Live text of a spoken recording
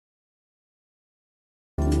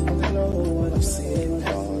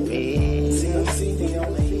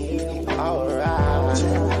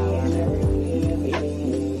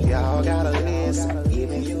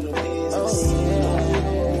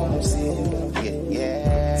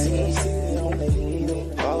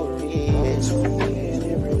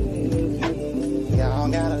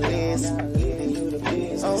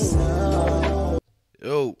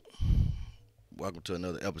to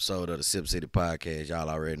another episode of the Sipp City Podcast. Y'all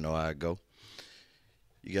already know how I go.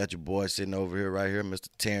 You got your boy sitting over here right here, Mr.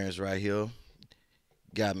 Terrence right here.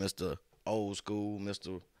 Got Mr. Old School,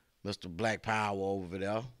 Mr. Black Power over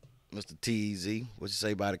there, Mr. TZ. What you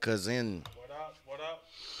say about the cousin? What up? What up?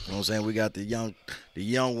 You know what I'm saying? We got the young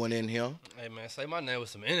one in here. Hey man, say my name with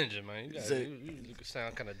some energy, man. You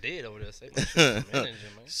sound kind of dead over there. Say my shit with some energy,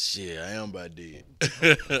 man. Shit, I am about dead.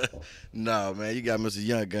 Nah, man, you got Mr.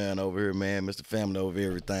 Young Gun over here, man. Mr. Family over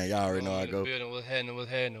everything. Y'all already know how I go. You Building, what's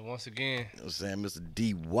happening once again. know what I'm saying? Mr.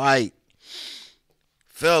 D. White.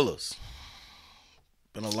 Fellas,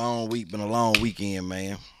 been a long week, been a long weekend,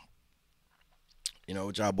 man. You know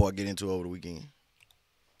what y'all boy get into over the weekend?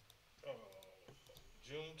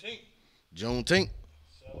 Juneteenth Juneteenth.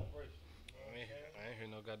 celebration. I ain't hear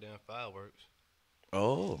no goddamn fireworks.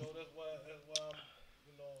 Oh. That's why I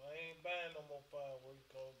ain't buying no more fireworks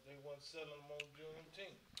because they wasn't selling them on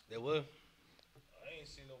Juneteenth. They were. I ain't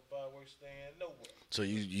seen no fireworks stand nowhere. So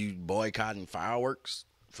you boycotting fireworks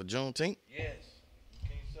for Juneteenth? Yes. You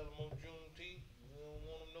can't sell them on Juneteenth. You don't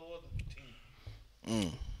want them no other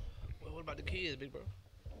teeth. Well, what about the kids, big bro?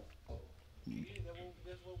 Yeah,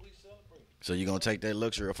 that's what we celebrate. So you gonna take that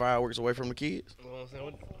luxury of fireworks away from the kids? You know what I'm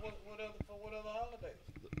saying? For what other holiday?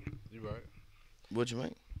 You right. What you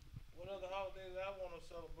mean? What other holidays I want to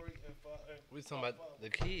celebrate and We talking about the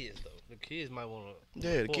kids though. The kids might want to.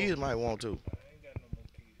 Yeah, the kids might want to. I ain't got no more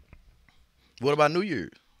kids. What about New Year's?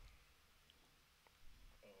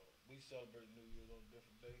 We celebrate New Year's on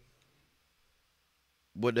different days.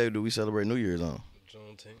 What day do we celebrate New Year's on?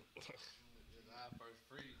 Juneteenth. Our first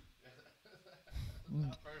free.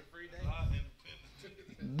 Our first free day.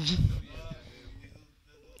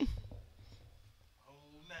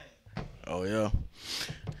 Whole nine. Oh yeah.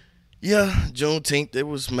 Yeah, Juneteenth, it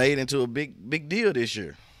was made into a big deal this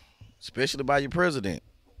year. Especially by your president.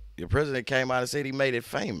 Your president came out and said he made it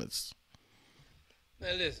famous.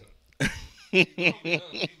 Man, listen. I'm gonna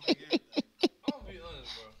be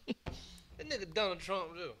honest, bro. That nigga Donald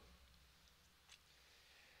Trump, too.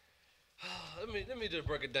 Let me just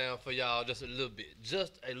break it down for y'all just a little bit.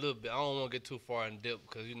 Just a little bit. I don't want to get too far in depth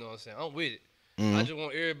because, you know what I'm saying, I'm with it. I just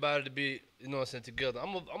want everybody to be, you know what I'm saying, together.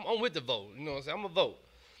 I'm with the vote. You know what I'm saying? I'm a vote.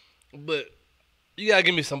 But you got to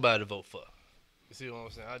give me somebody to vote for. You see what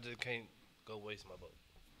I'm saying? I just can't go waste my vote.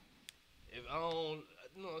 If I don't,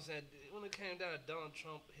 you know what I'm saying, when it came down to Donald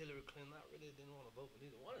Trump, Hillary Clinton, I really didn't want to vote for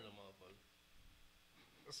neither one of them motherfuckers.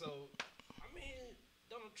 So, I mean,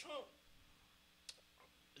 Donald Trump,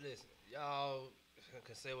 listen, y'all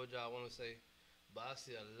can say what y'all want to say, but I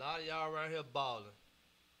see a lot of y'all around here balling.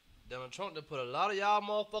 Donald Trump done put a lot of y'all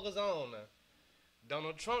motherfuckers on now.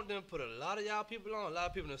 Donald Trump done put a lot of y'all people on. A lot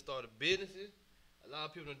of people done started businesses. A lot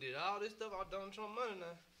of people done did all this stuff off Donald Trump money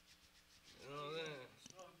now. You know what I'm saying?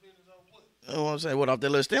 Start a business on what? You know what I'm saying? What, off that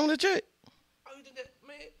little stimulus check? Oh, you think that,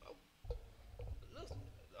 man? Listen,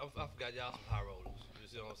 I forgot y'all some high rollers. You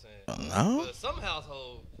see what I'm saying? No. But some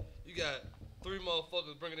households, you got 3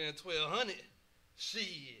 motherfuckers bringing in 1,200.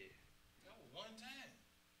 Shit. That was one time.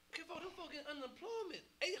 Okay, for them folks getting unemployment,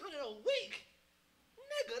 800 a week.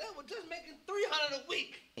 Nigga, that was just making 300 a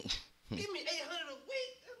week. Give me 800 a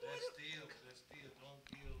week. That's still. Don't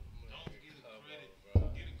give the credit.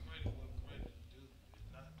 bro. Get the credit what credit is due.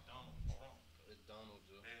 It's not Donald Trump. It's Donald,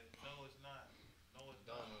 Joe. No, it's not. No, it's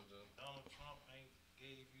Donald, not. Joe. Donald Trump ain't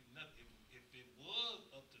gave you nothing. If it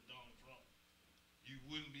was up to Donald Trump, you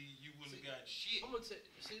wouldn't have got shit. I'm gonna tell.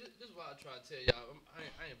 See, this is why I try to tell y'all.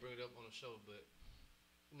 I ain't bring it up on the show, but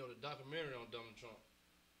you know the documentary on Donald Trump.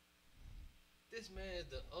 This man is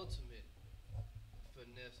the ultimate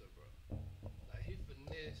finesser, bro. Like he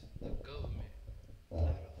finessed the government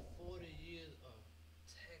out of 40 years of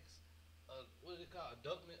tax. What is it called?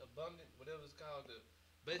 Abundant, whatever it's called.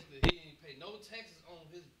 Basically, he didn't pay no taxes on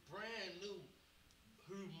his brand new,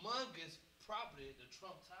 humongous property, the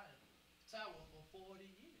Trump Tower, for 40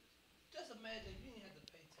 years. Just imagine you didn't have to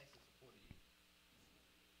pay taxes for 40 years.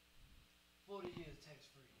 40 years tax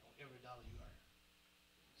free on every dollar you earn.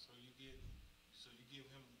 So you give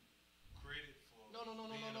him credit for No.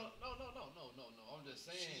 being I'm just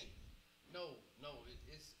saying. Shit. No.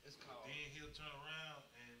 It's called. Then he'll turn around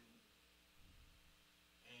and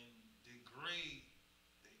degrade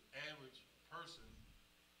the average person.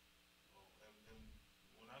 And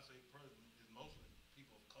when I say person, it's mostly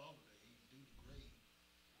people of color that he do degrade,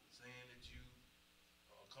 saying that you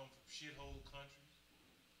come from shithole countries,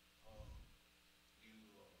 you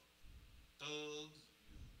thugs,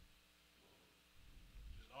 you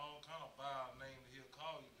just all kind of vile name that he'll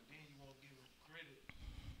call you. But then you won't give him credit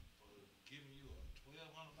for giving you a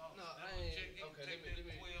 $1,200 No, I ain't. check. He Okay, can take let that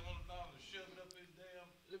me $1,200 and shove it up his damn.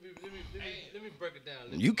 let me let me break it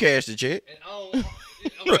down. You cash the check. And I don't want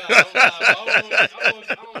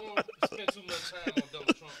to spend too much time on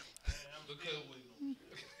Donald Trump.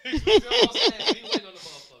 You know what I'm saying? He waiting on the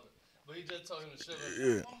motherfucker. But he just told him to shut up.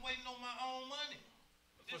 Yeah. I'm waiting on my own money.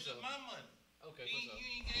 This is my money. Okay, You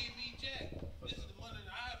ain't gave me jack. This is the money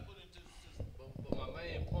that I put into the system. But my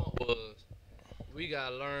main point was we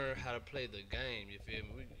gotta learn how to play the game. You feel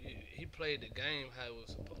me? He played the game how it was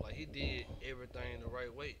supposed. Like he did everything the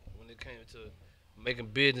right way when it came to making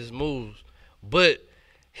business moves. But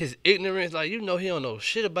his ignorance, like he don't know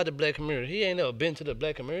shit about the black community. He ain't never been to the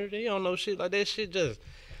black community. He don't know shit like that. Shit just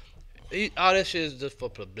all that shit is just for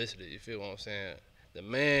publicity. You feel what I'm saying? The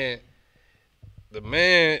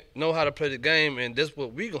man know how to play the game, and that's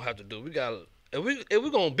what we gonna have to do. We gotta. If we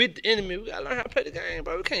gonna beat the enemy, we gotta learn how to play the game,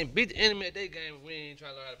 bro. We can't beat the enemy at their game if we ain't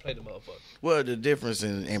trying to learn how to play the motherfucker. Well, the difference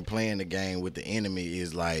in playing the game with the enemy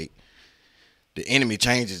is like the enemy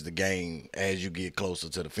changes the game as you get closer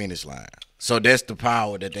to the finish line. So that's the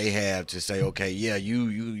power that they have to say, okay, yeah,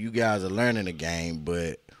 you guys are learning the game,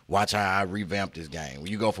 but watch how I revamp this game. When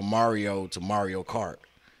you go from Mario to Mario Kart.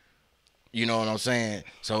 You know what I'm saying?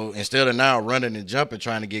 So instead of now running and jumping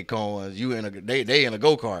trying to get coins, they in a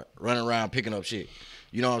go-kart running around picking up shit.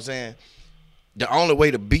 You know what I'm saying? The only way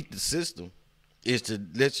to beat the system is to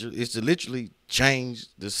literally change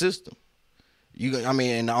the system.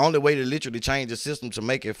 And the only way to literally change the system to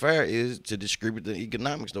make it fair is to distribute the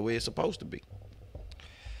economics the way it's supposed to be.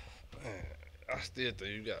 Man, I still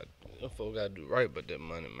think folks gotta do right about that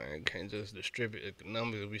money, man. You can't just distribute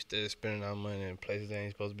economics. We still spending our money in places that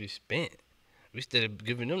ain't supposed to be spent. We still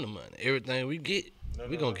giving them the money. Everything we get,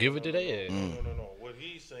 we gonna give it to their ass. No. What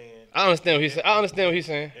he's saying. I understand what he's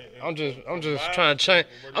saying. I'm just trying to change.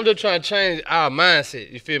 I'm just trying to change our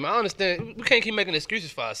mindset. You feel me? I understand. We can't keep making excuses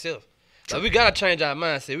for ourselves. Like we gotta change our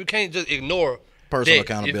mindset. We can't just ignore Personal that,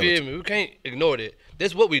 accountability. You feel me? We can't ignore that.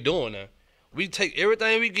 That's what we doing now. We take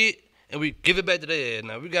everything we get and we give it back to their ass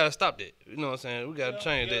now. We gotta stop that. You know what I'm saying? We gotta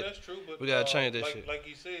change that. That's true, but we gotta change that shit. Like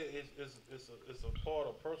you said, it's a part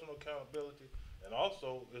of personal accountability, and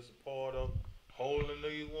also it's a part of holding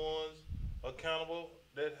these ones accountable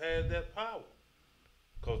that has that power,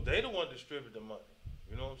 cause they the one distribute the money.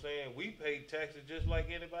 You know what I'm saying? We pay taxes just like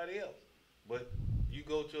anybody else, but you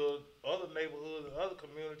go to other neighborhoods and other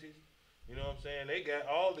communities. You know what I'm saying? They got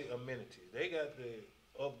all the amenities. They got the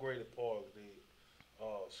upgraded parks. The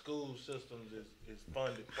school systems is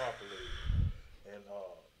funded properly, and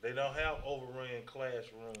they don't have overrun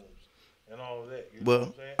classrooms and all of that. You know what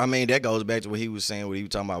I'm saying? I mean, that goes back to what he was saying when he was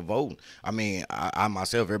talking about voting. I mean, I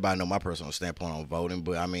myself, everybody know my personal standpoint on voting,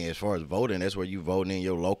 but I mean, as far as voting, that's where you voting in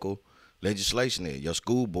your local legislation, your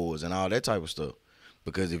school boards and all that type of stuff.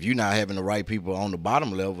 Because if you're not having the right people on the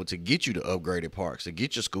bottom level to get you the upgraded parks, to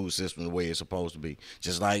get your school system the way it's supposed to be,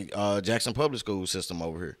 just like Jackson Public School system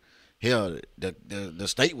over here. Hell, the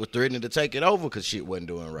state was threatening to take it over because shit wasn't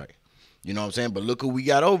doing right. You know what I'm saying? But look who we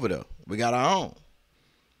got over there. We got our own.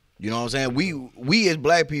 You know what I'm saying? We as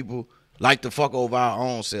black people like to fuck over our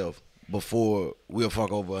own self before we'll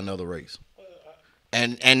fuck over another race.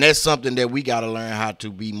 And that's something that we got to learn how to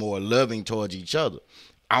be more loving towards each other.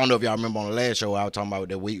 I don't know if y'all remember on the last show I was talking about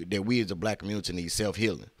that we as a black community need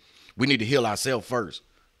self-healing. We need to heal ourselves first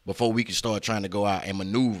before we can start trying to go out and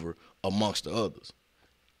maneuver amongst the others.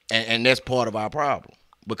 And that's part of our problem.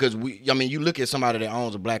 Because you look at somebody that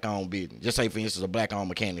owns a black-owned business. Just say, for instance, a black-owned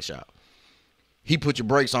mechanic shop. He put your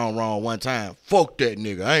brakes on wrong one time. Fuck that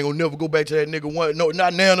nigga. I ain't gonna never go back to that nigga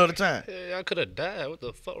not now another time. Yeah, I could have died. What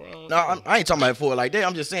the fuck wrong? No, I ain't talking about it for it like that.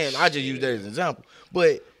 I'm just saying, I just use that as an example.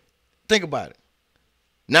 But think about it.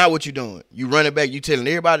 Now what you doing? You running back, you telling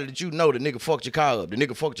everybody that you know the nigga fucked your car up, the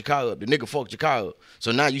nigga fucked your car up, the nigga fucked your car up.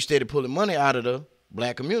 So now you steady pulling money out of the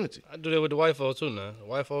black community. I do that with the white folks too now.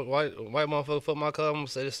 White motherfucker fuck my car, I'm gonna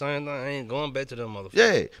say the same thing. I ain't going back to them motherfuckers.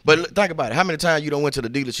 Yeah, but think about it. How many times you done went to the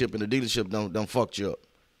dealership and the dealership done fucked you up,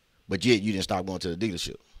 but yet you didn't stop going to the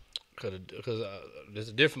dealership? Because there's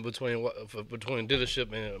a difference between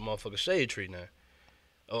dealership and a motherfucking shade tree now.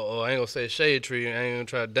 I ain't gonna say shade tree. I ain't gonna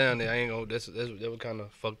try it down there. I ain't gonna. That was kind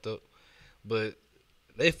of fucked up. But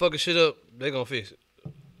they fucking shit up. They gonna fix it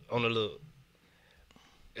on the look.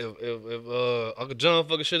 If Uncle John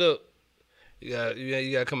fucking shit up, you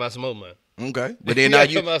gotta come out some more, man. Okay, but then now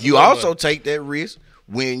you also take that risk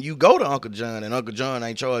when you go to Uncle John and Uncle John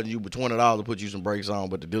ain't charging you but $20 to put you some brakes on,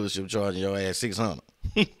 but the dealership charging your ass $600.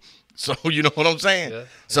 So you know what I'm saying? Yeah.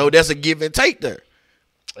 So that's a give and take there.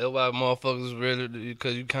 That's why motherfuckers really,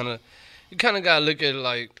 because you kind of gotta look at it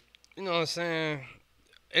like, you know what I'm saying?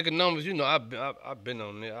 Economics, you know, I've been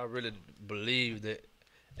on there. I really believe that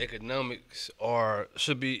economics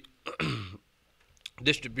should be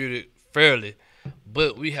distributed fairly,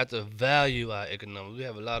 but we have to value our economics. We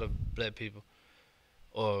have a lot of black people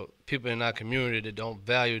or people in our community that don't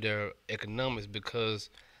value their economics because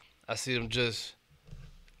I see them just.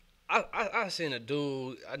 I seen a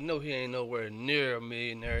dude. I know he ain't nowhere near a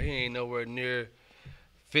millionaire. He ain't nowhere near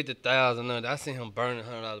 50,000. I seen him burning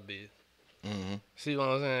 $100 bills. Mm-hmm. See what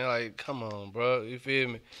I'm saying? Like, come on, bro. You feel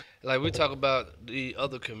me? Like, we talk about the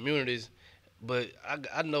other communities, but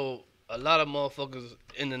I know a lot of motherfuckers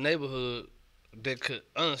in the neighborhood that could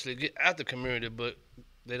honestly get out the community, but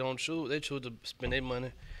they don't choose. They choose to spend their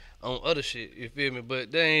money on other shit. You feel me?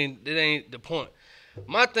 But that ain't the point.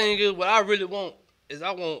 My thing is, what I really want is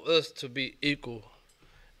I want us to be equal,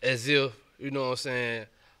 as if you know what I'm saying.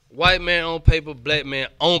 White man on paper, black man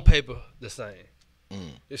on paper, the same.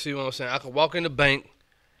 Mm. You see what I'm saying? I could walk in the bank,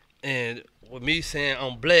 and with me saying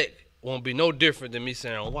I'm black won't be no different than me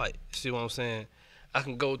saying I'm white. You see what I'm saying? I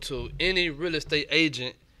can go to any real estate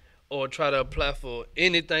agent or try to apply for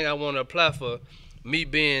anything I want to apply for.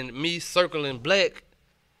 Me circling black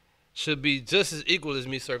should be just as equal as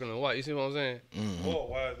me circling white. You see what I'm saying? Mm-hmm. Or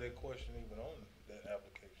why is that question even on that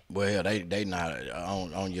application? Well, they not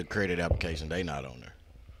on your credit application. They not on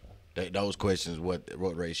there. Those questions, what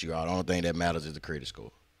race you are. The only thing that matters is the credit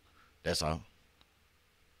score. That's all.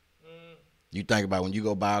 You think about when you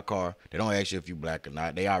go buy a car, they don't ask you if you black or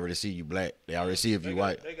not. They already see you black. They already see if you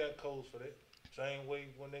white. They got codes for that. Same way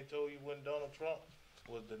when they told you when Donald Trump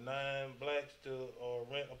was denying blacks to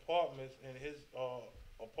rent apartments in his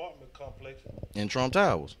apartment complex. In Trump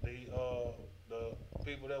Towers. The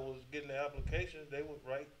people that was getting the applications, they was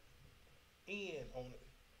right in on it.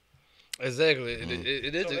 Exactly.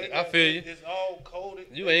 It is. I feel you. It's all coded.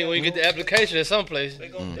 You ain't gonna get the application at some place. They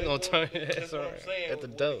gonna gonna turn your that's ass what around I'm saying. at the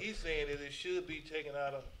What door. he's saying is it should be taken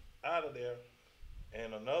out of there.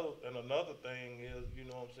 And another thing is, you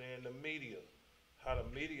know what I'm saying, the media, how the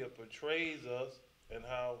media portrays us and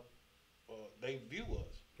how they view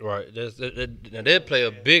us. Right. Now they play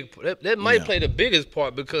a big. That might Yeah. play the biggest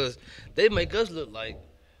part because they make us look like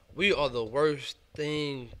we are the worst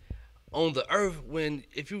thing on the earth. When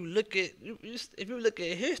if you look at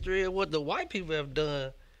history and what the white people have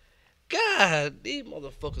done, God, these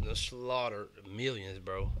motherfuckers have slaughtered millions,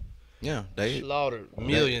 bro. Yeah, they. Slaughtered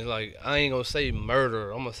millions. Like I ain't gonna say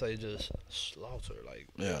murder. I'm gonna say just slaughter. Like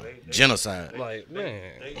Yeah, They- genocide. Like,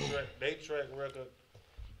 man. They track record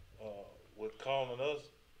with calling us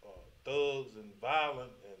thugs and violent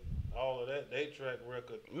and all of that. They track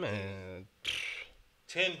record man,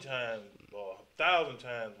 10 times or 1,000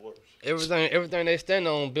 times worse. everything they stand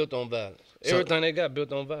on built on violence. So- Everything they got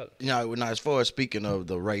built on violence. You know, now as far as speaking of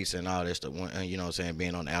the race and all that stuff, you know what I'm saying,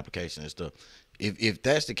 being on the application and stuff, if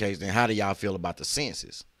that's the case, then how do y'all feel about the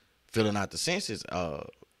census? Filling out the census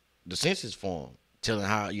form, telling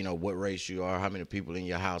how, you know, what race you are, how many people in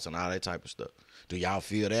your house and all that type of stuff. Do y'all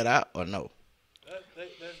fill that out or no?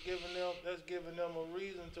 That's giving them a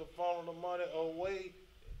reason to funnel the money away.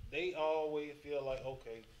 They always feel like,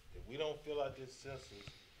 okay, if we don't fill out this census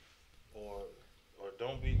or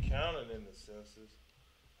don't be counted in the census,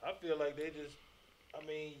 I feel like they just, I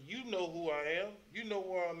mean, you know who I am. You know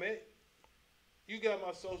where I'm at. You got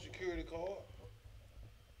my social security card.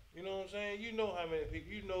 You know what I'm saying? You know how many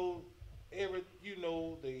people. You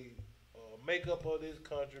know the makeup of this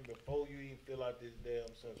country before you even fill out this damn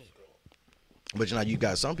census card. But you know, you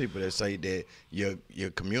got some people that say that your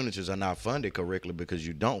communities are not funded correctly because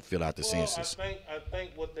you don't fill out the census. I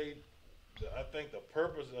think the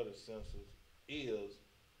purpose of the census is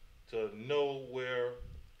to know where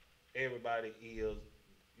everybody is.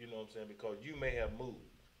 You know what I'm saying? Because you may have moved.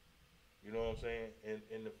 You know what I'm saying?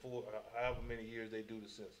 In the however many years they do the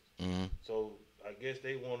census. Mm-hmm. So I guess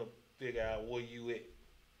they want to figure out where you at.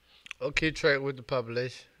 Or keep track with the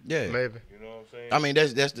population. Yeah. Maybe. You know what I'm saying? I mean,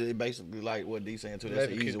 that's basically like what D's saying too. That's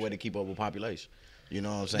Maybe the easy keep way to keep up with population. You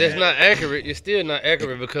know what I'm saying? That's not accurate. It's still not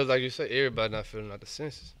accurate because, like you said, everybody not filling out the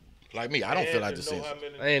census. Like me, I don't fill out the to know census. how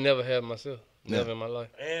many- I ain't never had myself. Yeah. Never in my life.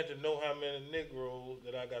 and to know how many Negroes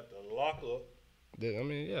that I got to lock up, I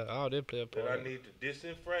mean, yeah, all they play a that part. I need to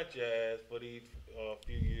disenfranchise for these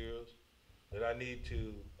few years, that I need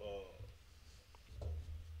to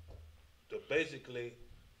basically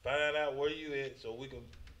find out where you at, so we can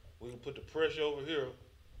put the pressure over here,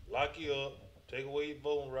 lock you up, take away your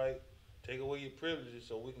voting right, take away your privileges,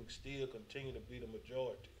 so we can still continue to be the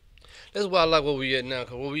majority. That's why I like where we at now.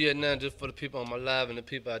 Cause where we at now, just for the people on my live and the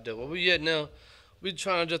people out there, where we at now, we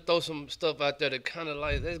trying to just throw some stuff out there that kind of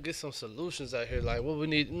like let's get some solutions out here. Like what we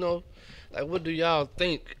need, like what do y'all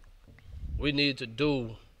think we need to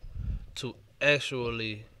do to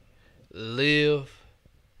actually live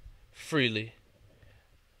freely,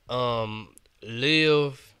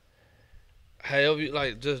 live however you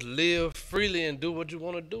like. Just live freely and do what you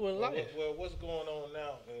want to do in life. Well, what's going on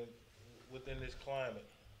now within this climate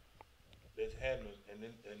that's happening,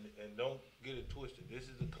 and don't get it twisted. This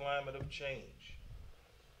is a climate of change.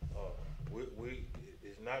 We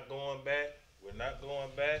it's not going back. We're not going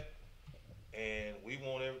back, and we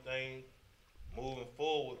want everything moving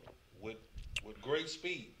forward with great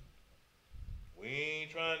speed. We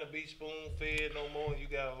ain't trying to be spoon fed no more. You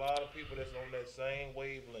got a lot of people that's on that same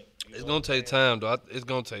wavelength. It's gonna take time, though. It's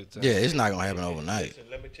gonna take time. Yeah, it's not gonna happen overnight. Listen,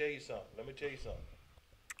 let me tell you something.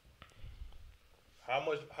 How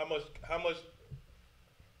much?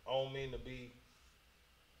 I don't mean to be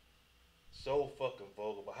so fucking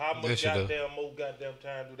vulgar, but how much Yes, you do. more goddamn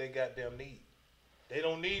time do they goddamn need? They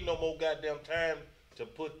don't need no more goddamn time to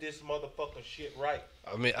put this motherfucking shit right.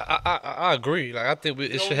 I mean, I agree. Like I think You it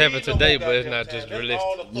don't should happen need no today, more but it's goddamn not time. just That's realistic.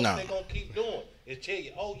 all the fuck Nah. they gonna keep doing is tell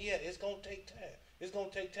you, oh yeah, it's gonna take time. It's gonna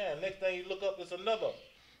take time. Next thing you look up, it's another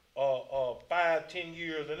 5-10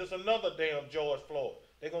 years, and it's another damn George Floyd.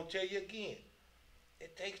 They gonna tell you again.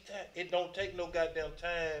 It takes time. It don't take no goddamn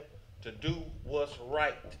time to do what's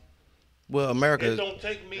right. Well, America. It don't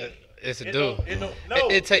take me. It's a it do. don't- It don't. No.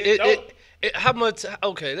 How much?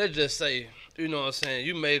 Okay, let's just say, you know what I'm saying.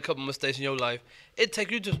 You made a couple mistakes in your life. It take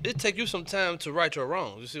you some time to right your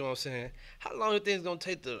wrongs. You see what I'm saying? How long you think it's gonna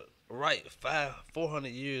take to right 400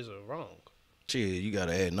 years of wrong? Shit, you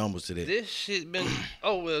gotta add numbers to that. This shit been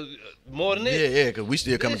more than Yeah, this. yeah, because we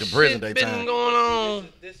still coming This to present day shit been time. going on.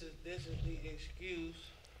 This is the excuse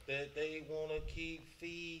that they want to keep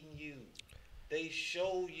feeding you. They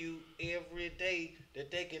show you every day that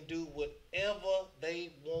they can do whatever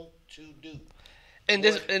they want to do. And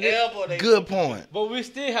this Whatever they Good want to do. point. but we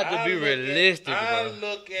still have to I be look at- realistic, I bro.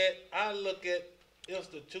 look at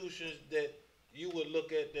institutions that you would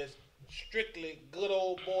look at that's strictly good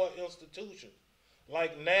old boy institutions,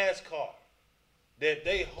 like NASCAR, that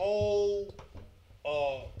they whole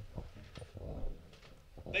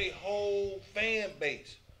fan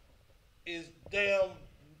base is damn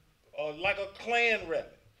like a Klan rally,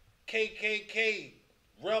 KKK,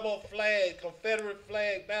 rebel flag, Confederate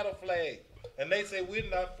flag, battle flag, and they say we're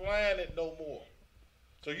not flying it no more.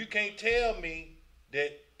 So you can't tell me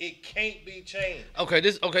that it can't be changed. Okay,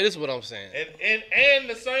 this is what I'm saying. And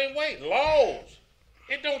the same way, laws.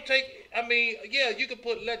 It don't take. I mean, yeah, you can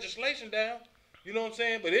put legislation down. You know what I'm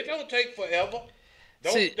saying? But it don't take forever.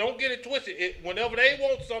 Don't get it twisted. Whenever they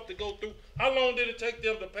want something to go through, how long did it take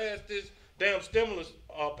them to pass this damn stimulus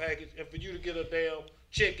package and for you to get a damn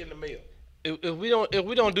check in the mail? If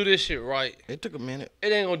we don't do this shit right, It took a minute.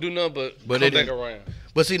 it ain't gonna do nothing but it come back didn't- around.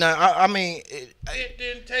 But see, now, I mean, It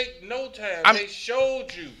didn't take no time. I'm- They showed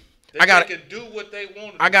you that I got they could do what they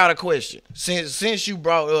wanted. I got a question. Since you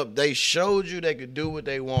brought up, they showed you they could do what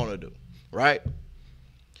they want to do, right?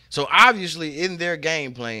 So obviously, in their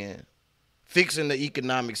game plan, fixing the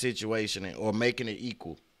economic situation or making it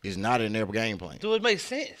equal is not in their game plan. Do it make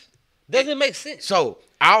sense? Does it make sense? So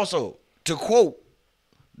I also, to quote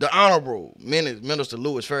the Honorable Minister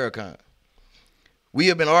Louis Farrakhan, we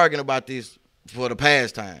have been arguing about this for the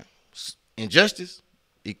past time: injustice,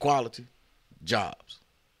 equality, jobs.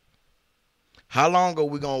 How long are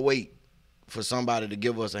we gonna wait for somebody to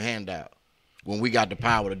give us a handout when we got the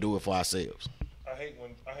power to do it for ourselves? I hate when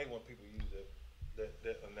people use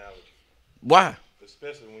that analogy, Why?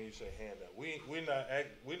 especially when you say handout. We're not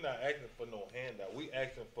asking for no handout. We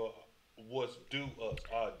asking for what's due us,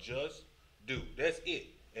 our just due. That's it.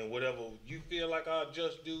 And whatever you feel like our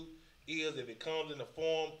just due is, if it comes in the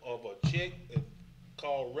form of a check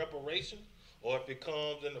called reparation, or if it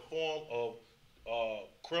comes in the form of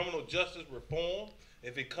criminal justice reform,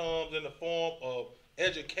 if it comes in the form of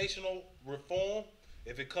educational reform,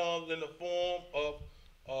 if it comes in the form of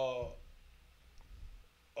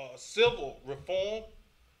civil reform,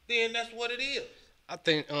 then that's what it is. I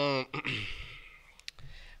think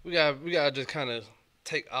we gotta just kind of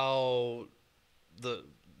take all the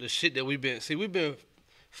shit that we've been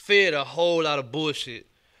fed a whole lot of bullshit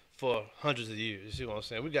for hundreds of years. You see what I'm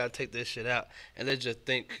saying? We gotta take this shit out and let's just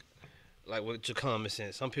think like with your common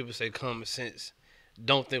sense. Some people say common sense.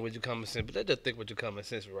 Don't think with your common sense, but let's just think with your common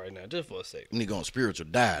sense right now, just for a second. Nigga on spiritual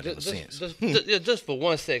diet in a sense. Just for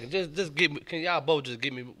 1 second. Just get me. Can y'all both just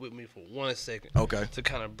get me with me for 1 second? Okay. To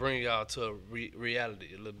kind of bring y'all to a reality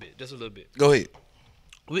a little bit, just a little bit. Go ahead.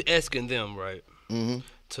 We asking them, right, Mm-hmm.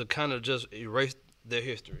 to kind of just erase their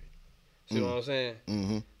history. See what I'm saying?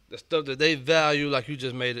 Mm-hmm. The stuff that they value, like you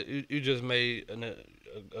just made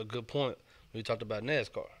a good point when you talked about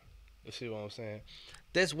NASCAR. You see what I'm saying?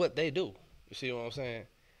 That's what they do. You see what I'm saying?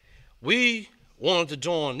 We wanted to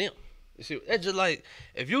join them. You see, that's just like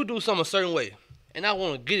if you do something a certain way, and I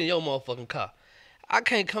want to get in your motherfucking car, I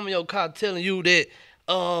can't come in your car telling you that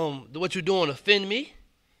what you doing offend me.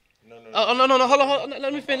 No, hold on.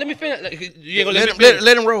 Let me finish. Like, you ain't gonna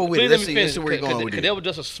let him roll with it. Let's see where you're going with it. That was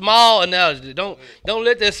just a small analogy. Don't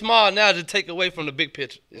let that small analogy take away from the big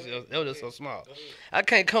picture. That was just so small. I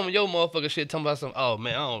can't come with your motherfucking shit talking about something. Oh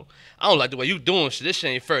man, I don't like the way you doing shit. This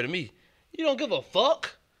shit ain't fair to me. You don't give a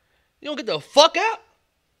fuck. You don't get the fuck out.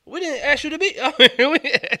 We didn't ask you to be. I mean, we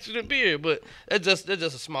didn't ask you to be here. But that's just a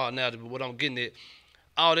small analogy. But what I'm getting at.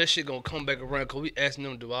 All that shit gonna come back around because we asking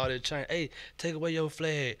them to do all that change. Hey, take away your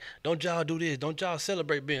flag. Don't y'all do this. Don't y'all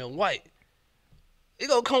celebrate being white. It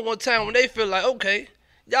gonna come one time when they feel like, okay,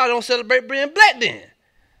 y'all don't celebrate being black then.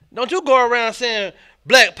 Don't you go around saying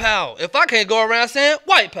black power if I can't go around saying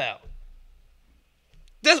white power.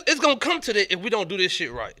 It's gonna come to that if we don't do this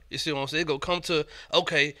shit right. You see what I'm saying? It's gonna come to,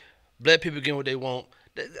 okay, black people getting what they want.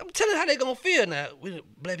 I'm telling you how they gonna feel now.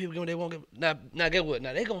 Black people getting what they want. Now get what?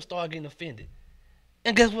 Now they gonna start getting offended.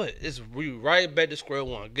 And guess what? We right back to square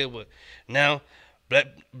one. Guess what? Now,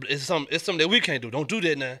 it's something that we can't do. Don't do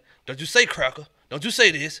that now. Don't you say cracker. Don't you say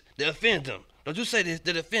this. They offend them. Don't you say this.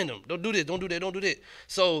 They offend them. Don't do this. Don't do that. Don't do that.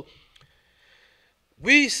 So,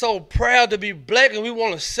 we so proud to be black and we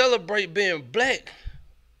want to celebrate being black.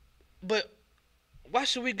 But why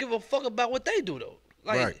should we give a fuck about what they do, though?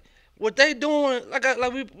 Like, right. What they doing, like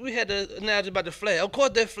we had the analogy about the flag. Of course,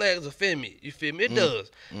 that flag is offend me. You feel me? It does.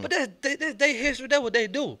 But that's their history. That's what they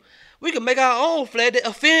do. We can make our own flag that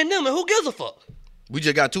offend them, and who gives a fuck? We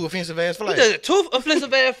just got two offensive ass flags. We just two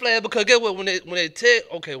offensive ass flags because guess what? When they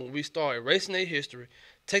take, okay, when we start erasing their history,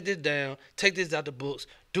 take this down, take this out the books,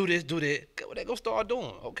 do this, do that. Guess what they gonna start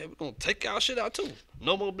doing? Okay, we're gonna take our shit out too.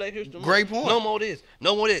 No more black history. Great point. No more this.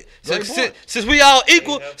 No more that. Since we all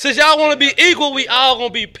equal, since y'all want to be equal, we all gonna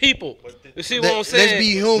be people. You see what I'm saying? Let's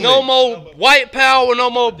be human. No more white power, no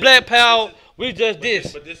more black power. We just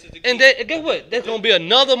this. And guess what? There's gonna be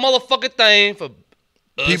another motherfucking thing for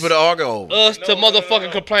people to argue over. Us to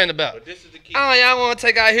motherfucking complain about. But this is the key. Oh, y'all want to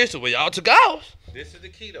take our history? Well, y'all took ours. This is the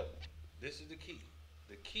key, though. This is the key.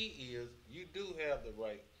 The key is you do have the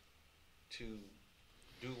right to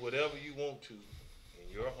do whatever you want to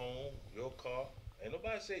in your home, your car. Ain't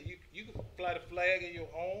nobody say you can fly the flag in your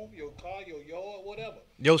home, your car, your yard, whatever.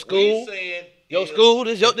 Your school. Your school.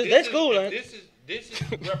 This school. This is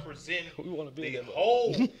representing the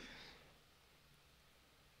whole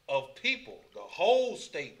of people, the whole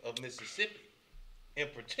state of Mississippi, in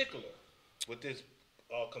particular, with this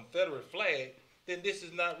Confederate flag. Then this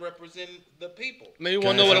is not representing the people. Man, you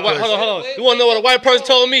want to know what a white hold on. You want to know what a white person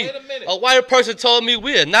told me? Wait a minute. A white person told me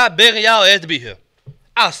we are not begging y'all ass to be here.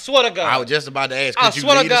 I swear to God. I was just about to ask. I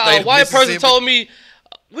swear to God, a white person told me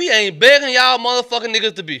we ain't begging y'all motherfucking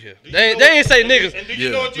niggas to be here. They ain't say niggas. And do you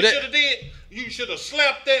know what you should have did? You should have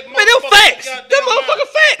slapped that motherfucker. Man, them facts. Them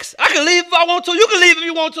motherfucking facts. I can leave if I want to. You can leave if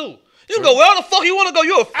you want to. You can go wherever the fuck you want to go.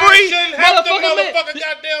 You're a free motherfucking man.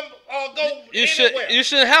 Goddamn go anywhere. You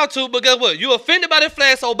shouldn't have to, but guess what? You offended by that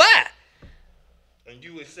flag, so bye. And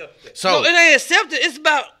you accept that. So no, it ain't accepted. It's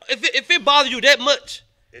about if it bothers you that much.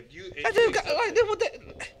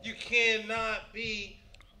 You cannot be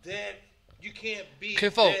that. You can't be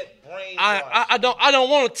that brainwashed. I don't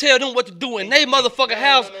want to tell them what to do in their motherfucking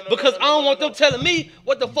house because I don't want them telling me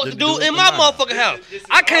what the fuck to do in my motherfucking house.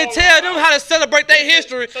 I can't tell them how to celebrate their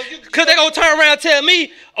history because they gonna turn around and tell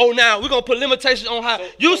me, oh, now we're gonna put limitations on how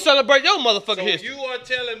you celebrate your motherfucking history. You are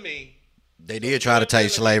telling me they did try to take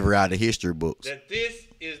slavery out of history books. That this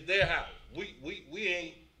is their house. We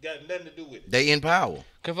ain't got nothing to do with it. They in power.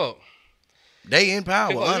 They in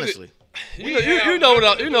power, honestly. You know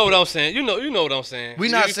what I'm saying. You know what I'm saying.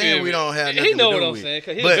 We're not saying we don't have nothing to do with it. He know what I'm saying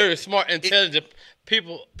because he's very smart, intelligent.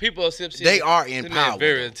 People of Sipp City. They are in power.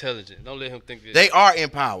 Very intelligent. Don't let him think this. They are in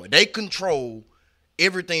power. They control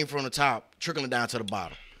everything from the top, trickling down to the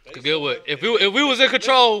bottom. Cause get what? If we was in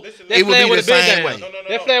control, that flag would have been down.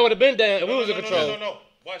 That flag would have been down if we was in control. No.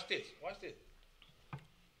 Watch this.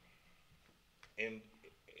 And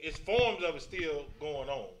it's forms of it still going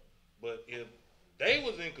on, but if they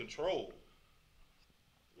was in control,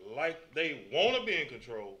 like they want to be in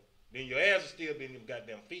control, then your ass will still be in them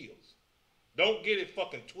goddamn fields. Don't get it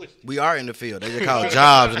fucking twisted. We are in the field. They just call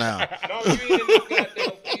jobs now. No, you ain't in no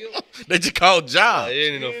goddamn field. They just call jobs. They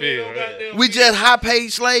ain't in no field. Right? We just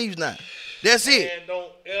high-paid slaves now. That's it. And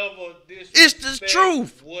don't ever disrespect it's the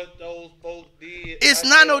truth. What those folks did. It's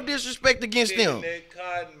not no disrespect against them.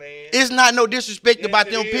 Cotton, man. It's not no disrespect about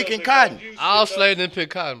them picking cotton. All slaves didn't pick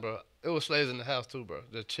cotton, bro. It was slaves in the house too, bro.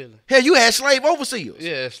 Just chilling. Hell, you had slave overseers.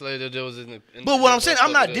 Yeah, slaves that was in the. But what I'm saying,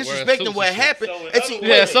 I'm not wearing disrespecting suits what and shit. happened. So in And other see, words-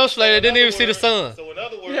 You had wait, some slaves that didn't even see the words- sun. So in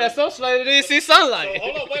other words, You had some slaves that didn't see sunlight. So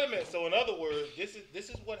hold on, wait a minute. So in other words, this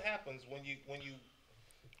is what happens when you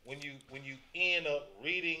end up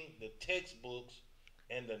reading the textbooks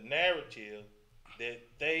and the narrative that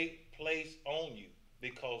they place on you,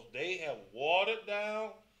 because they have watered down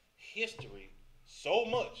history so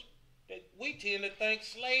much that we tend to think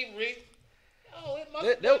slavery. Oh, it must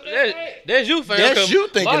be that bad. That's you, fam. That's 'cause you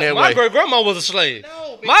thinking that my way. great grandma was a slave.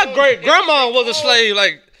 No, My because- great grandma was a because- slave.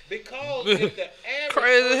 Like Because if the average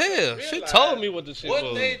crazy as person hell. She realized told me what the shit what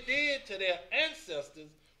was. they did to their ancestors,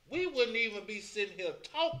 we wouldn't even be sitting here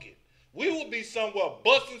talking. We would be somewhere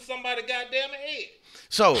busting somebody goddamn head.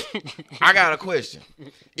 So, I got a question.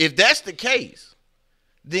 If that's the case,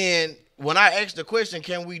 then when I asked the question,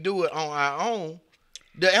 can we do it on our own?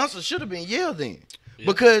 The answer should have been yeah then.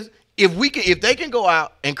 Because if they can go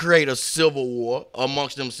out and create a civil war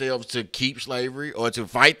amongst themselves to keep slavery or to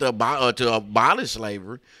fight or to abolish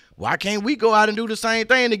slavery, why can't we go out and do the same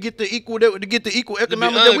thing to get the equal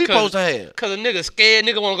economics that we supposed to have? Cause a nigga scared,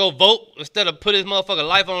 nigga wanna go vote instead of put his motherfucking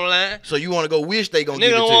life on the line. So you want to go wish they gonna Nigga give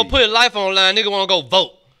it don't to wanna you? put his life on the line. Nigga wanna go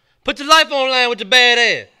vote. Put your life on the line with your bad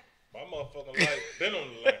ass. My motherfucking life been on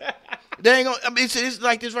the line. They ain't gonna. I mean, it's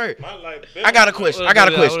like this right here. My life been I got a on the question. line. I got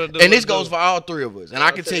a Yeah, question, what to do, and what this to goes do. for all three of us. And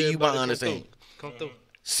I can tell you my everybody, understanding. Come through.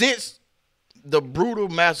 Since the brutal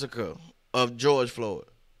massacre of George Floyd,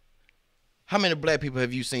 how many black people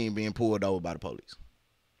have you seen being pulled over by the police?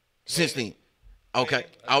 Since then, okay,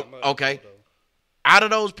 okay. Out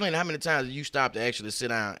of those plenty, how many times have you stopped to actually sit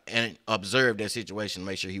down and observe that situation,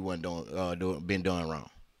 make sure he wasn't been done wrong?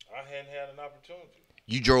 I hadn't had an opportunity.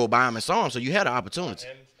 You drove by him and saw him, so you had an opportunity.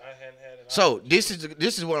 I hadn't had an So opportunity.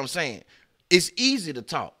 this is what I'm saying. It's easy to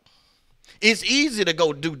talk. It's easy to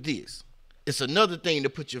go do this. It's another thing to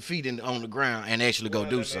put your feet on the ground and actually go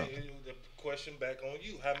do something. The question back on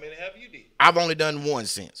you. How many have you did? I've only done one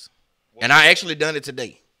since, and I actually done it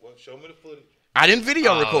today. Well, show me the footage. I didn't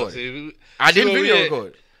video record it. I didn't video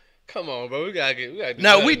record it. Come on, bro. We gotta do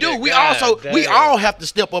No, better we than do. that. We God all damn. have to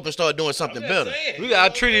step up and start doing something I'm just better. saying, We you know gotta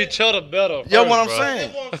what treat I'm each other better. You know first, what I'm bro.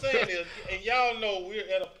 saying? That's what I'm saying is, and y'all know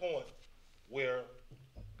we're at a point where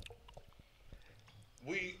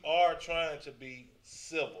we are trying to be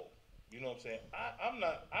civil. You know what I'm saying?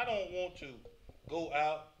 I don't want to go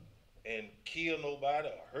out and kill nobody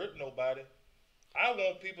or hurt nobody. I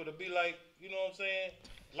want people to be like, you know what I'm saying?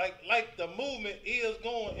 Like the movement is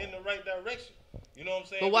going in the right direction. You know what I'm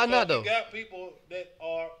saying? But why not, Because though? We got people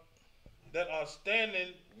that are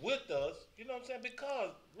standing with us. You know what I'm saying? Because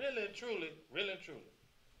really and truly,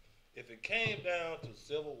 if it came down to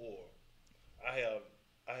civil war, I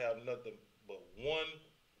have nothing but one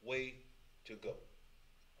way to go.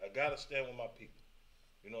 I gotta stand with my people.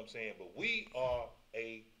 You know what I'm saying? But we are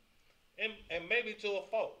and maybe to a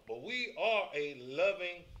fault, but we are a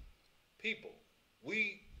loving people.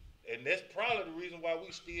 And that's probably the reason why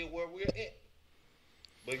we still where we're at.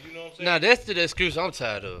 But you know what I'm saying? Now that's the excuse I'm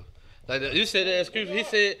tired of. Like you said that excuse. He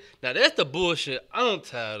said, now that's the bullshit I'm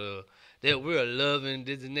tired of. That we're loving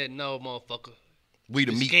this and that. No, motherfucker. We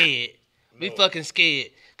the We meek. scared. We fucking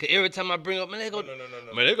scared. Cause every time I bring up, man, they go,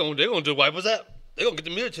 No. man, they gonna just wipe us out. They gonna get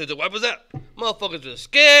the military to wipe us out. Motherfuckers just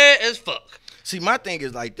scared as fuck. See, my thing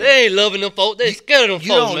is like this. They ain't loving them folks. They scared of them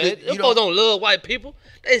you folks, don't man. li- Them you folks don't love white people.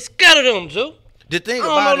 They scared of them, Joe. The thing I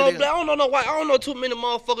about don't know it no is, black. I don't know no white. I don't know too many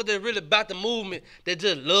motherfuckers that really about the movement that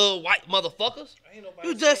just love white motherfuckers. Ain't nobody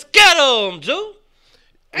You just scared of them, Joe.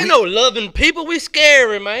 Ain't no loving people. We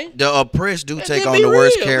scary, man. the oppressed do Let's take just on be the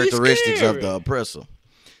worst real. We characteristics of scared. the oppressor.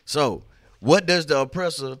 So, what does the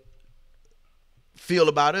oppressor feel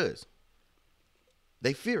about us?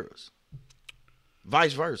 They fear us.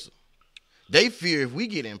 Vice versa. They fear if we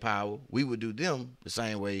get in power, we would do them the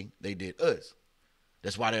same way they did us.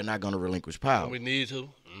 That's why they're not going to relinquish power. We need to,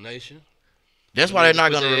 nation. That's we why they're need to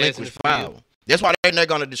not put going to their ass in relinquish the field. power. That's why they're not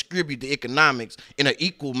going to distribute the economics in an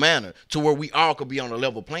equal manner to where we all could be on a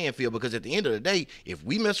level playing field. Because at the end of the day, if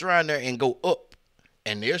we mess around there and go up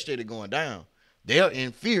and they're steady going down, they're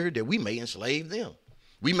in fear that we may enslave them.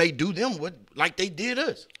 We may do them like they did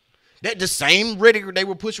us. That the same rhetoric they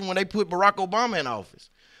were pushing when they put Barack Obama in office.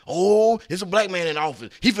 Oh, it's a black man in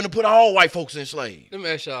office. He finna put all white folks in slaves. Let me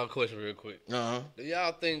ask y'all a question real quick. Uh-huh. Do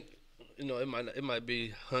y'all think, it might be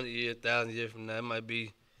 100 years, 1,000 years from now, it might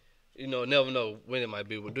be, never know when it might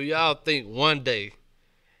be. But do y'all think one day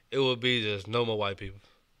it will be just no more white people?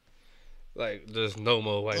 Like, just no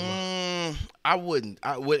more white people. I wouldn't.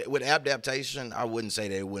 With adaptation, I wouldn't say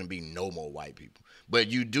that it wouldn't be no more white people. But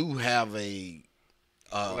you do have a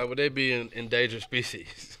Like, would they be an endangered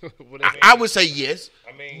species? I would say yes,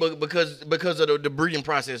 I mean, but because of the breeding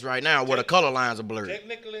process right now, where the color lines are blurred.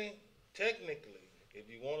 technically, if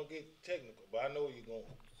you want to get technical, but I know where you're going.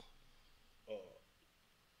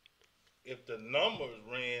 If the numbers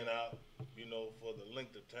ran out, for the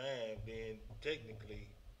length of time, then technically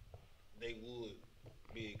they would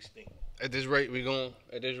be extinct. At this rate, we going.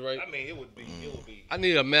 At this rate, I mean, it would be. I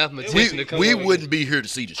need a mathematician to come. We over wouldn't be here to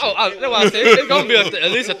see the shit. Oh, that's what I said. It's gonna be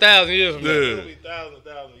at least 1,000 years from now. It will be thousands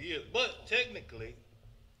of years. But technically,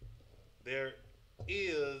 there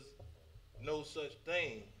is no such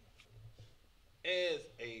thing as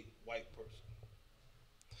a white person.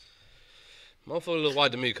 Motherfucker look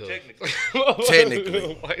white to me, cuz. Technically.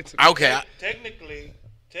 White to me. Okay, Technically.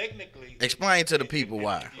 explain to the people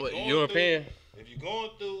why. What, European? If you're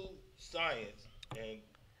going through science and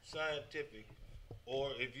scientific,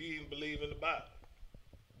 or if you even believe in the Bible,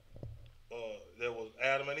 there was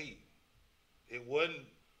Adam and Eve. It wasn't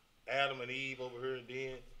Adam and Eve over here and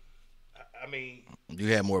then. I mean,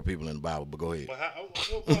 You had more people in the Bible, but go ahead. but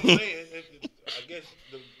what I'm saying, I guess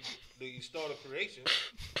the start of creation,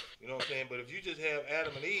 you know what I'm saying? But if you just have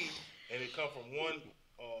Adam and Eve and it come from one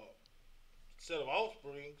set of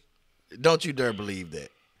offsprings. Don't you dare believe that.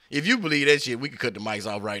 If you believe that shit, we could cut the mics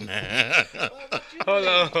off right now. Hold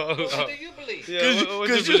on. What do you believe? Yeah, what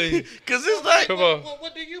you believe? Because it's like, Come on.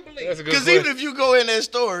 What do you believe? That's a good because question. even if you go in that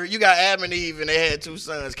story, you got Adam and Eve and they had 2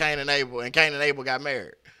 sons, Cain and Abel, and Cain and Abel got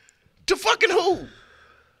married. To fucking who?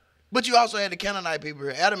 But you also had the Canaanite people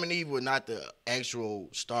here. Adam and Eve were not the actual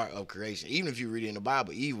start of creation. Even if you read it in the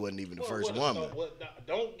Bible, Eve wasn't even the first woman.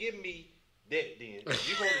 Don't give me that then.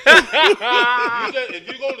 If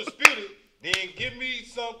you're going to dispute it, then give me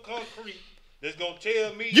some concrete that's going to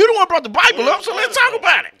tell me. You the one brought the Bible up, so let's talk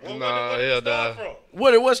about it. Nah, hell nah.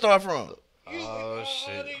 Where did what start from?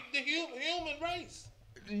 Shit. The human race.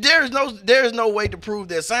 There is no way to prove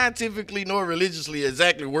that scientifically nor religiously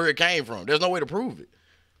exactly where it came from. There's no way to prove it.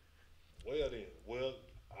 Well,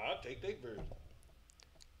 I'll take their version.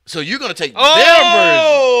 So you're gonna take their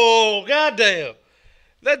Oh, goddamn.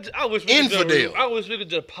 I wish we Infidel. I wish we could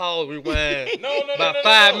just pause, rewind. No. About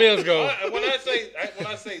 5 minutes ago. When I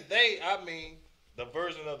say they, I mean the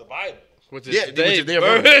version of the Bible. Which is Yeah, which is their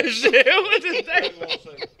version. What is That's that? what I'm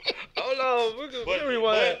saying. Hold on, we can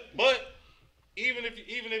rewind. But even if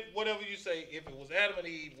whatever you say, if it was Adam and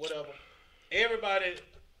Eve, whatever, everybody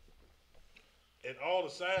and all the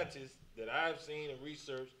scientists that I've seen and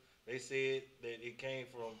researched, they said that it came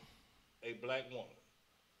from a black woman.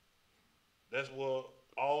 That's where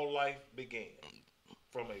all life began,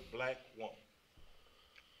 from a black woman.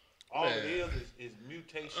 All Man. it is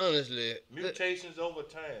mutations. Honestly, Mutations over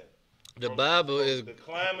time. the From- Bible from is the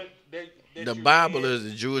climate that The you're Bible in. is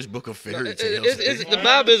the Jewish book of fairy It's- tales. it's- the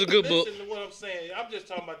Bible is a good book. Listen to what I'm saying. I'm just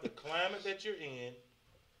talking about the climate that you're in,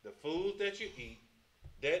 the foods that you eat.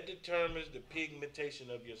 That determines the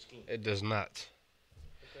pigmentation of your skin. It does not.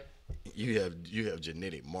 You have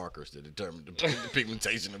genetic markers that determine the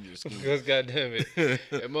pigmentation of your skin. Because goddamn it,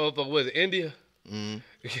 that motherfucker was in India. Mm-hmm.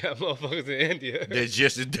 You got motherfuckers in India. They're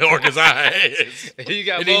just as dark as our ass. And you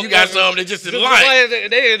got And then you got motherfuckers- some that just as Just light.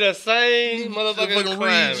 like they in the same motherfucking Motherfucking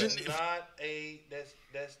climate. region.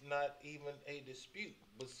 That's not even a dispute,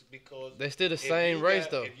 because They still the if same you race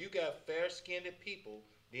got- though. If you got fair-skinned people,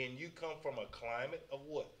 then you come from a climate of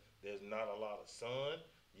what? There's not a lot of sun.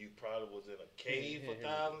 You probably was in a cave for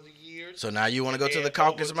thousands of years. So now you want to go to And the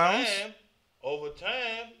Caucasus over Mountains? Over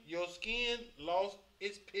time, your skin lost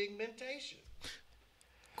its pigmentation.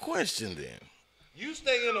 Question then. You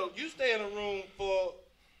stay in a room for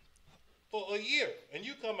a year, and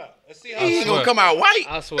you come out and see how. He ain't swear. gonna come out white.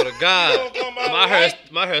 I swear to God, You gonna come out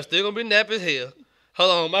my hair still gonna be nappy as hell.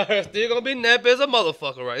 Hold on, my hair still gonna be nappy as a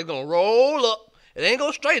motherfucker, right? It's gonna roll up. It ain't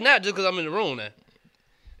gonna straighten out just because I'm in the room now.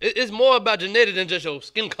 It's more about genetics than just your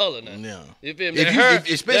skin color now. Yeah. You feel me? If The you- hair, if-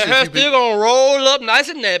 especially the hair if you be- still gonna roll up nice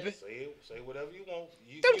and nappy. Say whatever you want.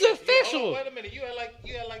 Them just hold on, factual. wait a minute.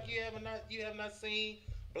 You have not seen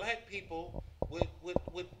black people with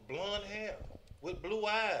blonde hair, with blue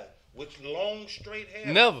eyes, with long straight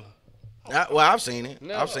hair. Never. I've seen it.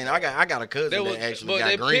 No. I've seen it. I got a cousin that actually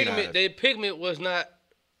got green eyes. Their pigment was not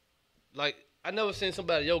like I never seen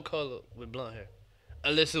somebody your color with blonde hair,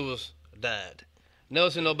 unless it was dyed. Never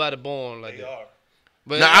seen nobody born like They that. are.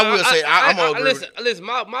 But Now, I will say, I'm gonna agree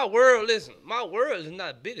listen. My world is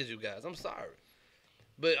not big as you guys. I'm sorry,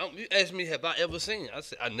 but you asked me, have I ever seen? I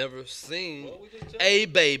said I never seen Well, we just a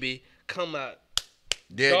baby come out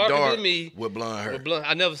Dead darker dark than me with blonde hair. with blonde.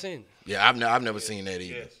 I never seen it. Yeah, I've never seen that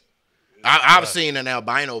either. Yes. I've seen an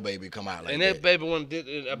albino baby come out like And that. that baby one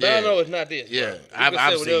did. Albino is not this. Yeah, bro. You I've can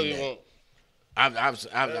say whatever seen you that. want.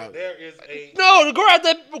 There is a No, grab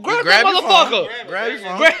that motherfucker. Grab your phone.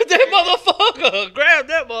 Grab that motherfucker. Grab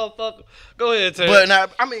that motherfucker. Go ahead, Terry. But now,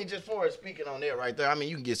 I mean, just for speaking on that right there, I mean,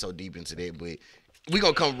 you can get so deep into that, but we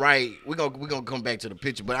gonna come back to the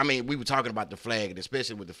picture. But I mean, we were talking about the flag, and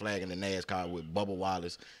especially with the flag in the NASCAR with Bubba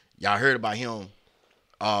Wallace. Y'all heard about him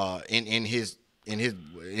in his it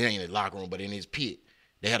ain't his locker room, but in his pit.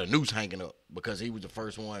 They had a noose hanging up because he was the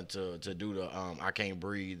first one to do the I Can't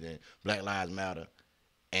Breathe and Black Lives Matter,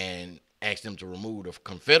 and asked them to remove the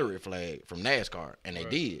Confederate flag from NASCAR, and they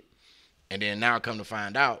did. And then now come to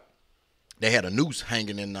find out, they had a noose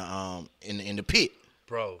hanging in the pit.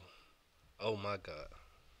 Bro, oh my God.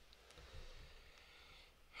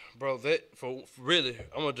 Bro, that for really,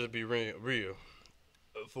 I'm gonna just be real.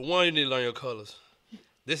 For one, you need to learn your colors.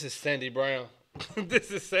 This is Sandy Brown.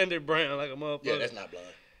 This is Sandy Brown like a motherfucker. Yeah, that's not blonde.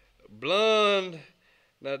 Blonde.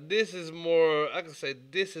 Now this is more. I can say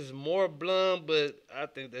this is more blonde, but I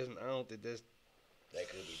don't think that's. That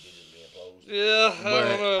could be digitally imposed. Yeah, I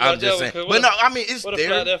don't know about I'm just that saying. one. But no, I mean, it's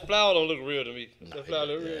there. That flower don't look real to me. No, That flower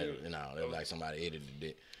look real. no, that was like somebody edited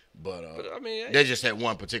it. But I mean, that's just that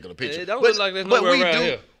one particular picture. It don't look like there's but nowhere we around do,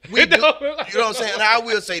 here. we It do. don't look like You know what I'm saying? And I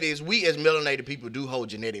will say this: we as melanated people do hold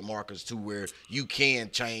genetic markers to where you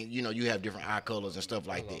can change. You know, you have different eye colors and stuff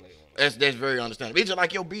like that. That's very understandable. It's just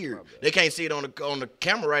like your beard. They can't see it on the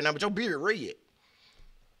camera right now, but your beard red.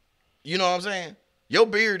 You know what I'm saying? Your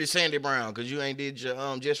beard is Sandy Brown because you ain't did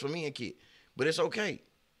your Just For Me and kit, but it's okay.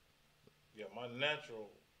 Yeah, my natural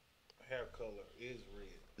hair color is red.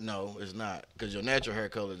 No, it's not, because your natural hair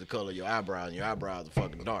color is the color of your eyebrows, and your eyebrows are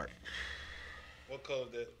fucking dark. What color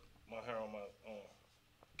that my hair on my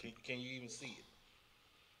Can you even see it?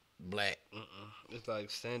 Black. It's like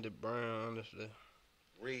Sandy Brown, honestly.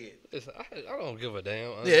 Red. I don't give a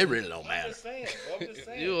damn. Yeah, it really don't I'm matter. just saying. I'm just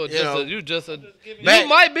saying. You Back-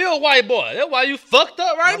 might be a white boy. That's why you fucked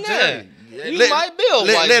up right I'm now. telling You Let- might be a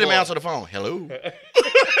white Let boy. him answer the phone. Hello.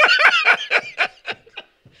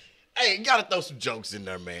 Hey, you gotta throw some jokes in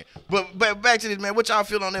there, man. But back to this, man. What y'all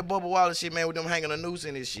feel on that Bubba Wallace shit, man, with them hanging a noose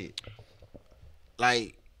in this shit?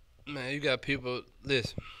 Like, Man, you got people.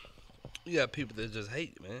 Listen, you got people that just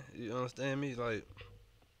hate, man. You understand me? Like,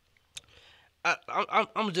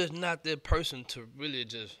 I'm just not that person to really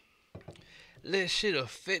just let shit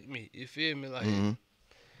affect me. You feel me? Like,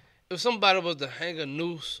 if somebody was to hang a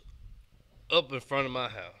noose up in front of my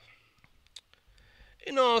house,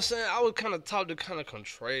 you know what I'm saying? I would kind of talk to kind of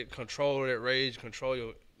control that rage, control your,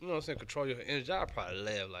 you know what I'm saying? Control your energy. I'd probably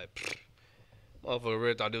laugh like, motherfucker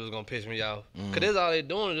really thought they was gonna piss me off. Cause that's all they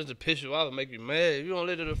doing is just to piss you off and make you mad. If you don't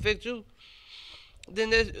let it affect you, then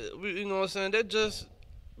that's, you know what I'm saying? That just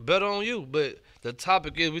better on you. But the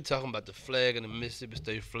topic is we talking about the flag and the Mississippi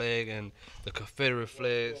State flag and the Confederate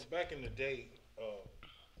flags. Well, back in the day,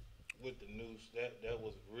 with the noose, that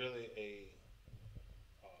was really a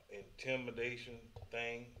intimidation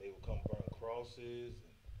thing. They would come burn crosses,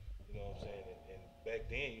 and, you know what I'm saying? And back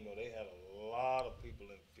then, you know, they had a lot of people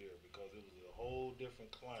in fear because it was a whole different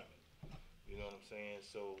climate. You know what I'm saying?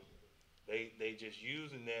 So they just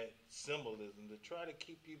using that symbolism to try to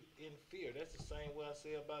keep you in fear. That's the same way I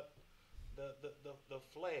say about the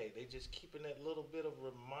flag. They just keeping that little bit of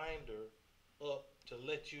reminder up to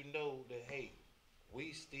let you know that, hey,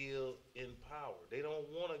 we still in power. They don't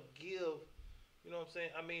want to give, you know what I'm saying?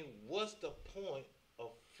 I mean, what's the point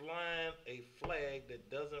of flying a flag that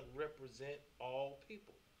doesn't represent all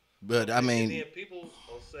people? but I mean, And then people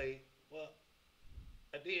will say, well,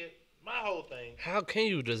 I did. My whole thing, How can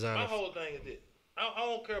you design my a whole thing is this. I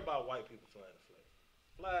don't care about white people flying the flag.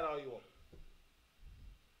 Fly it all you want.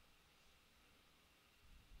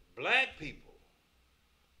 Black people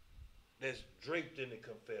that's draped in the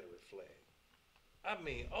Confederate flag. I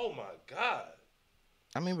mean, oh my God.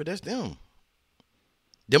 but that's them.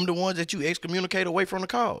 Them the ones that you excommunicate away from the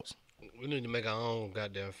cause. We need to make our own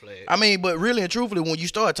goddamn flag. I mean, but really and truthfully, when you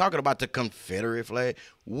start talking about the Confederate flag,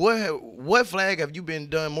 what flag have you been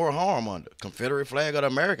done more harm under? Confederate flag or the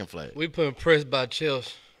American flag? We putting press by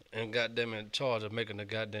Chelsea and goddamn in charge of making the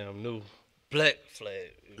goddamn new black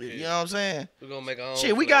flag. You know what I'm saying? We're gonna make our own.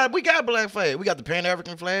 Shit, we flag. got black flag. We got the Pan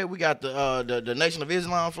African flag. We got the Nation of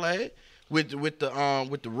Islam flag with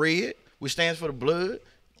the red, which stands for the blood.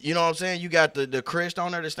 You know what I'm saying? You got the crest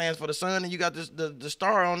on there that stands for the sun, and you got the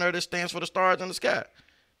star on there that stands for the stars in the sky.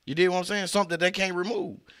 You did what I'm saying? Something they can't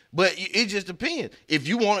remove. But it just depends. If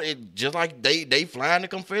you want it, just like they flying the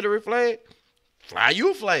Confederate flag, fly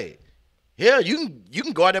you a flag. Hell, you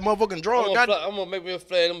can go out that motherfucker and draw. I'm gonna make me a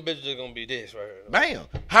flag. Them bitches are gonna be this right here. Bam.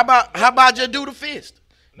 How about just do the fist?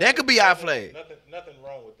 That could be our flag. Nothing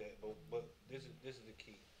wrong with that, but this is the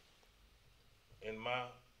key. In my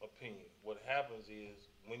opinion, what happens is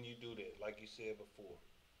when you do that, like you said before,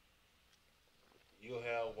 you'll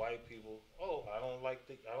have white people. Oh, I don't like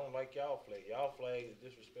y'all flag. Y'all flag is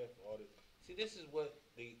disrespectful. All this. See, this is what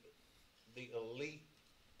the elite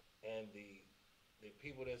and the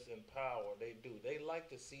people that's in power they do. They like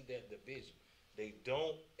to see that division. They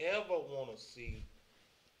don't ever want to see,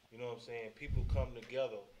 you know what I'm saying, people come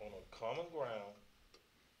together on a common ground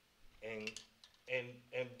and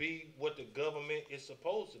and be what the government is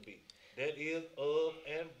supposed to be. That is of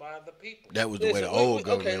and by the people. That was the way the old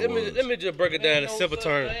government was. Let me just break it down in simple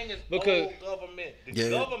terms. Because old government, the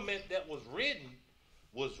government that was written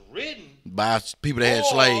by people that had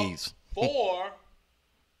slaves. For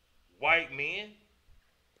white men,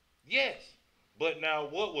 yes. But now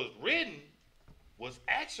what was written was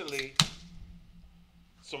actually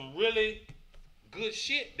some really good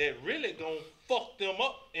shit that really gonna fuck them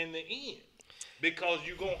up in the end. Because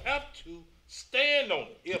you're gonna have to stand on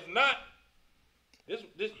it. If not,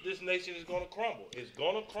 this nation is gonna crumble. It's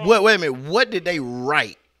gonna crumble. Wait a minute. What did they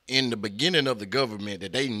write in the beginning of the government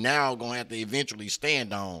that they now gonna have to eventually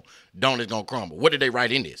stand on? It's gonna crumble. What did they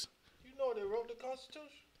write in this? You know they wrote the Constitution.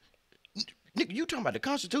 Nigga, you talking about the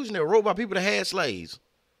Constitution that was wrote by people that had slaves?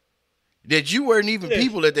 That you weren't even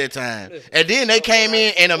people at that time. And then they came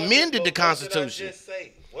in and amended the Constitution.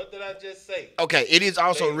 What did I just say? Okay, it is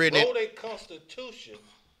also written. They wrote a Constitution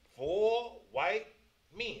for white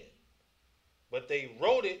men. But they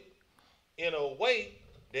wrote it in a way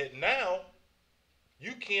that now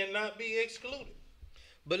you cannot be excluded.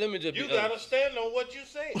 But let me just you be gotta honest. stand on what you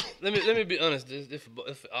say. Let me be honest. This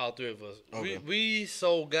for all three of us. Okay. We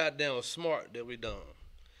so goddamn smart that we dumb.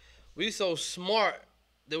 We so smart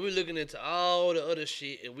that we looking into all the other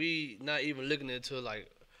shit and we not even looking into like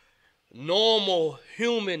normal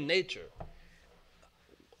human nature.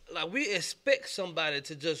 Like we expect somebody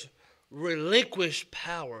to just relinquish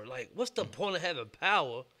power. Like what's the point of having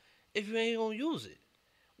power if you ain't gonna use it?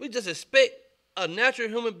 We just expect a natural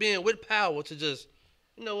human being with power to just,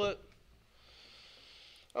 you know what?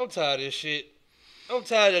 I'm tired of this shit. I'm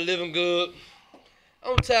tired of living good.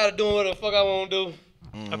 I'm tired of doing what the fuck I want to do.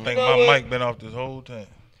 I think my mic been off this whole time.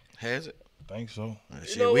 Has it? I think so.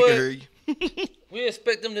 Shit, know we what? can hear you. We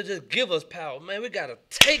expect them to just give us power, man. We gotta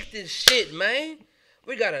take this shit, man.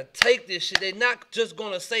 We gotta take this shit. They're not just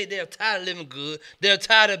gonna say they're tired of living good. They're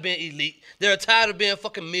tired of being elite. They're tired of being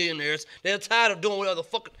fucking millionaires. They're tired of doing whatever the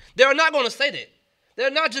fuck. They're not gonna say that.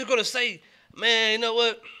 They're not just gonna say, man, you know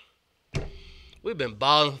what? We've been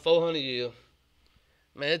balling for 400 years.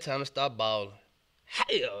 Man, it's time to stop balling.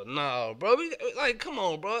 Hell no, bro. Like, come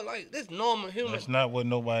on, bro. Like, this normal human. That's not what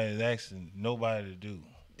nobody is asking nobody to do.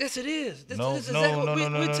 Yes, it is. This No, is exactly what we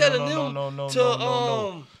no, telling no, them no, to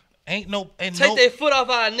no. take their foot off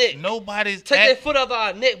our neck. Nobody's Take their foot off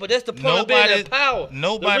our neck, but that's the point of being in power.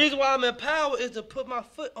 Nobody. The reason why I'm in power is to put my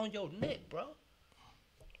foot on your neck, bro.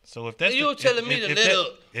 So if that's You're telling me to let up.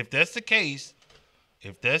 If that's the case,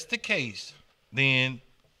 then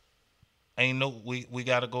ain't no we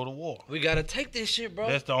gotta go to war. We gotta take this shit, bro.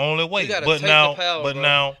 That's the only way. We gotta But take now, the power, but bro.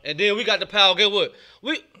 now, And then we got the power. Get what?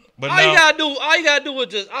 But all now- you gotta do is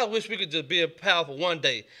just. I wish we could just be in power for one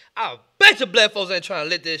day. I bet you black folks ain't trying to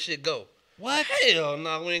let that shit go. what? Hell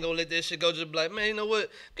no, we ain't gonna let that shit go. Just be like, man, you know what?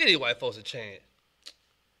 Give these white folks a chance.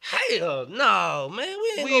 Hell no, man.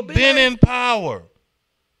 We ain't We gonna be been like, in power.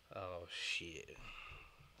 Oh shit.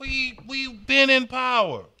 We've been in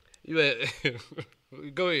power. You had,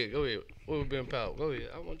 go ahead. What we been in power? Go ahead.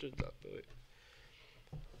 I want you to talk. Go ahead.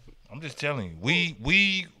 I'm just telling you,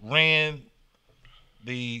 we ran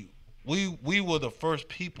we were the first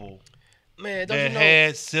people Man, don't that you know?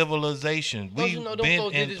 had civilization. Don't We you know them been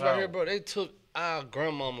folks in did this power. right here, bro? They took our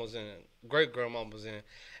grandmamas and great grandmamas and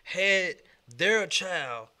had their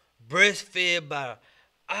child breastfed by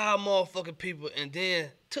our motherfucking people, and then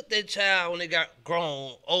took their child when they got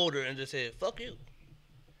grown, older, and just said, "Fuck you."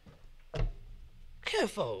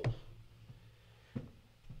 Careful.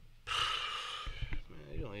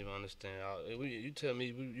 Man, you don't even understand. You tell me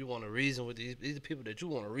you want to reason with these are people that you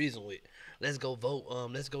want to reason with. Let's go vote.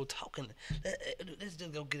 Let's go talking. Let's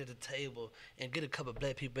just go get at the table and get a couple of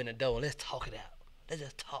black people in the door and let's talk it out. Let's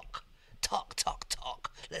just talk.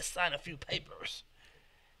 Let's sign a few papers.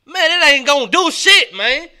 Man, it ain't gonna do shit,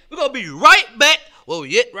 man. We're gonna be right back where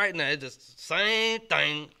we at right now. It's just the same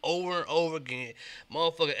thing over and over again.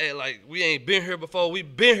 Motherfucker act like we ain't been here before. We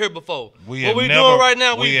been here before. What we doing right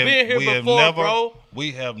now, we been here before, bro.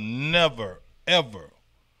 We have never, ever.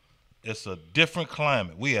 It's a different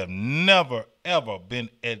climate. We have never, ever been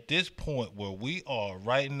at this point where we are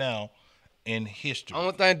right now in history.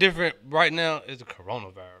 Only thing different right now is the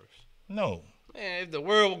coronavirus. No. Man, if the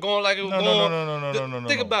world was going like it was No. going,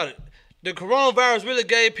 think about it. the coronavirus really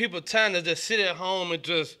gave people time to just sit at home and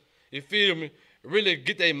just, you feel me, really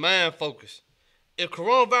get their mind focused. If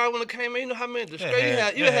coronavirus when it came in, you know how many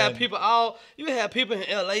disgrace you had people in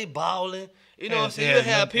LA balling. You know what I'm saying? You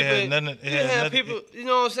have people. You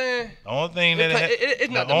know what I'm saying? The only thing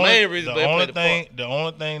it's not the main reason, but it played the part. The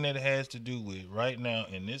only thing that it has to do with right now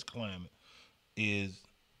in this climate is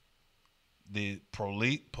the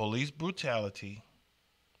police brutality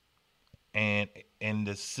and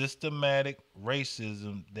the systematic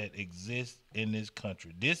racism that exists in this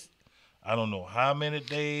country. I don't know how many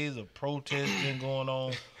days of protest been going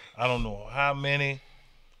on. I don't know how many.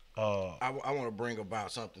 I want to bring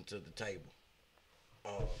about something to the table.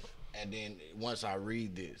 And then once I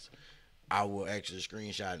read this, I will actually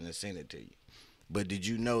screenshot it and send it to you. But did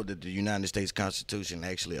you know that the United States Constitution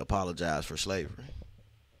actually apologized for slavery?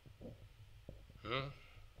 Huh?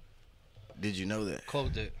 Did you know that?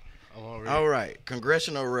 Quote that. I want to read. All right.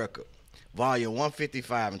 Congressional Record, Volume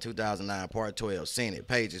 155 in 2009, Part 12, Senate,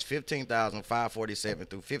 pages 15,547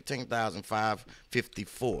 through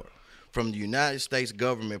 15,554 from the United States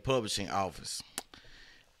Government Publishing Office.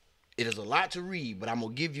 It is a lot to read, but I'm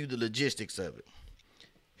going to give you the logistics of it.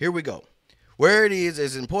 Here we go. Where it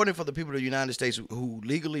is important for the people of the United States who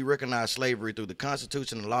legally recognize slavery through the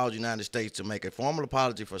Constitution and laws of the United States to make a formal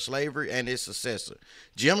apology for slavery and its successor,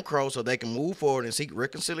 Jim Crow, so they can move forward and seek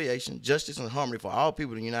reconciliation, justice, and harmony for all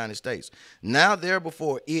people in the United States. Now,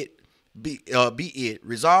 therefore, be it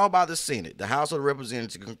resolved by the Senate, the House of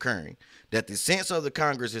Representatives concurring, that the sense of the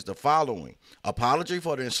Congress is the following: apology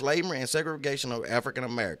for the enslavement and segregation of African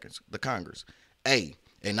Americans. The Congress, A,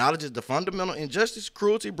 acknowledges the fundamental injustice,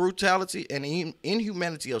 cruelty, brutality, and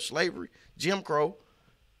inhumanity of slavery, Jim Crow,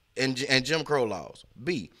 and Jim Crow laws.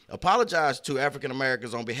 B, apologize to African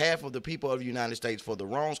Americans on behalf of the people of the United States for the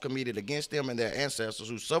wrongs committed against them and their ancestors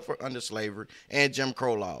who suffered under slavery and Jim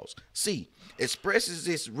Crow laws. C, expresses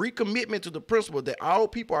its recommitment to the principle that all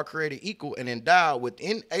people are created equal and endowed with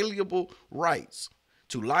inalienable rights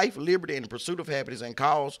to life, liberty, and the pursuit of happiness, and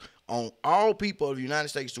calls on all people of the United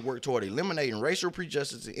States to work toward eliminating racial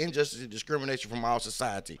prejudice, injustice, and discrimination from our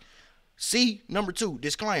society. C, number 2,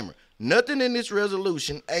 disclaimer. Nothing in this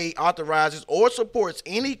resolution, A, authorizes or supports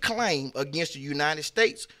any claim against the United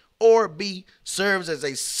States, or B, serves as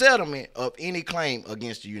a settlement of any claim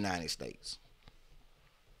against the United States.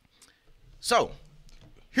 So,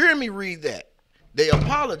 hear me read that. They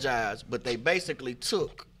apologized, but they basically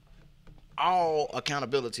took all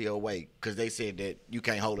accountability away because they said that you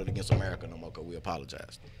can't hold it against America no more because we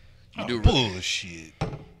apologized. You do bullshit.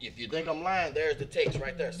 If you think I'm lying, there's the text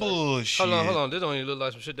right there. Bullshit. Hold on. This don't even look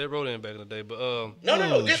like some shit they wrote in back in the day. But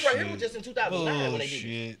No. This right here was just in 2009 when they did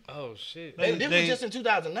it. Oh shit. This was just in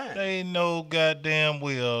 2009. They know goddamn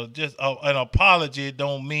well. Just an apology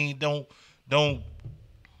don't mean don't.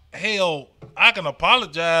 Hell, I can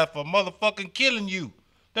apologize for motherfucking killing you.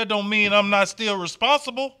 That don't mean I'm not still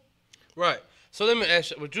responsible. Right. So let me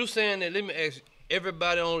ask you, what you saying that, let me ask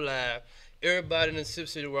everybody on live, everybody in the Sipp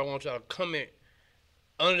City where I want y'all to comment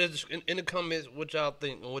under this, in the comments what y'all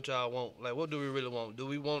think and what y'all want. Like, what do we really want? Do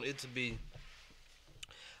we want it to be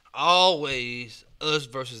always us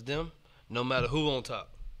versus them, no matter who on top?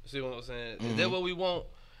 See what I'm saying? Mm-hmm. Is that what we want?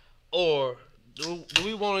 Or do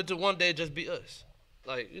we want it to one day just be us?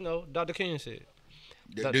 Like, you know, Dr. King said.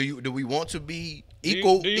 Do we want to be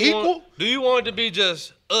equal? Do you want it to be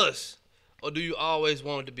just us? Or do you always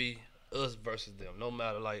want it to be us versus them? No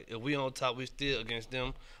matter, like, if we on top, we still against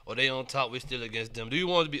them. Or they on top, we still against them. Do you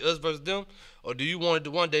want it to be us versus them? Or do you want it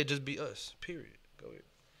to one day just be us? Period. Go ahead.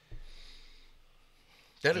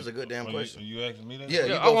 That is a good damn question. You asking me that?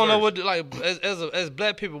 Yeah, I want to know what, like, as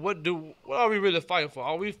black people, what are we really fighting for?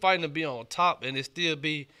 Are we fighting to be on top and it still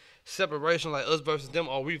be separation like us versus them?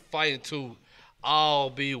 Or are we fighting to all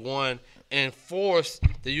be one and force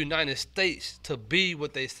the United States to be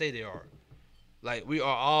what they say they are? Like, we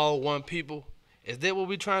are all one people. Is that what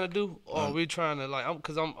we trying to do? Or are we trying to, like,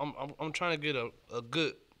 I'm trying to get a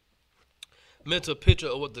good mental picture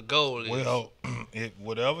of what the goal is. Well,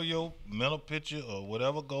 whatever your mental picture or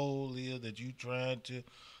whatever goal is that you trying to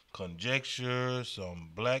conjecture, some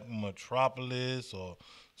black metropolis or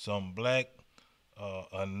some black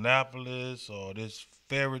Annapolis or this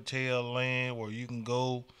fairy tale land where you can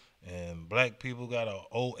go and black people got an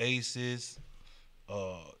oasis,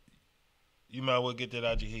 you might well get that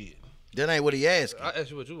out your head. That ain't what he asked. I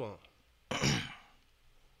asked you what you want.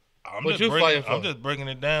 I'm just breaking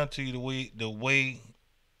it down to you the way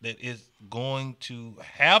that it's going to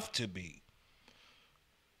have to be.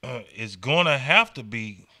 It's going to have to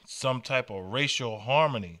be some type of racial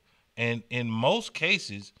harmony, and in most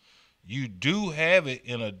cases, you do have it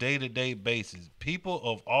in a day-to-day basis. People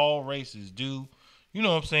of all races do, you know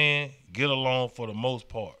what I'm saying, get along for the most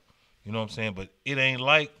part. You know what I'm saying? But it ain't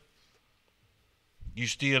like you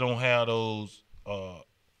still don't have those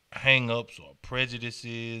hang-ups or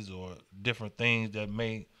prejudices or different things that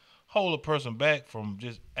may hold a person back from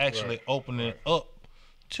just actually opening up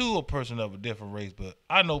to a person of a different race. But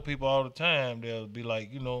I know people all the time, they'll be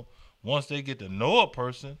like, you know, once they get to know a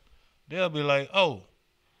person, they'll be like, oh,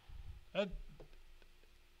 that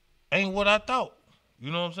ain't what I thought.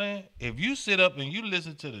 You know what I'm saying? If you sit up and you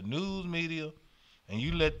listen to the news media and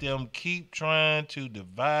you let them keep trying to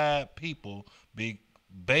divide people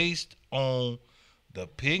based on the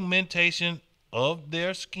pigmentation of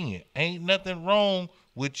their skin, ain't nothing wrong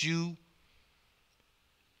with you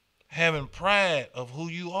having pride of who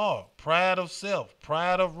you are, pride of self,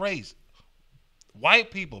 pride of race.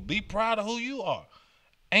 White people, be proud of who you are.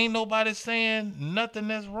 Ain't nobody saying nothing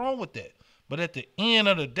that's wrong with that. But at the end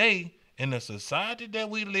of the day, in the society that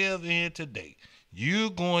we live in today, you're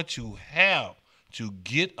going to have to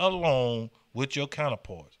get along with your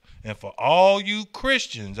counterparts. And for all you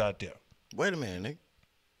Christians out there, Wait a minute, nigga.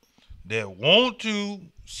 that want to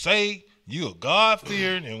say you're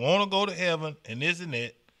God-fearing and want to go to heaven and this and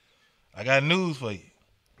that, I got news for you.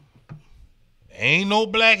 Ain't no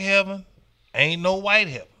black heaven, ain't no white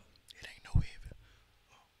heaven. It ain't no heaven.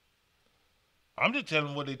 I'm just telling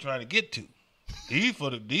them what they trying to get to. These for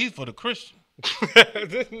the Christian.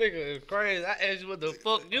 This nigga is crazy. I asked you what the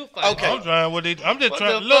fuck you fighting Okay. I'm trying what they. I'm just What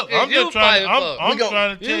trying. the Look, fuck is I'm you just trying. fighting for? I'm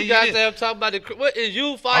trying to for. tell You you got this. them talking about the. What is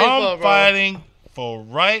you fighting for, I'm bro? fighting for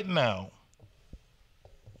right now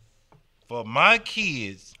for my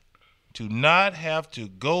kids to not have to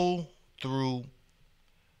go through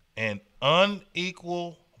an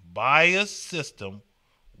unequal bias system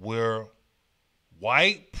where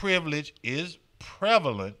white privilege is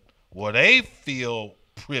prevalent, where they feel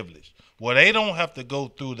privileged, where they don't have to go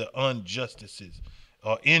through the injustices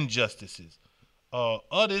of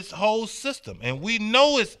this whole system. And we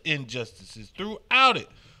know it's injustices throughout it.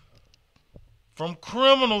 From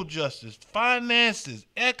criminal justice, finances,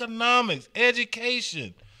 economics,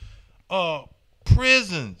 education,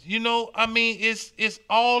 prisons. You know, I mean, it's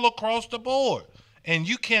all across the board. And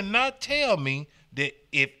you cannot tell me that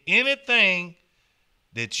if anything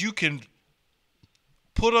that you can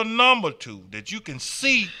put a number to, that you can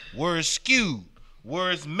see where it's skewed,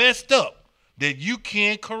 where it's messed up, that you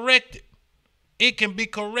can correct it. It can be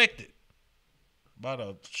corrected.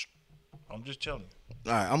 I'm just telling you.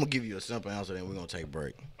 All right, I'm gonna give you a simple answer, then we're gonna take a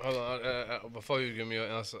break. Hold on, before you give me your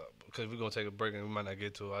answer, because we're gonna take a break and we might not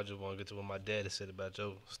get to it. I just want to get to what my daddy said about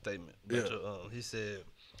your statement. He said,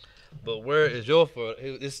 "But where is your for?"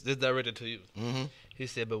 This directed to you. Mm-hmm. He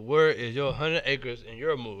said, "But where is your 100 acres in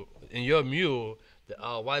your mule that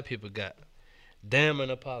all white people got? Damn an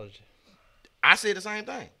apology." I said the same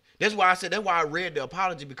thing. That's why I read the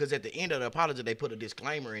apology, because at the end of the apology they put a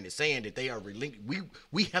disclaimer in it saying that they are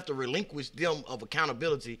we have to relinquish them of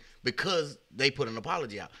accountability because they put an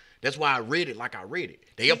apology out. That's why I read it like I read it.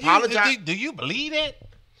 They apologize. Do you believe that?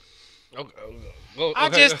 Okay. I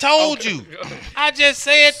just told you. I just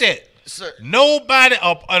said that. Sir. Nobody,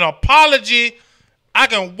 an apology, I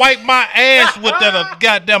can wipe my ass with that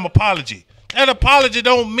goddamn apology. That apology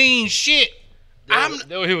don't mean shit. That's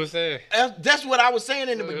what he was saying. That's what I was saying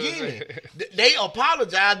in the That's what he was beginning. saying. They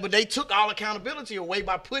apologized, but they took all accountability away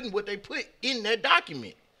by putting what they put in that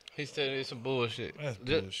document. He said it's some bullshit. That's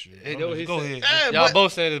bullshit. Hey, know what he Go said? ahead. Yeah, Y'all but-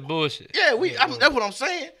 both saying it's bullshit. Yeah, that's what I'm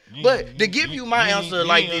saying. But to give you my answer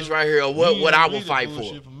like this right here, or what I will fight for.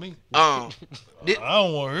 I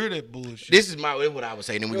don't want to hear that bullshit. This is what I would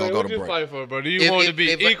say. Then we're gonna go What to you break. fight for, bro? Do you want to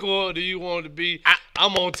be equal? Or do you want to be?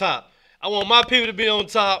 I'm on top. I want my people to be on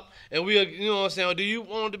top, and we, you know what I'm saying? Or do you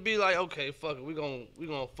want to be like, okay, fuck it, we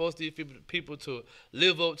gonna force these people to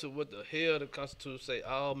live up to what the hell the Constitution say?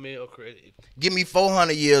 All men are created equal. Give me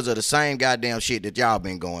 400 years of the same goddamn shit that y'all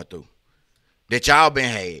been going through, that y'all been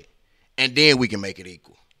had, and then we can make it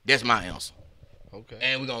equal. That's my answer. Okay.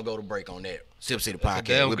 And we're gonna go to break on that. Sip City That's a Podcast.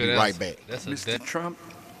 damn We'll be good right answer. back. That's a Mr. Trump,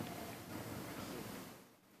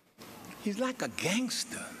 he's like a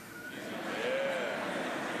gangster.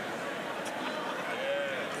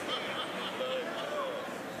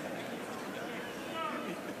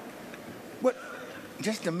 But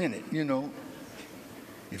just a minute, you know,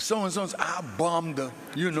 if so-and-so's, I'll bomb the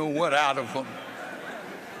you-know-what out of them.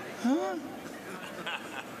 Huh?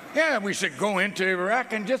 Yeah, we should go into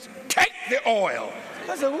Iraq and just take the oil.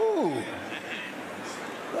 I said, ooh.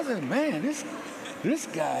 I said, man, this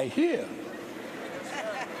guy here.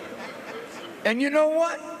 And you know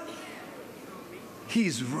what?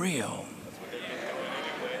 He's real.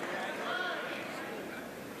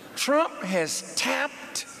 Trump has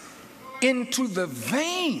tapped into the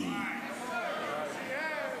vein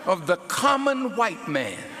of the common white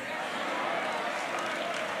man.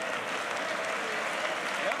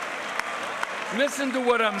 Listen to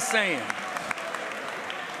what I'm saying.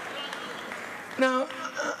 Now,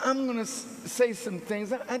 I'm going to say some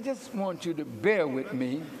things. I just want you to bear with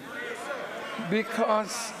me,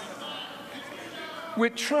 because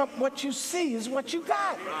with Trump, what you see is what you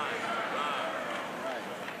got.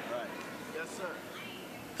 Yes, sir.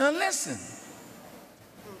 Now listen.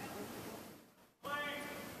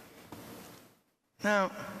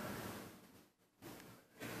 Now,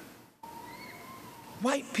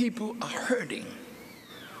 white people are hurting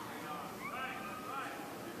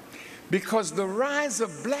because the rise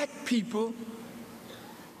of black people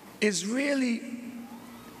is really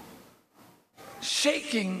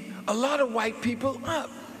shaking a lot of white people up.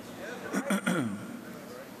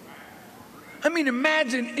 I mean,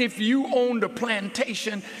 imagine if you owned a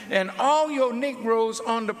plantation and all your Negroes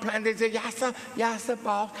on the plantation say, yes, sir,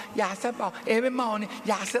 boss, every morning,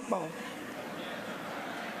 yes, sir, boss.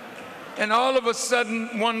 And all of a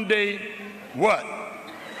sudden, one day, what?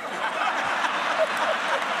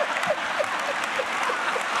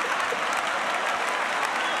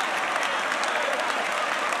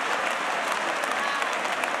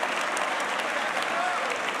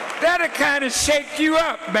 That'll kind of shake you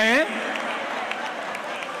up, man.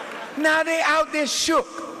 Now they out there shook.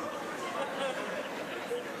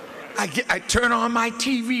 I turn on my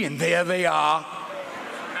TV and there they are,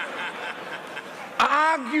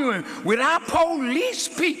 arguing with our police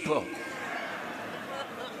people.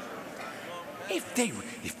 If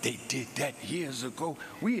they did that years ago,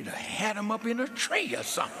 we'd have had them up in a tree or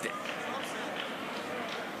something.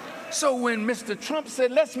 So when Mr. Trump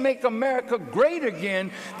said, let's make America great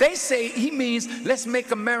again, they say he means let's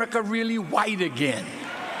make America really white again.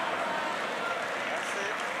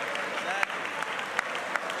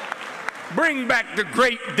 Bring back the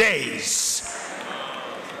great days.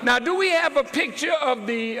 Now, do we have a picture of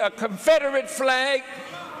the Confederate flag?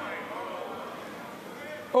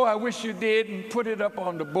 Oh, I wish you did, and put it up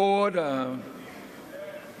on the board. There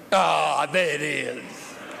it is.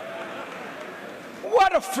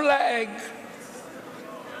 What a flag.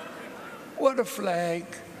 What a flag.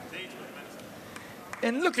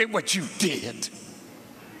 And look at what you did.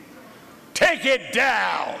 Take it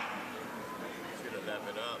down.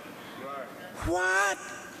 What?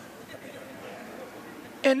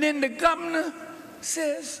 And then the governor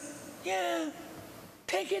says, yeah,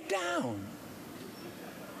 take it down.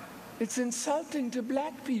 It's insulting to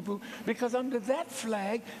black people because under that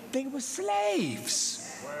flag, they were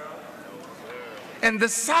slaves. And the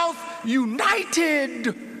South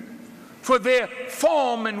united for their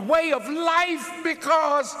form and way of life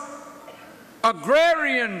because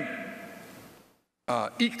agrarian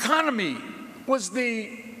economy was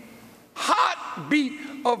the heartbeat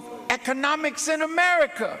of economics in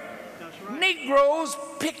America. Right. Negroes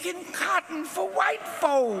picking cotton for white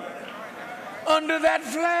folk under that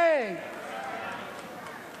flag.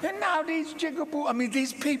 And now these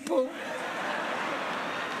these people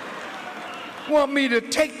want me to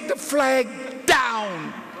take the flag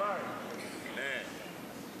down.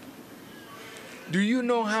 Do you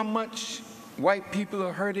know how much white people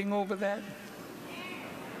are hurting over that?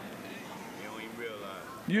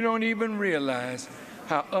 You don't even realize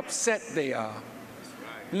how upset they are.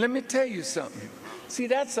 And let me tell you something. See,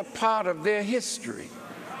 that's a part of their history.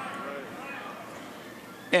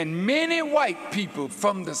 And many white people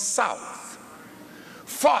from the South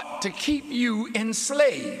fought to keep you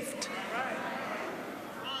enslaved.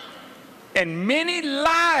 And many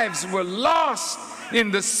lives were lost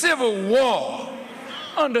in the Civil War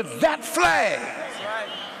under that flag.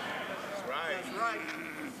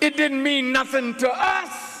 It didn't mean nothing to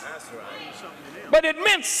us, but it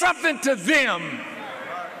meant something to them.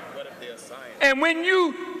 And when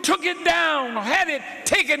you took it down or had it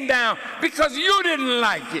taken down because you didn't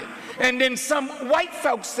like it, and then some white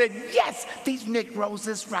folks said, yes, these Negroes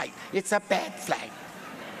is right, it's a bad flag.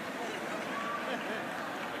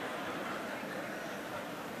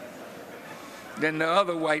 Then the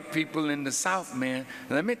other white people in the South, man,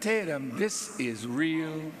 let me tell them, this is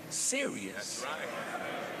real serious.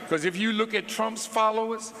 Because if you look at Trump's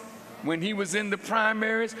followers, when he was in the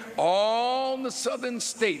primaries, all the southern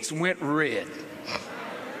states went red.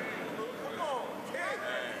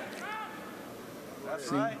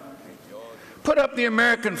 See? Put up the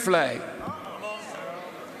American flag.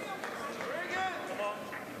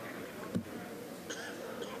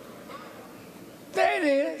 There it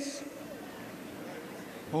is.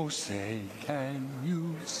 Oh, say, can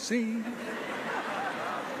you see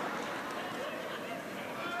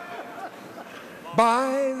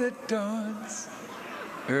by the dawn's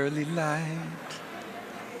early light.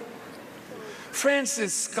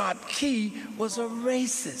 Francis Scott Key was a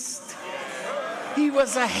racist. He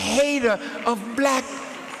was a hater of black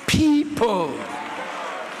people.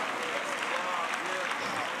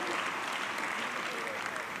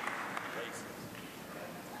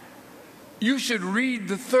 You should read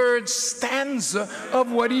the third stanza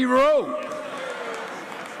of what he wrote.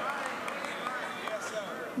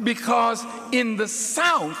 Because in the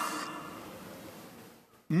South,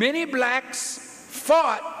 many blacks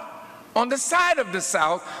fought on the side of the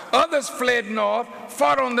South, others fled north,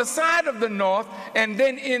 fought on the side of the North, and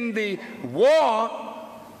then in the war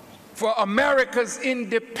for America's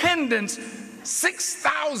independence,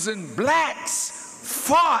 6,000 blacks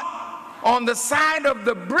fought on the side of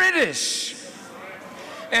the British.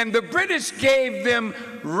 And the British gave them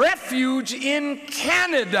refuge in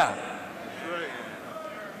Canada.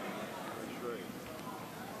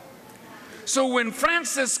 So when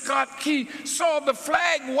Francis Scott Key saw the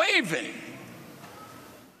flag waving,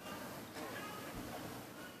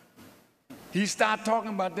 he started talking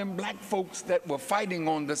about them black folks that were fighting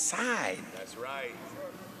on the side. That's right.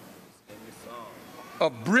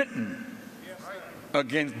 Of Britain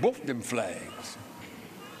against both them flags.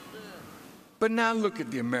 But now look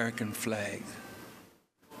at the American flag.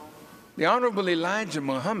 The Honorable Elijah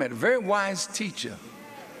Muhammad, a very wise teacher,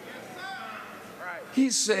 he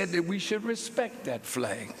said that we should respect that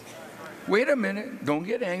flag. Wait a minute, don't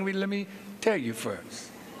get angry, let me tell you first.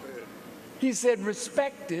 He said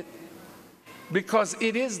respect it because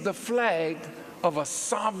it is the flag of a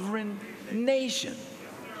sovereign nation.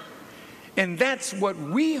 And that's what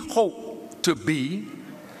we hope to be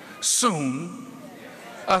soon,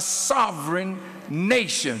 a sovereign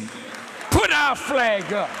nation. Put our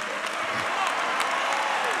flag up.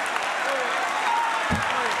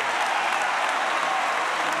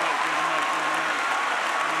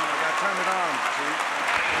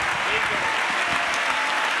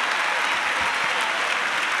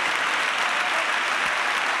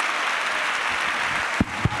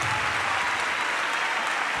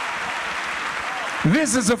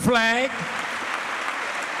 This is a flag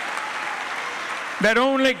that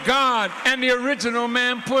only God and the original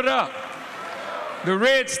man put up. The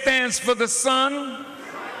red stands for the sun,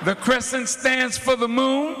 the crescent stands for the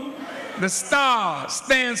moon, the star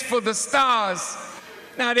stands for the stars.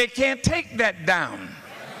 Now they can't take that down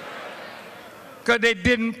because they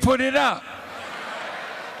didn't put it up.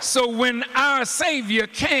 So when our Savior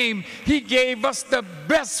came, he gave us the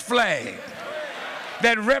best flag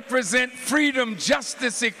that represent freedom,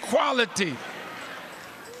 justice, equality.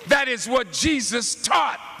 That is what Jesus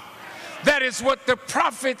taught. That is what the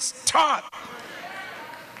prophets taught.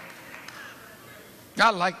 I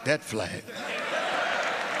like that flag.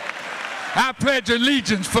 I pledge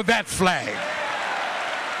allegiance for that flag.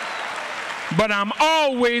 But I'm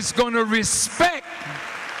always going to respect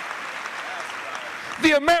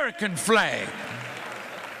the American flag.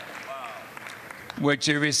 What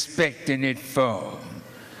you respecting it for?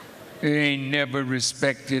 It ain't never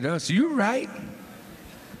respected us. You right.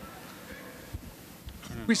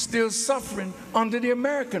 We're still suffering under the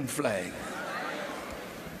American flag.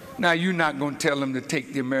 Now you're not going to tell them to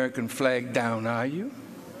take the American flag down, are you?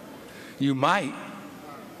 You might.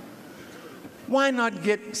 Why not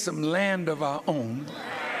get some land of our own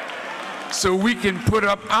so we can put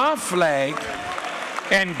up our flag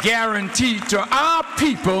and guarantee to our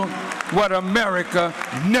people what America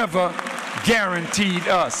never guaranteed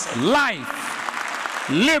us: life,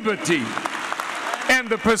 liberty, and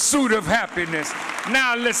the pursuit of happiness.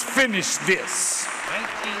 Now let's finish this.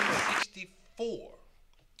 1964.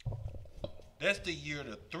 That's the year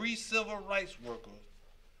the 3 civil rights workers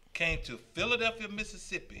came to Philadelphia,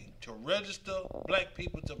 Mississippi to register black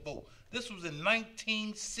people to vote. This was in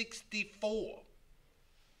 1964.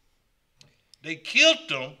 They killed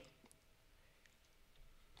them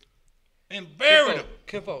and buried them.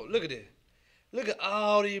 Kinfolk, look at this. Look at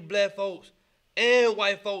all these black folks and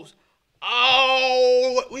white folks.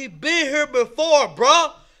 Oh, we been here before,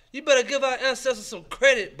 bro. You better give our ancestors some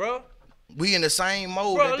credit, bro. We in the same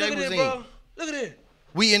mode Bro, that they was in. bro. Look at this.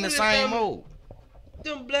 We in the Look at same this, mode.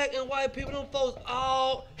 Them black and white people, them folks,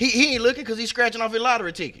 all. He ain't looking because he's scratching off his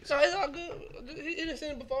lottery tickets. So it's all good. He didn't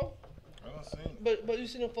seen it before. I don't see it. But you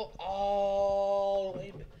see them folks all the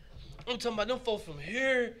way back. I'm talking about them folks from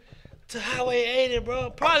here to Highway 80, bro.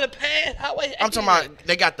 Probably past Highway 80. I'm talking about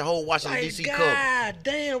they got the whole Washington, like, D.C. covered. God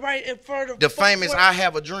damn, right in front of The famous I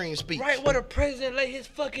Have a Dream speech. right where the president lay his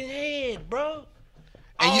fucking head, bro.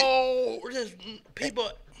 And just people.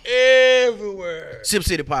 everywhere. Sipp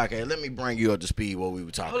City Podcast. Let me bring you up to speed what we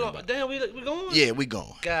were talking Hold on, about. damn, we going? Yeah, we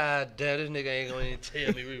going. God damn, this nigga ain't gonna even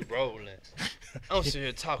tell me we rolling. I'm sitting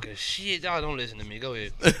here talking shit. Y'all don't listen to me. Go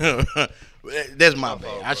ahead. That's my bad.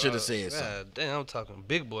 fault, I bro. should have said something. God damn, I'm talking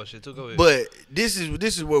big boy shit too. Go ahead. But this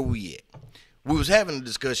is where we at. We was having a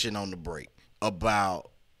discussion on the break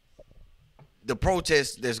about the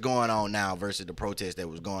protest that's going on now versus the protest that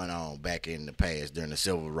was going on back in the past during the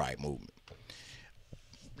civil rights movement.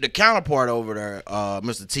 The counterpart over there,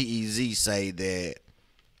 Mr. TEZ, say that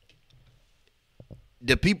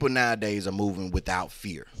the people nowadays are moving without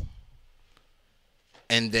fear.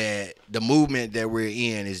 And that the movement that we're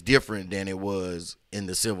in is different than it was in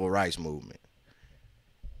the civil rights movement.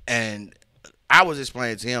 And I was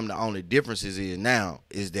explaining to him the only differences is now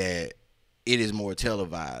is that it is more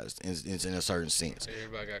televised in a certain sense.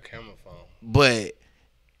 Everybody got camera phone. But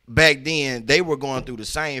back then, they were going through the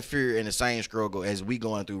same fear and the same struggle as we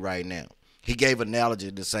going through right now. He gave an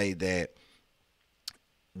analogy to say that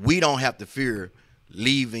we don't have to fear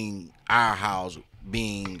leaving our house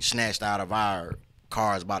being snatched out of our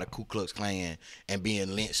cars by the Ku Klux Klan and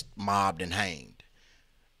being lynched, mobbed, and hanged.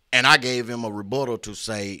 And I gave him a rebuttal to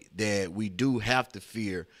say that we do have to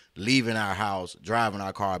fear leaving our house, driving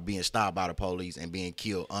our car, being stopped by the police, and being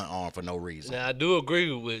killed unarmed for no reason. Now I do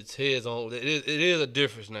agree with Ted's on. It is a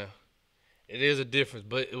difference now. It is a difference,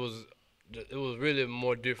 but it was really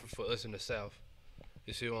more different for us in the South.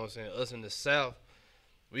 You see what I'm saying? Us in the South,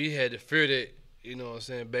 we had to fear that. You know what I'm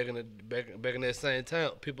saying? Back in that same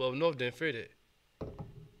time, people up north didn't fear that.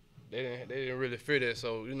 They didn't really fear that.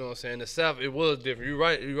 So you know what I'm saying? In the South, it was different. You're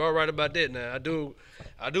right. You are right about that. Now I do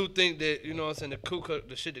think that you know what I'm saying.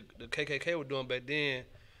 The shit the KKK were doing back then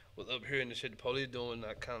was up here, and the shit the police doing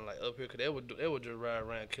not kind of like up here, cause they would just ride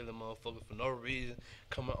around killing motherfuckers for no reason,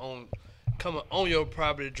 coming on your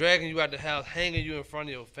property, dragging you out the house, hanging you in front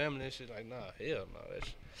of your family and shit. Like nah, hell no. That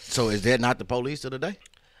shit. So is that not the police of the day?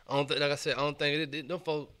 I don't think, like I said, I don't think it. Them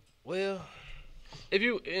folks. Well, if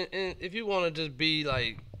you want to just be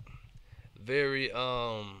like very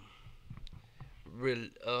real,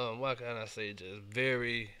 what can I say? Just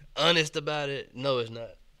very honest about it. No, it's not.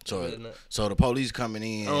 So, It's really not. so the police coming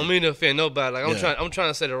in. I don't mean to offend nobody. Like Yeah. I'm trying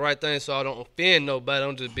to say the right thing, so I don't offend nobody.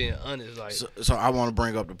 I'm just being honest. Like So I want to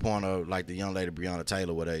bring up the point of like the young lady Breonna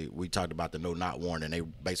Taylor, where we talked about the no knock warning. They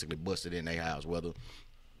basically busted in their house, whether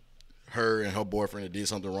her and her boyfriend did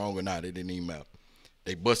something wrong or not. It didn't even matter.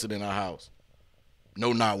 They busted in our house,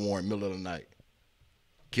 no knock warrant, middle of the night,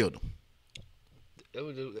 killed them. it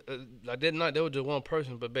was just, like that night, there was just one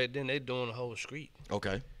person, but back then they doing the whole street.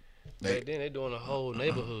 Okay. Back then they doing the whole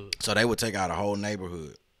neighborhood. So they would take out a whole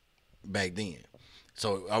neighborhood back then.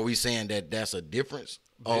 So are we saying that that's a difference,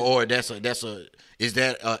 or is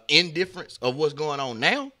that a indifference of what's going on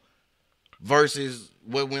now versus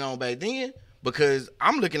what went on back then? Because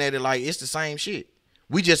I'm looking at it like it's the same shit.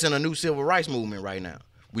 We just in a new civil rights movement right now.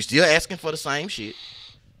 We still asking for the same shit.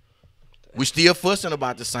 We still fussing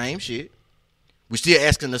about the same shit. We still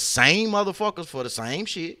asking the same motherfuckers for the same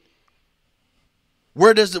shit.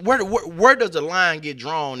 Where does the line get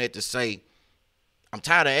drawn at to say, I'm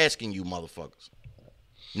tired of asking you motherfuckers.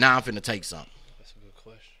 Now I'm finna take something. That's a good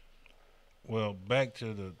question. Well, back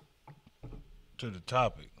to the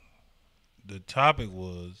topic. The topic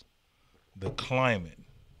was the climate.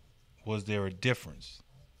 Was there a difference?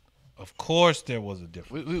 Of course there was a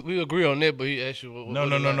difference. We agree on that, but he asked you. No.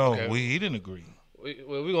 Okay. He didn't agree. We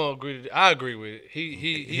gonna agree. I agree with it.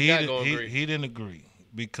 He not gonna agree. He didn't agree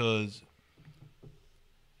because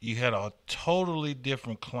you had a totally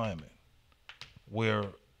different climate where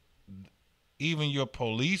even your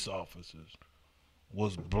police officers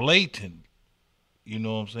was blatant. You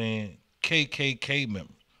know what I'm saying? KKK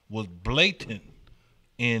members was blatant,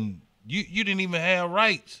 and you didn't even have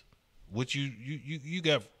rights, which you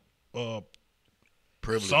got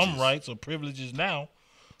Privileges. some rights or privileges now,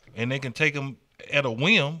 and they can take them at a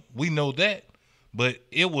whim. We know that, but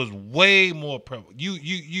it was way more prevalent.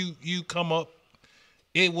 You come up,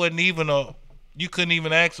 it wasn't even you couldn't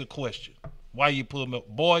even ask a question. Why you pull me up?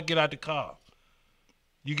 Boy, get out the car.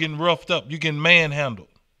 You getting roughed up. You getting manhandled.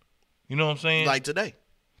 You know what I'm saying? Like today.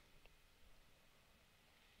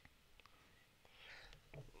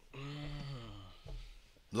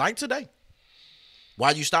 Like today.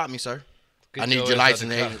 Why you stop me, sir? Get I need your your ass out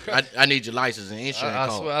license. the car. I need your license and insurance I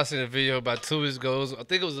card. swear I seen a video about 2 weeks ago. I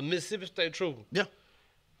think it was a Mississippi State Trooper. Yeah.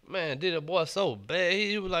 Man, did a boy so bad.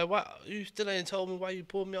 He was like, "Why you still ain't told me why you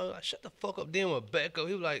pulled me?" I was like, "Shut the fuck up." Then with back up,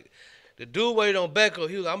 he was like, "The dude waited on back up."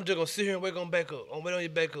 He was like, "I'm just gonna sit here and wait on back up. I'm wait on your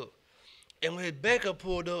back up." And when his back up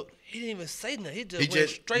pulled up, he didn't even say nothing. He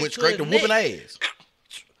just went straight to the whooping neck. ass.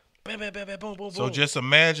 Bam, bam, bam, bam, boom, boom, So boom. just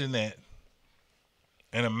imagine that,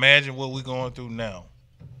 and imagine what we're going through now.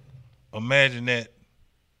 Imagine that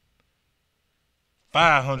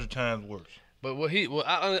 500 times worse, But what he, well,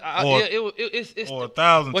 Or- yeah, it's or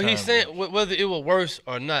 1,000 what times. he's saying, worse. whether it was worse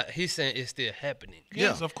or not, he's saying it's still happening.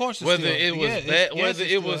 Yes, of course. It's Whether still, it was yeah, bad, yes, whether it's it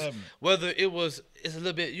still was, happening. whether it was, it's a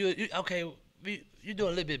little bit. You okay? You're doing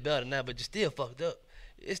a little bit better now, but you're still fucked up.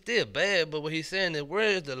 It's still bad. But what he's saying is, where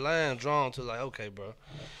is the line drawn to? Like, okay, bro,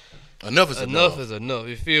 Enough is enough enough. is enough.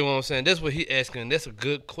 You feel what I'm saying? That's what he asking. That's a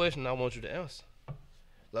good question. I want you to answer.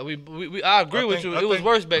 Like I agree with you. It was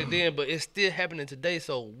worse back then, but it's still happening today.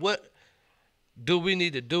 So what do we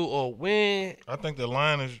need to do, or when? I think the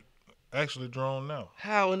line is actually drawn now.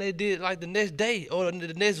 How when they did like the next day or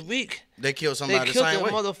the next week? They killed They somebody the killed same that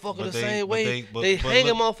way. motherfucker But the they- same but way. they- but- They but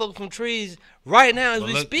hanging look- motherfuckers from trees right now as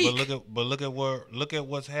we speak. But look at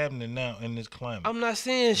what's happening now in this climate. I'm not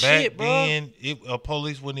saying Back shit, bro. then,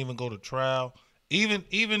 police wouldn't even go to trial. Even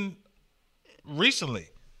recently,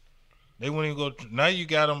 they wouldn't even go. Now you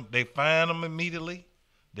got them. They find them immediately.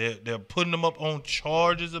 They're putting them up on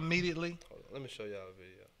charges immediately. Let me show y'all a video.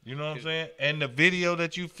 You know what I'm saying? And the video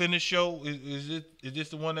that you finished show is this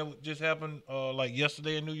the one that just happened like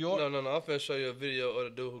yesterday in New York? No. I'm finna show you a video of the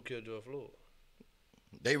dude who killed George Floyd.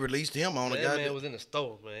 They released him on the That guy. man was in the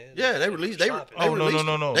store, man. Yeah, they released. They Shopping. Oh released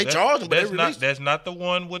no. him. They charged him, but they that's not released him. that's not the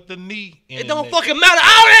one with the knee. It don't fucking matter.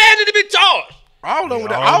 All they had to be charged. All of them,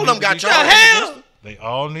 They all all of them need got to be charged. The hell? They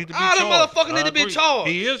all need to be All them charged. motherfuckers need I to be agree. charged.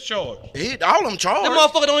 He is charged. All of them Them charged.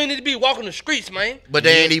 motherfuckers don't even need to be walking the streets, man. But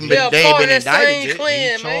they ain't even They're been, they part ain't been of that same indicted yet.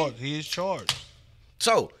 clan. He's man. charged. He is charged.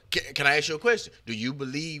 So, can I ask you a question? Do you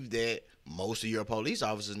believe that most of your police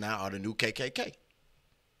officers now are the new KKK?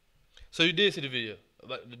 So you did see the video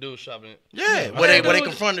about the dude shopping? Yeah, Man, where they dude,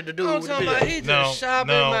 confronted the dude I'm with the talking about video. he just No, shopping,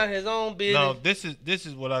 no, mind his own business. No, this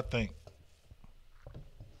is what I think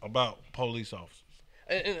about police officers.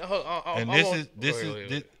 And, hold on, And I want- this wait, is wait,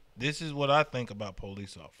 this, wait. this is what I think about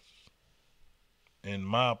police officers. In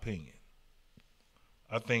my opinion,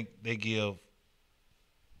 I think they give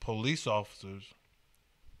police officers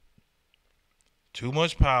too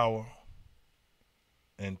much power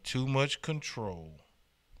and too much control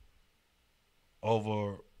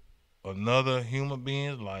over another human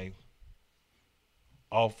being's life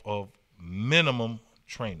off of minimum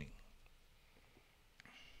training.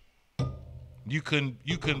 You couldn't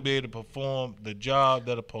be able to perform the job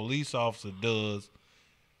that a police officer does.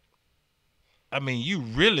 I mean, you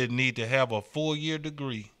really need to have a 4-year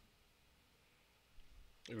degree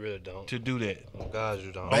You really don't. to do that. Oh, God,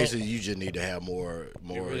 you don't. Basically, you just need to have more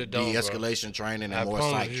really don't, de-escalation training I and more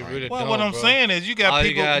promise psych you training. really Well, don't, what I'm bro. saying is you All got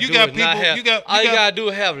people, gotta you do got is not people, have- you got, all you got. gotta do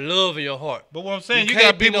is have love in your heart. But what I'm saying, You you got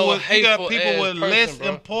can't be people no with hateful with ass less person, bro.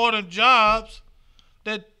 important jobs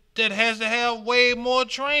that has to have way more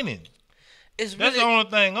training. It's That's really the only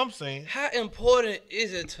thing I'm saying. how important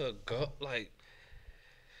is it to go like?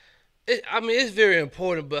 I mean, it's very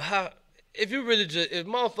important, but how? If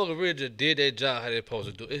motherfuckers really just did their job how they supposed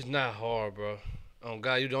to do, it's not hard, bro.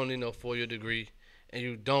 God, you don't need no 4-year degree, and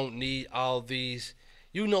you don't need all these.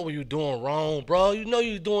 You know what you're doing wrong, bro. You know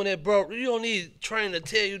you're doing that, bro. You don't need training to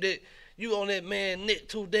tell you that you on that man neck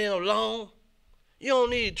too damn long. You don't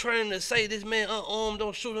need training to say this man unarmed,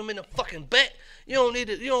 don't shoot him in the fucking back. You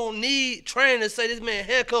don't need training to say this man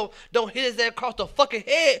handcuff, don't hit his ass across the fucking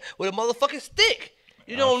head with a motherfucking stick.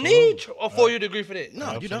 You don't need a 4-year degree for that. No,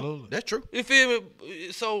 you Absolutely. don't. That's true. You feel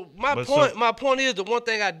me? So my But point, so- my point is the one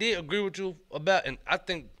thing I did agree with you about, and I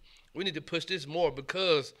think we need to push this more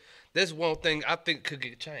because that's one thing I think could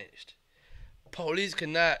get changed. Police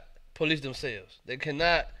cannot police themselves. They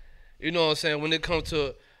cannot, you know what I'm saying, when it comes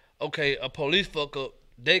to, okay, a police fuck up,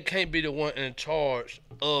 they can't be the one in charge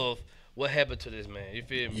of what happened to this man. You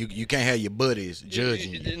feel me? You can't have your buddies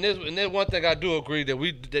judging you. And that's one thing I do agree that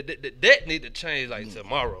need to change like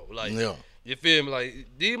tomorrow. Like, Yeah. you feel me? Like,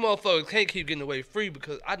 these motherfuckers can't keep getting away free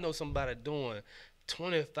because I know somebody doing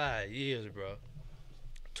 25 years, bro.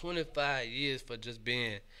 25 years for just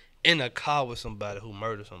being in a car with somebody who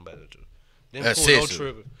murdered somebody too. Then That's pull no sensitive.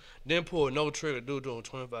 trigger. Then pull no trigger. Dude doing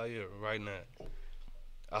 25 years right now.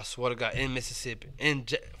 I swear to God, in Mississippi,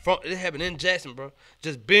 it happened in Jackson, bro.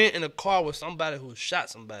 Just being in a car with somebody who shot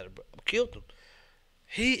somebody, bro, killed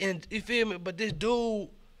him. You feel me? But this dude,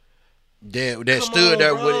 That come stood on,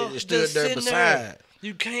 there bro, with it, stood just there sitting beside.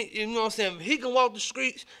 You can't, you know what I'm saying? He can walk the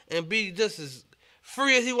streets and be just as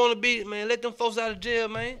free as he want to be, man. Let them folks out of jail,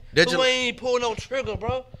 man. That Who just- ain't pull no trigger,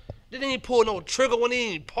 bro? They didn't pull no trigger when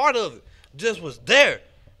he ain't part of it. Just was there.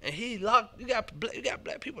 And he locked. You got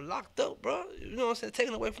black people locked up, bro. You know what I'm saying?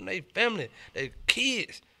 Taken away from their family, their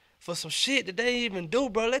kids, for some shit that they ain't even do,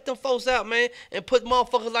 bro. Let them folks out, man, and put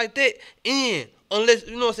motherfuckers like that in. Unless,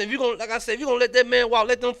 you know what I'm saying, if you gonna, like I said, if you gonna let that man walk,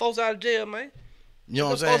 let them folks out of jail, man. You know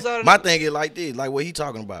what I'm saying? My thing is like this, like what he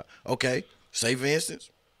talking about. Okay, say for instance,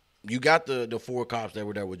 you got the 4 cops that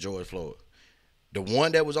were there with George Floyd. The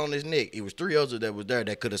one that was on his neck, it was 3 others that was there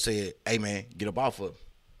that could have said, hey, man, get up off of him.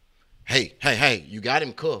 Hey, you got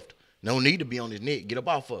him cuffed. No need to be on his neck. Get up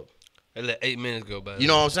off of him. They let 8 minutes go by. You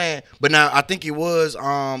know what I'm saying? But now I think it was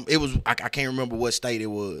I can't remember what state it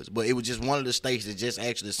was, but it was just one of the states that just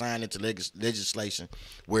actually signed into legislation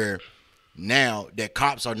where now that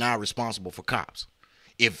cops are now responsible for cops.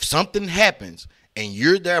 If something happens and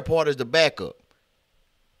you're there part as the backup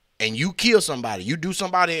and you kill somebody, you do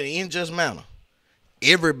somebody in an unjust manner,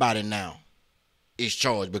 everybody now is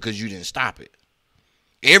charged because you didn't stop it.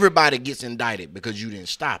 Everybody gets indicted because you didn't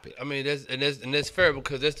stop it. I mean, that's fair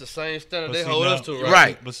because that's the same standard But they see hold now- us to, right?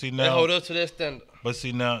 Right. But see They now, hold us to that standard. but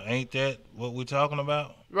see now, ain't that what we're talking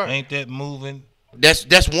about? Right. Ain't that moving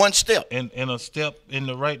That's one step. in a step in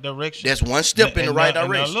the right direction? That's one step in the right And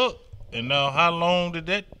direction. now look, and now how long did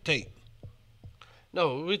that take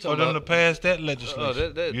No, we for talking them to about. pass that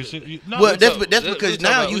legislation? that- you see, no, Well, we that's talk- because we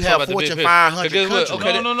now talking you about have the big Fortune picture. 500 Guess what? countries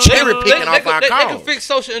Okay, No, cherry picking off our they can cause. fix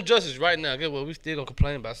social injustice right now. Guess what? We still gonna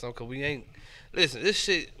complain about something because we ain't. Listen, this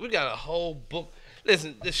shit, we got a whole book.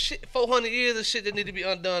 Listen, the shit, 400 years of shit that need to be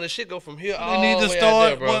undone. The shit go from here all They need the to way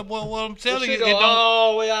start. out there, bro. What I'm The telling you, shit it go don't.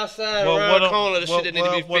 all the way outside around the corner. The shit that need to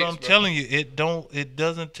be fixed, what I'm bro. telling you, it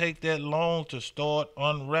doesn't take that long to start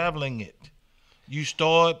unraveling it. You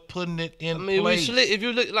start putting it in I mean, place. if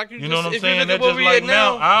you look like You know what I'm if saying? You look That's at where just we like at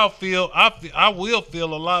now. now. I will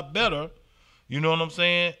feel a lot better. You know what I'm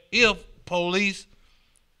saying? If police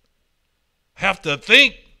have to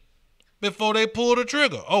think before they pull the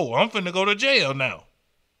trigger. Oh, I'm finna go to jail now.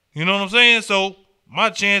 You know what I'm saying? So my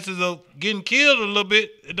chances of getting killed a little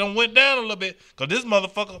bit, it done went down a little bit. Cause this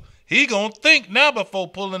motherfucker, he gonna think now before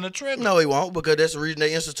pulling the trigger. No, he won't, because that's the reason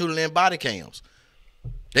they instituted in body cams.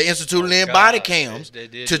 They instituted in God, body cams they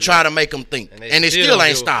did to do try that. to make them think. And they And it still still don't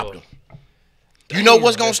ain't give a stopped fuck. them. You know Damn,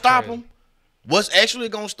 what's going to that's stop crazy. them? What's actually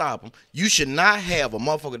going to stop them? You should not have a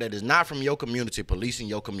motherfucker that is not from your community policing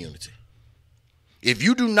your community. If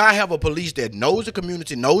you do not have a police that knows the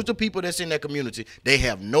community, knows the people that's in that community, they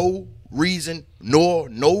have no reason nor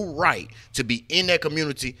no right to be in that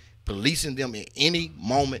community policing them at any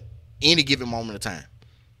moment, any given moment of time.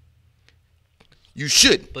 You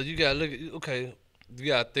shouldn't. But you gotta look at you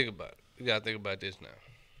gotta think about it. You gotta think about this now.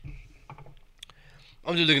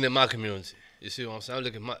 I'm just looking at my community. You see what I'm saying? I'm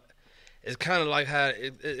looking at my. It's kind of like how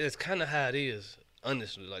it's kind of how it is.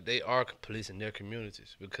 Honestly, like they are policing their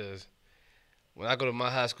communities because when I go to my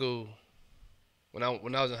high school, when I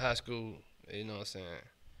was in high school, you know what I'm saying.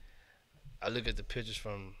 I look at the pictures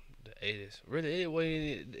from the 80s. Really,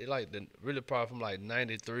 really probably from like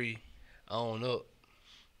 93 on up,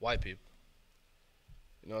 white people.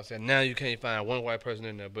 You know what I'm saying? Now you can't find one white person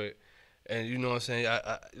in there, but and you know what I'm saying?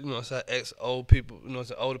 I you know what I'm saying, ex old people, you know what I'm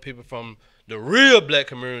saying, older people from the real black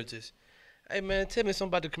communities. Hey man, tell me something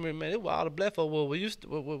about the community, man. It was all the black folks we used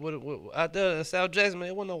to out there in South Jackson, man,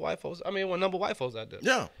 there wasn't no white folks. I mean, there wasn't number white folks out there.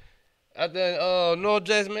 Yeah. Out there in North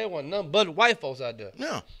Jackson, man, there wasn't none but white folks out there.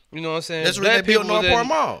 Yeah. You know what I'm saying? That's where they built North Park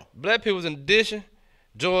Mall. Black people was in Dishon,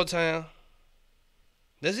 Georgetown.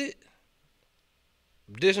 That's it.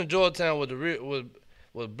 Dishon, Georgetown was the real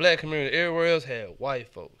was black community. Everywhere else had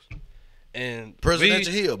white folks. And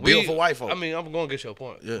Presidential Hill, built for white folks. I mean, I'm gonna get your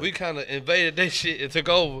point. Yeah. We kind of invaded that shit and took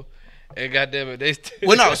over, and goddamn it, they still.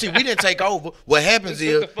 Well, no, see, we didn't take over. What happens We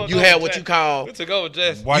is took the fuck you over have what Jackson. you call We took over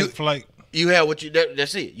Jackson. White flight. you have what you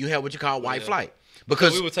that's it. You have what you call white Yeah. flight.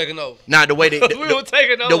 Because We were taking over. now the way that We were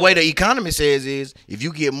taking over. the way the economy says is if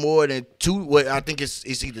you get more than two, well, I think it's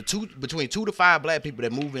either between 2 to 5 black people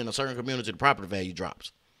that move in a certain community, the property value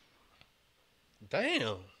drops.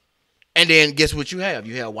 Damn. And then guess what you have?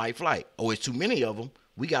 You have white flight. Oh, it's too many of them.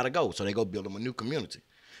 We gotta go. So they go build them a new community.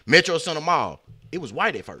 Metro Center Mall. It was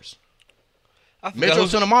white at first. I forgot Metro who-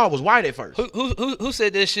 Center Mall was white at first. Who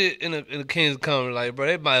said that shit in the King's Coming? Like, bro,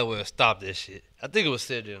 they might as well stop that shit. I think it was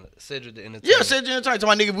Cedric the Entertainer. Yeah, said you talking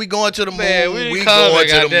about nigga. We going to the moon. Man, we we going coming,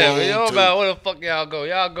 to the goddamn moon. it. Y'all too. about where the fuck y'all go?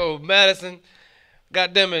 Y'all go Madison,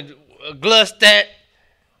 goddamn it, Glustadt.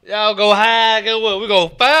 Y'all go high. Get what? We gonna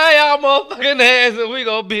find y'all motherfucking ass and we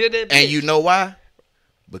gonna be in that bitch. And you know why?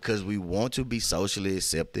 Because we want to be socially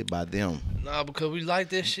accepted by them. Nah, because we like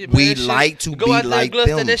that shit, man. We That shit- like to go be out there like and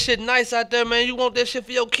Glustadt, them. That shit nice out there, man. You want that shit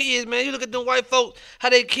for your kids, man. You look at them white folks, how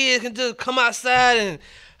they kids can just come outside and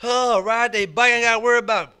ride they bike and gotta worry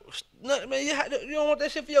about nothing, man. You don't want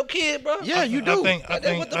that shit for your kids, bro. Yeah, you I do. think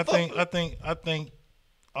Goddamn, what the fuck? I think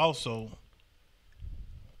also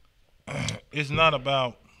it's not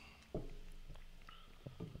about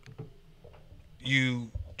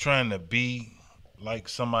you trying to be like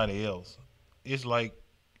somebody else. It's like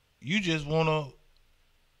you just want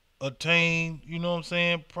to attain, you know what I'm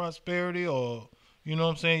saying, prosperity, or you know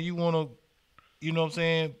what I'm saying, you want to, you know what I'm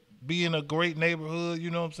saying, be in a great neighborhood,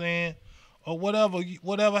 you know what I'm saying, or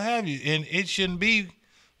whatever have you. And it shouldn't be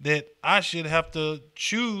that I should have to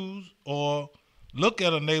choose or look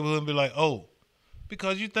at a neighborhood and be like, oh,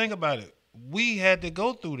 because you think about it, we had to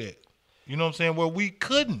go through that. You know what I'm saying? Where we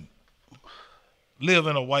couldn't live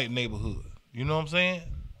in a white neighborhood. You know what I'm saying?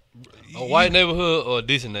 A white neighborhood or a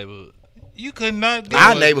decent neighborhood? You could not get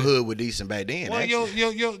Our neighborhood was decent back then.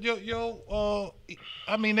 well,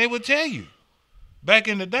 I mean, they would tell you back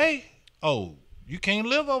in the day, oh, you can't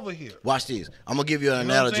live over here. Watch this. I'm gonna give you an You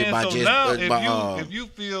know what I'm analogy by saying? So just now, if you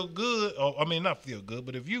feel good, or I mean, not feel good,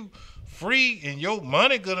 but if you free and your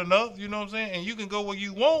money good enough, you know what I'm saying, and you can go where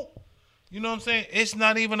you want, you know what I'm saying. It's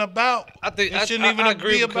not even about. I think it shouldn't even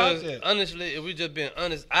agree be about because that. honestly, if we just being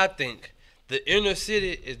honest, I think the inner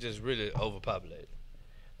city is just really overpopulated.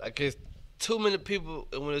 Like it's too many people,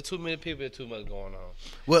 and when there's too many people, there's too much going on.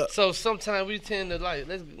 Well, So sometimes we tend to like,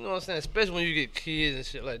 you know what I'm saying, especially when you get kids and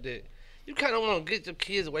shit like that. You kind of want to get your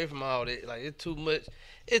kids away from all that. Like it's too much.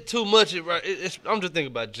 It's too much. I'm just thinking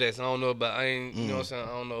about Jackson. I don't know about. You know what I'm saying.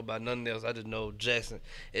 I don't know about nothing else. I just know Jackson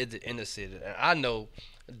is the inner city, and I know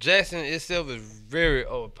Jackson itself is very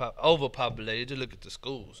overpopulated. Just look at the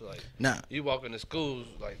schools. Like nah. you walk in the schools,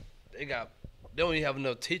 like they don't even have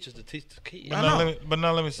enough teachers to teach the kids. But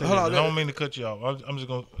now let me say Hold this. on, I don't mean to cut you off. I'm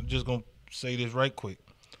just gonna say this right quick.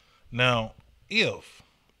 Now, if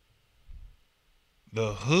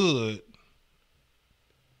the hood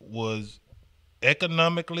was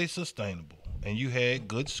economically sustainable and you had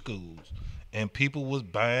good schools and people was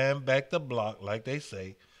buying back the block, like they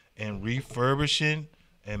say, and refurbishing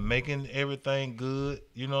and making everything good,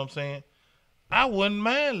 you know what I'm saying? I wouldn't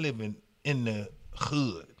mind living in the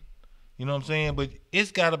hood. You know what I'm saying? But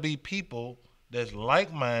it's got to be people that's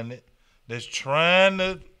like-minded, that's trying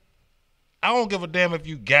to. I don't give a damn if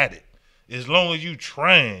you got it, as long as you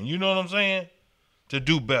trying. You know what I'm saying? To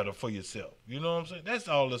do better for yourself. You know what I'm saying? That's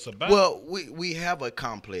all it's about. Well, we have a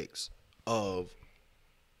complex of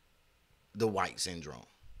the white syndrome.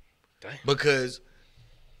 Damn. Because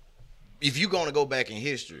if you're going to go back in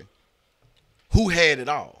history, who had it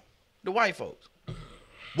all? The white folks.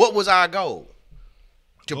 What was our goal?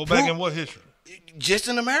 To go back in what history? Just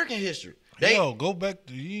in American history. Go back.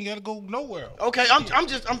 You ain't got to go nowhere. Okay,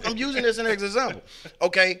 I'm using this as an example.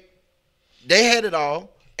 Okay, they had it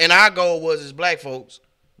all, and our goal was as black folks,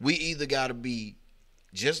 we either got to be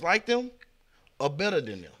just like them or better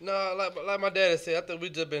than them. No, like my daddy said, I think we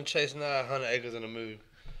just been chasing our 100 acres in the move.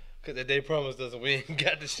 Cause they promised us and we ain't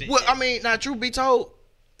got the shit. Well, yet. I mean, now truth be told,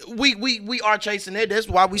 we are chasing that. That's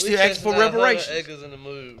why we still chasing ask for our 100 reparations. acres in the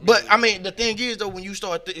move. But I mean, the thing is though, when you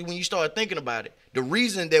start thinking about it, the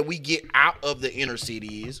reason that we get out of the inner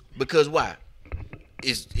city is because why?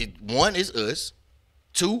 One is us.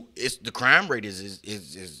 Two, it's the crime rate is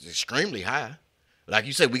extremely high. Like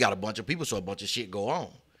you said, we got a bunch of people, so a bunch of shit go on.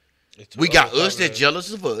 We got us that's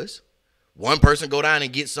jealous of us. One person go down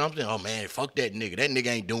and get something. Oh man, fuck that nigga. That nigga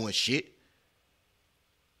ain't doing shit.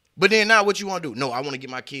 But then now what you want to do? No, I want to get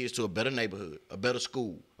my kids to a better neighborhood, a better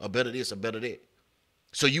school, a better this, a better that.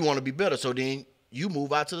 So you want to be better. So then you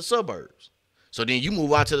move out to the suburbs. So then you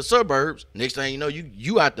move out to the suburbs. Next thing you know,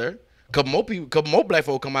 you out there. Couple more black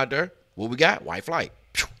folk come out there. What we got? White flight.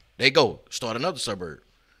 They go. Start another suburb.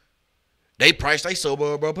 They price they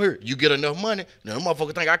suburb up here. You get enough money. Now them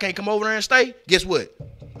motherfuckers think I can't come over there and stay. Guess what?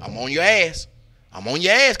 I'm on your ass. I'm on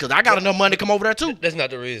your ass because I got enough money to come over there too. That's not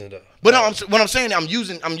the reason though. But no, what I'm saying, I'm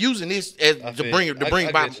using this as to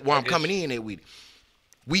bring back where I'm coming in at with it.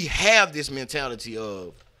 We have this mentality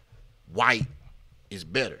of white is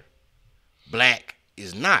better, black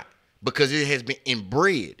is not, because it has been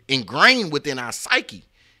ingrained within our psyche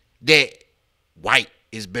that white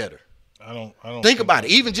is better. I don't think about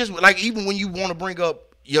it. Even when you want to bring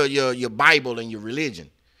up your Bible and your religion,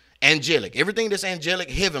 angelic. Everything that's angelic,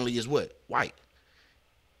 heavenly is what? White.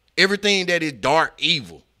 Everything that is dark,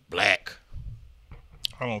 evil, black.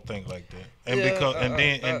 I don't think like that.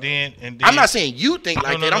 And then I'm not saying you think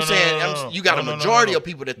like that. I'm saying you got a majority of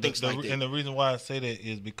people that thinks like that. And the reason why I say that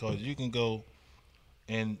is because you can go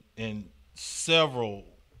in several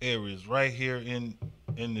areas right here in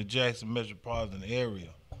the Jackson metropolitan area,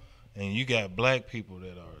 and you got black people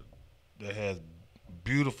that has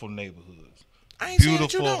beautiful neighborhoods,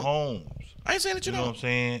 beautiful homes. I ain't saying that you know what I'm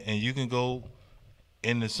saying? And you can go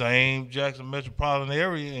in the same Jackson metropolitan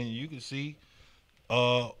area and you can see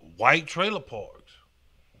white trailer parks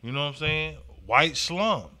You know what I'm saying? White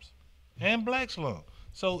slums and black slums.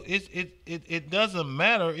 So it doesn't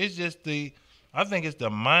matter. It's just I think it's the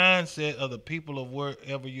mindset of the people of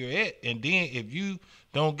wherever you're at. And then if you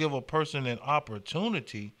don't give a person an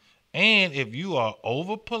opportunity, and if you are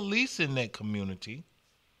over policing that community,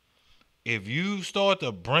 if you start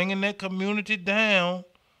to bringing that community down,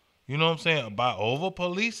 you know what I'm saying, by over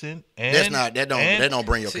policing, and that don't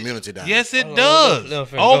bring your community down. Yes, it Hold on, does. let him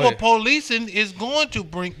finish. Go Over ahead. policing is going to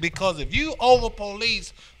bring, because if you over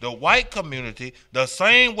police the white community the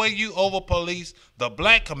same way you over police the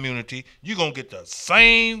black community, you're gonna get the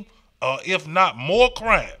same, if not more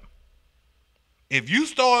crime. If you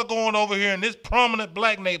start going over here in this prominent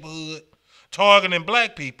black neighborhood targeting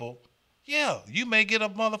black people, yeah, you may get a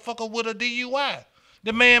motherfucker with a DUI.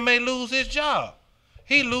 The man may lose his job.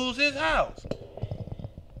 He lose his house.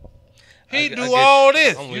 He do get all you.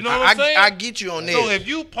 this. I'm You with know you. what I'm saying? I get you on this. So if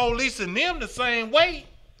you policing them the same way,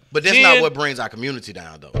 But that's then- not what brings our community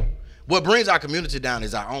down, though. What brings our community down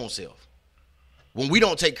is our own self. When we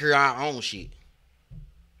don't take care of our own shit.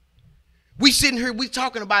 We sitting here, we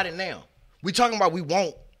talking about it now. We talking about we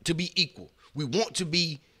want to be equal. We want to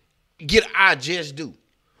get our just due.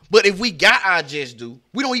 But if we got our just due,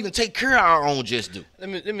 we don't even take care of our own just due. Let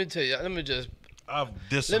me tell you. Let me just I let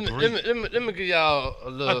disagree. me give y'all a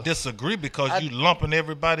little. I disagree because you lumping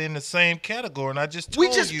everybody in the same category, and I just told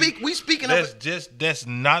We speaking that's of that's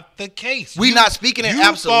not the case. we not speaking in you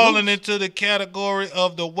absolute. falling into the category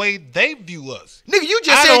of the way they view us. Nigga, you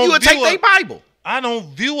just I said don't you would take view their it- Bible. I don't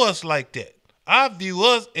view us like that. I view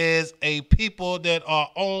us as a people that are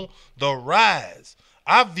on the rise.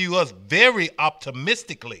 I view us very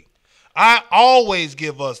optimistically. I always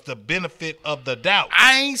give us the benefit of the doubt.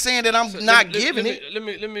 I ain't saying that I'm not giving it.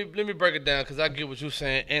 Let me break it down because I get what you're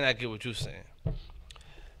saying and I get what you're saying.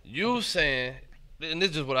 You saying, and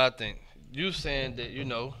this is what I think. You saying that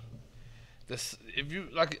this, if you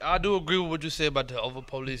like, I do agree with what you said about the over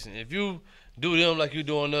policing. If you do them like you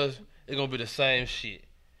doing us, it's gonna be the same shit.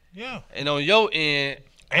 Yeah. And on your end,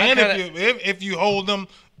 And if you hold them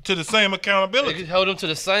to the same they accountability. can hold them to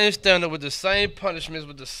the same standard with the same punishments,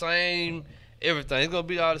 with the same everything. It's gonna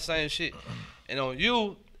be all the same shit. And on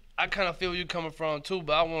you, I kind of feel where you coming from too,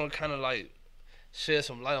 but I want to kind of like shed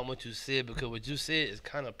some light on what you said because what you said is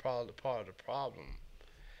kind of part of the problem.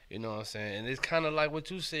 You know what I'm saying? And it's kind of like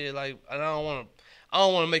what you said. Like, and I don't want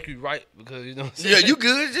to make you right because you know what I'm saying. Yeah, you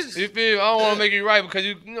good. Just You feel me? I don't want to make you right because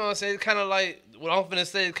you know what I'm saying. It's kind of like what I'm finna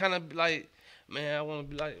say. It's kind of like, man, I want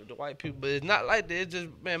to be like the white people, but it's not like that. It's just,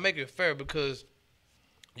 man, make it fair because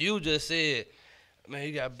you just said, man,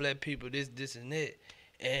 you got black people, this, and that,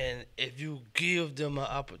 and if you give them an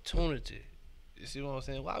opportunity, you see what I'm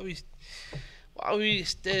saying? Why we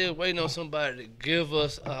still waiting on somebody to give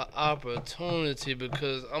us an opportunity?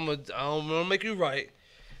 Because I don't want to make you right.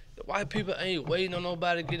 The white people ain't waiting on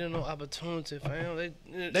nobody getting no opportunity, fam. They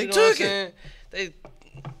They you know took what I'm it. saying?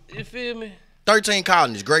 You feel me? 13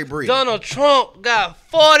 colonies, Great Britain. Donald Trump got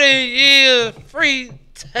 40 years free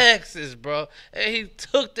taxes, bro, and he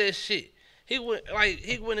took that shit. He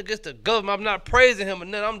went against the government. I'm not praising him or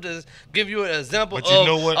nothing. I'm just giving you an example. But you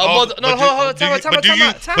know what? Hold on. Time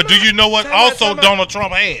out. But do you know what also Donald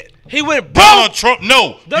Trump had? He went broke. Donald Trump,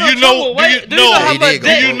 no. Do you know? Do you know? He did go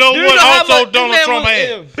Do you broke. know Do you what know how also much Donald this man Trump was had?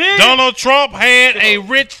 in big? Donald Trump had a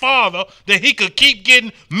rich father that he could keep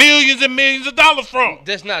getting millions and millions of dollars from.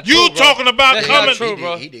 That's not You true, bro. talking about That's coming? not true,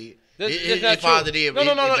 bro. He did. That's His not father true. did. No, it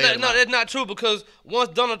bailed him out. that's not true because once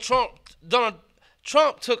Donald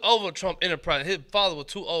Trump took over Trump Enterprise, his father was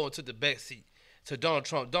too old and took the back seat to Donald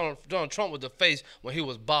Trump. Donald Trump was the face when he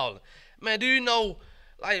was balling. Man, do you know,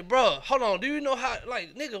 like, bro, hold on. Do you know how,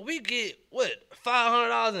 like, nigga, we get, what,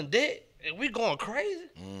 $500 in debt? And we going crazy?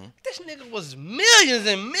 This nigga was millions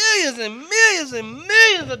and millions and millions and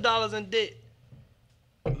millions of dollars in debt.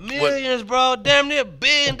 Millions, bro. Damn near $1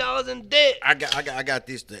 billion in debt. I got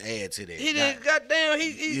this to add to that. He Now, didn't, goddamn,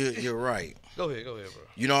 he you're right. Go ahead, bro.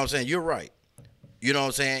 You know what I'm saying? You're right. You know what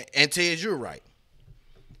I'm saying? And Tez, you're right.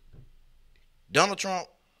 Donald Trump,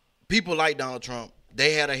 people like Donald Trump,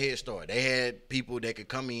 they had a head start. They had people that could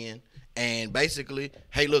come in and basically,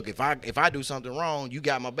 hey, look, if I do something wrong, you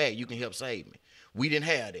got my back. You can help save me. We didn't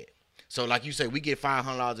have that. So like you said, we get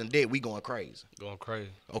 $500 in debt, we going crazy. Going crazy.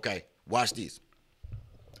 Okay, watch this.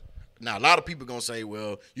 Now, a lot of people going to say,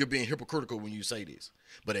 well, you're being hypocritical when you say this.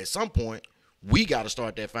 But at some point, we got to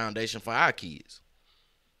start that foundation for our kids.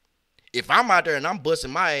 If I'm out there and I'm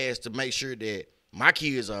busting my ass to make sure that my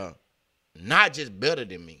kids are not just better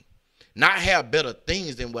than me, not have better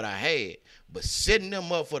things than what I had, but setting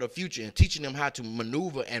them up for the future and teaching them how to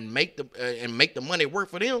maneuver and make the money work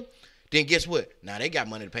for them, then guess what? Now they got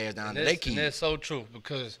money to pass down to their kids. And that's so true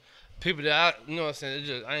because people that you know what I'm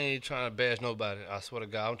saying, I ain't trying to bash nobody. I swear to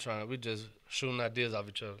God, we just shooting ideas off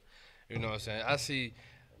each other. You know what I'm saying? I see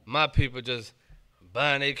my people just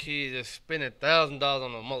buying their kids, just spending $1,000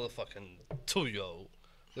 on a motherfucking 2-year-old,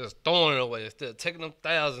 just throwing it away instead of taking them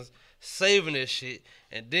thousands, saving this shit,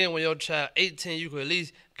 and then when your child 18, you can at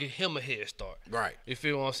least get him a head start. Right. You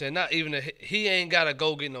feel what I'm saying? Not even he ain't gotta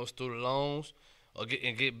go get no student loans or get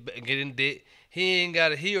in debt.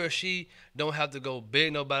 He or she don't have to go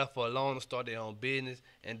beg nobody for a loan to start their own business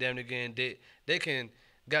and damn near get in debt. They can,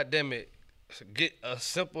 goddamn it, get a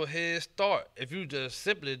simple head start if you just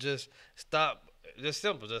simply just stop. Just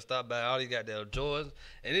simple, just stop buying all these goddamn Jordans.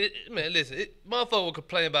 And listen, motherfucker would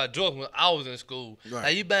complain about Jordans when I was in school. Right. Now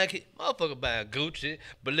you buying motherfucker buying Gucci,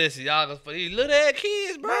 but listen, y'all for these little ass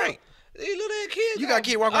kids, bro. Right. These little ass kids. You got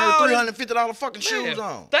kids walking around with $350 fucking shoes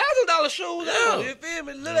on. $1,000 shoes on. You feel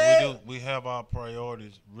me? Little ass. We have our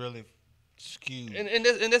priorities really skewed. And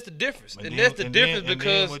that's the difference. And then- that's the difference then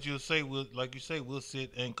because what you'll say, like you say, we'll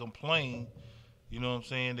sit and complain. You know what I'm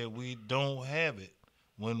saying, that we don't have it.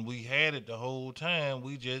 When we had it the whole time,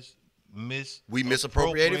 we just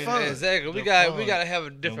misappropriated funds. exactly. We gotta have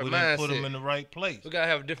a different mindset. Put them in the right place. We gotta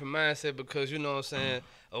have a different mindset because you know what I'm saying.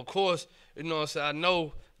 Of course, you know what I'm saying. I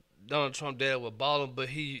know Donald Trump dad was balling, but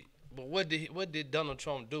what did Donald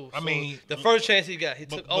Trump do? I mean, the first chance he got, he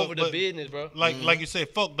took over the business, bro. Like you said,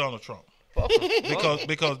 fuck Donald Trump.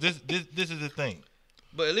 because this is the thing.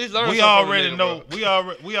 But at least learn. We already know.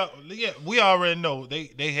 We already know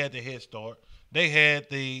they had the head start. They had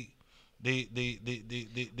the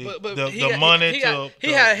money to.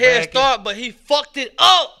 He had a head start, but he fucked it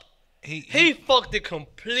up. He fucked it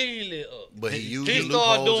completely up. But he used the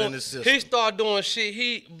loopholes in the system. He started doing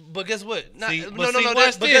shit. But guess what? But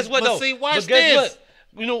Guess what though? Watch this.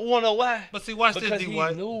 You don't want to know why? But see, watch because this, he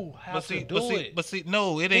D-White. knew how to do it. But see,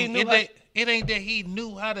 no, it ain't that he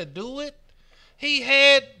knew how to do it. He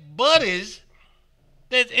had buddies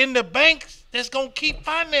that's in the banks that's gonna keep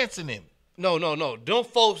financing him. No. Them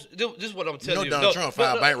folks, this is what I'm telling you. Donald Trump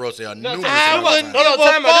filed bankruptcy on numerous I wouldn't give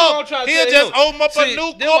time a out. fuck. He'll just open up a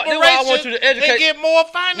new corporation and get more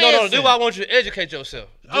financing. No, this is why I want you to educate yourself.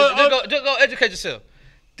 Just go educate yourself.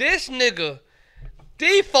 This nigga,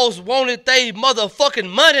 these folks wanted they motherfucking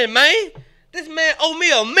money, man. This man owe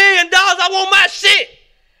me $1 million. I want my shit.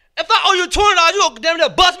 If I owe you $20, you gonna damn near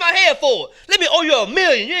bust my head for it. Let me owe you $1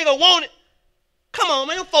 million. You ain't gonna want it. Come on,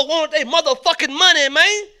 man. Them folks wanted they motherfucking money,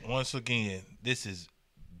 man. Once again, this is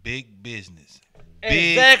big business.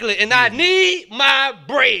 Exactly, and I need my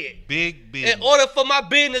bread. Big business. In order for my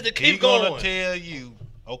business to keep going. He's gonna tell you,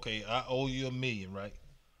 okay, I owe you $1 million, right?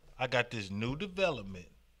 I got this new development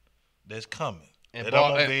that's coming. And I'm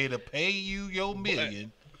gonna be able to pay you your $1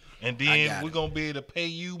 million, and then we're gonna be able to pay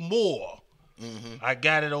you more. Mm-hmm. I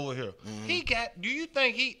got it over here. Mm-hmm. Do you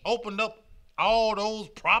think he opened up all those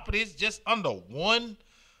properties just under one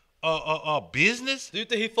business? Do you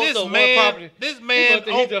think he fucked up one property? This man,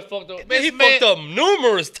 he just fucked up. Man, he fucked up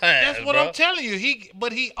numerous times. That's what I'm telling you. He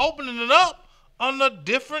opening it up under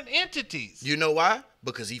different entities. You know why?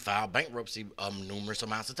 Because he filed bankruptcy numerous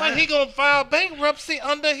amounts of times. But he gonna file bankruptcy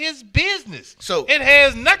under his business. So it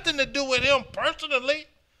has nothing to do with him personally.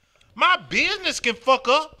 My business can fuck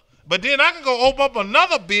up, but then I can go open up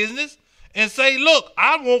another business and say, look,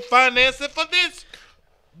 I want financing for this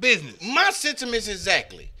business. My sentiments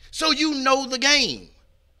exactly. So you know the game.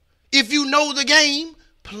 If you know the game,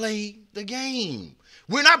 play the game.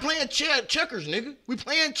 We're not playing checkers, nigga. We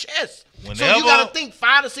playing chess. So you gotta think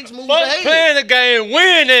 5 to 6 moves ahead. Playing the game,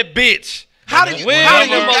 win that bitch.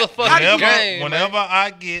 Whenever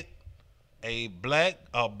I get a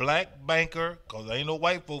black banker, cause ain't no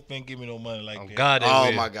white folk finna give me no money like that.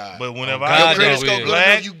 God, my God. But whenever I get a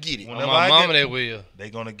black, you get it. Whenever my mama, they will. They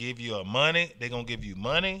gonna give you money. They gonna give you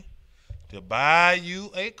money to buy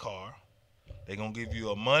you a car. They gonna give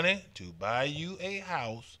you money to buy you a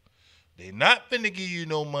house. They not finna give you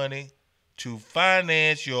no money to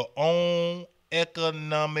finance your own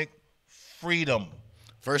economic freedom.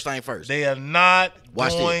 First thing first. They are not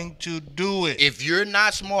going to do it. If you're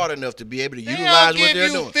not smart enough to be able to utilize what they're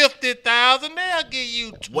doing. They'll give you $50,000. They'll give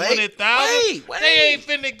you $20,000. Wait. They ain't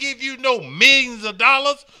finna give you no millions of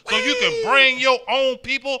dollars so you can bring your own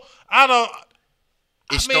people out of.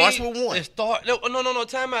 It starts with one. No.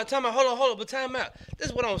 Time out. Hold on. But time out. This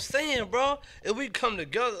is what I'm saying, bro. If we come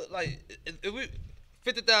together, like, if we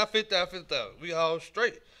 50,000, we all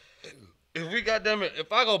straight. If we goddamn it,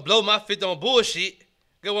 if I go blow my 50 on bullshit,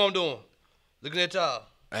 get what I'm doing? Looking at y'all.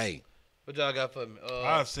 Hey, What y'all got for me?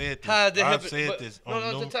 I've said this. How is that I've helping? said but- this. No, on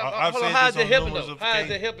no, num- time- I've hold on. said How is this that on helping numerous though? How is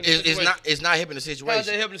that occasions. helping the It's situation? not helping the How is that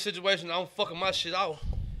situation. helping the situation? I'm fucking my shit off.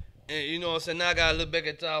 And you know what I'm saying? Now I gotta look back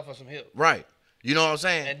at y'all for some help. Right. You know what I'm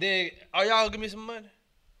saying? And then, are y'all gonna give me some money?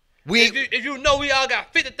 We If you know we all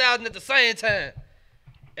got 50,000 at the same time,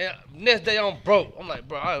 and next day I'm broke, I'm like,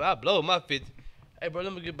 bro, I blow my 50. Hey, bro,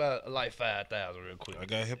 let me get about like 5,000 real quick. I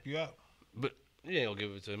gotta help you out. But you ain't gonna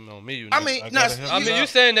give it to me on me. You know. I mean, I no, gotta help I mean, you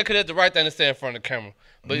saying that 'cause that's the right thing to say in front of the camera.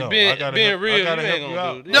 But No, being I gotta being help- I real, you gotta ain't help you gonna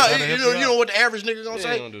out. do no, I this. gotta you help know what the average nigga gonna Yeah,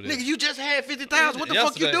 say? ain't gonna do that. Nigga, you just had 50,000. What the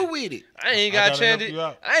fuck you Yesterday. do with it? I ain't I got a gotta chance. help you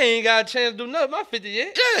out. I ain't got a chance to do nothing. My 50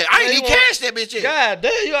 yet. Yeah, I ain't you even want- cashed that bitch yet. God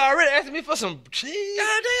damn, you already asking me for some cheese.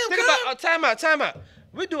 Goddamn, Think cuz. about time out.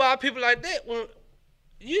 We do our people like that when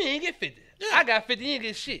you ain't get 50. Yeah. I got 50, you ain't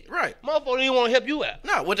get shit. Right. Motherfucker didn't want to help you out.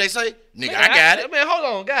 No, what they say? Nigga, Man, I got it. Man, hold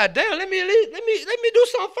on. God damn, let me do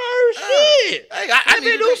something first. Shit. Hey, I Let need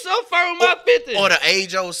me to do do- something first with my 50. Or the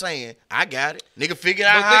age old saying, I got it. Nigga, figure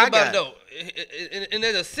out But how I think about got it it. though.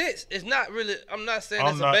 In a sense, it's not really. I'm not saying I'm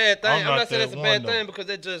that's not- a bad thing. I'm I'm not not saying that that's a one, bad though. thing because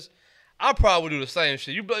it just. I probably would do the same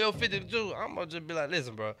shit. You blow your 50 too. I'm gonna just be like,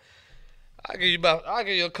 listen, bro. I'll give you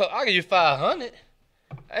 500.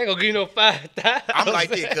 I ain't gonna give you no 5,000. I'm like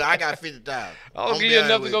this, cause I got 50,000. I'll give you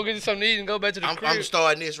enough to go get you something to eat and go back to the I'm crib.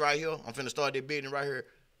 starting this right here. I'm finna start this business right here.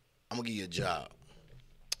 I'm gonna give you a job.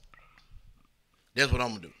 That's what I'm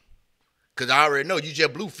gonna do. Cause I already know you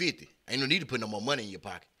just blew 50. Ain't no need to put no more money in your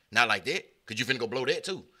pocket. Not like that. Cause you finna go blow that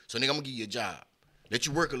too. So nigga, I'm gonna give you a job. Let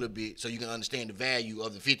you work a little bit so you can understand the value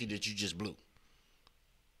of the 50 that you just blew.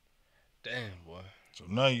 Damn, boy. So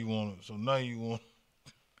now you want to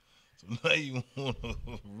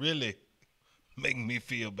really make me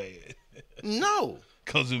feel bad. No.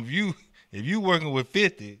 Cause if you working with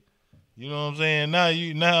 50, you know what I'm saying?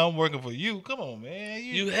 Now I'm working for you. Come on, man.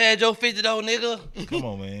 You had your 50 though, nigga. Come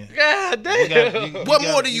on, man. God damn. What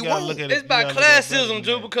more do you gotta want? look at It's you about gotta look at it better classism, than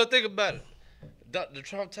Drew, that. because think about it. The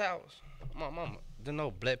Trump Towers. My mama. There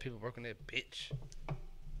no black people working there, bitch.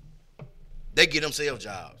 They get themselves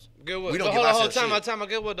jobs. Get what? We don't But give hold on, ourselves time shit. I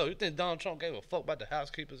get what though? You think Donald Trump gave a fuck about the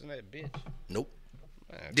housekeepers and that bitch? Nope.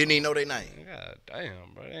 Man, Didn't even know their name. God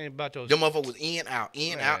damn, bro. It ain't about your Them motherfuckers was in, out,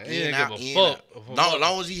 Man, out, he in, didn't out, give a in, fuck out. for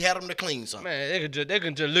Long as he had them to clean something. man, they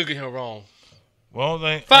can just look at him wrong. Well,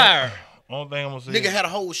 only thing, Fire. Only thing I'm gonna say. Nigga had a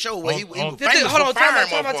whole show where he was on- famous Hold on, for firing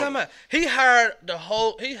time motherfuckers. out. He hired the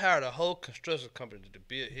whole construction company to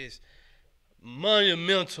build his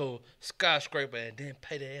monumental skyscraper and then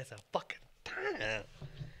pay their ass a fucking time.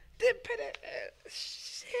 Didn't pay that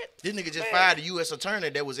ass shit. This nigga just man. fired the U.S. attorney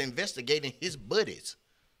that was investigating his buddies.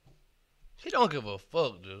 He don't give a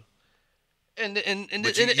fuck, dude. And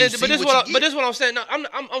But you see but this what you but get. this what I'm saying. No,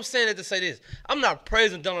 I'm saying it to say this. I'm not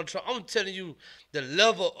praising Donald Trump. I'm telling you the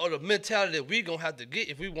level or the mentality that we gonna have to get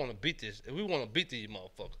if we want to beat this. If we want to beat these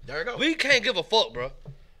motherfuckers. There you go. We can't give a fuck, bro.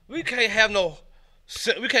 We can't have no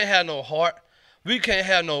heart. We can't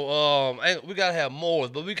have no we gotta have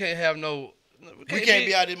morals, but we can't have no. We can't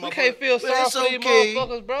be out there, We can't feel sorry it's for these okay.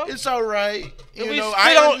 motherfuckers, bro. It's all right. If You we know, spit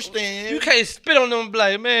I on- understand. You can't spit on them and be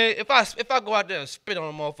like, man, if I go out there and spit on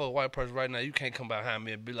a motherfucker white person right now, you can't come behind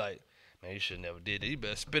me and be like, man, you should never did that. You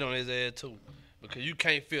better spit on his ass too. Because you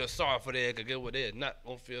can't feel sorry for that, because get what, they're not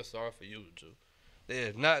gonna feel sorry for you too.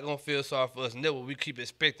 They're not gonna feel sorry for us, and that's what we keep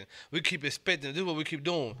expecting. We keep expecting, this is what we keep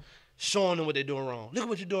doing. Showing them what they're doing wrong. Look at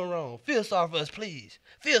what you're doing wrong. Feel sorry for us, please.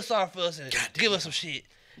 Feel sorry for us and give us some shit.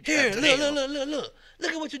 Here, look.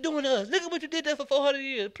 Look at what you're doing to us. Look at what you did there for 400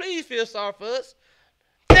 years. Please feel sorry for us.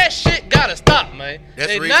 That shit gotta stop, man. That's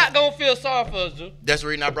They the not reason- gonna feel sorry for us, dude. That's the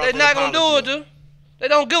reason I brought They up the not gonna do it, apology. dude. They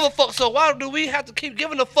don't give a fuck. So why do we have to keep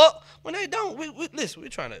giving a fuck when they don't? Listen, we're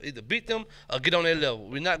trying to either beat them or get on their level.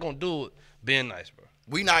 We're not gonna do it being nice, bro.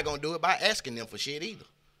 We not gonna do it by asking them for shit either.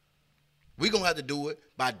 We gonna have to do it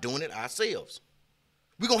by doing it ourselves.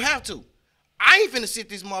 We gonna have to. I ain't finna sit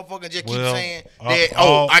this motherfucker and just keep Well, saying that.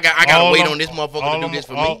 I gotta all wait I'm- on this motherfucker all to do I'm- this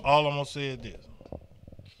for all, me. All I'm gonna say is this.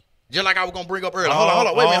 Just like I was gonna bring up earlier. Hold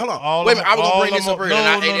on. Wait a minute. Hold on. Wait a minute. I was gonna bring this up earlier. And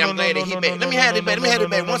I'm glad that he back. Let me have it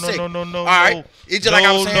back. One second. All right. It's just like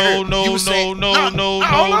I was saying. You was saying No.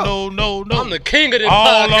 I'm the king of this All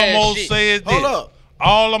I'm podcast gonna shit. say is this. Hold up.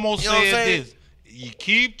 All I'm gonna You know what say I'm saying? is this. You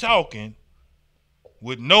keep talking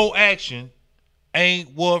with no action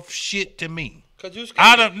ain't worth shit to me. Cause you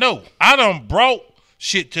I done brought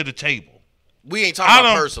shit to the table. We ain't talking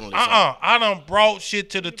about personally. I done brought shit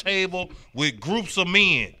to the table with groups of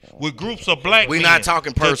men, with groups of black We men. not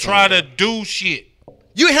talking to personally. try to do shit.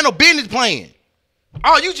 You ain't had no business playing.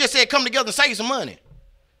 Oh, you just said come together and save some money.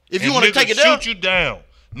 If you And want to niggas take it down, shoot you down.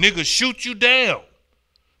 Niggas shoot you down.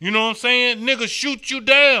 You know what I'm saying? Niggas shoot you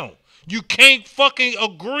down. You can't fucking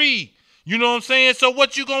agree You know what I'm saying? So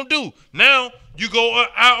what you gonna do? Now you go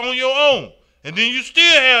out on your own, and then you still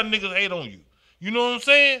have niggas hate on you. You know what I'm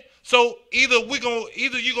saying? So either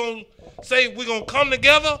you gonna say we gonna come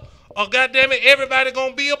together, or goddamn it, everybody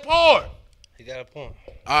gonna be apart. He got a point.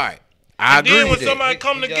 All right. I And agree then when with somebody that.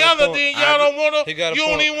 come He got a together, point. then I y'all don't He wanna. got a You don't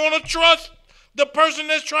point. even wanna trust the person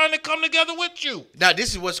that's trying to come together with you. Now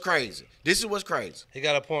this is what's crazy. He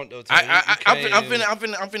got a point though. I'm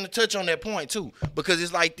finna touch on that point too, because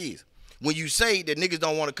it's like this. When you say that niggas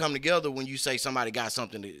don't want to come together, when you say somebody got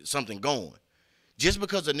something going, just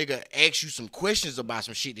because a nigga asks you some questions about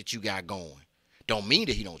some shit that you got going, don't mean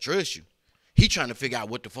that he don't trust you. He trying to figure out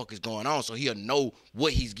what the fuck is going on so he'll know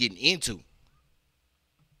what he's getting into.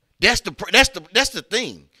 That's the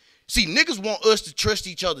thing. See, niggas want us to trust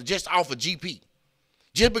each other just off of GP.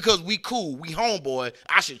 Just because we cool, we homeboy,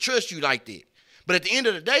 I should trust you like that. But at the end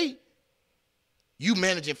of the day, you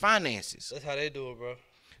managing finances. That's how they do it, bro.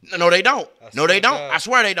 No, they don't. No, they don't. God. I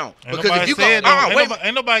swear they don't. Ain't Because nobody if you go, said,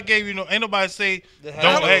 ain't nobody gave you no. Ain't nobody say That's don't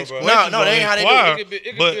how they do it, ask bro. questions. No, that ain't how they do it. inquire, It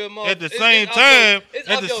could but be a month. at the It's same off time, it's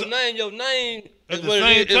at off the your s- name. Your name at is the what it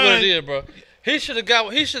same is. Is what it time- is, bro. He should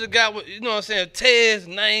have got. You know what I'm saying? Ted's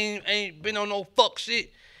name ain't been on no fuck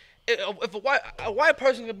shit. If a white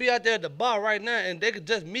person could be out there at the bar right now and they could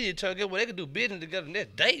just meet each other, they could do business together and they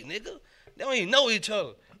date, nigga. They don't even know each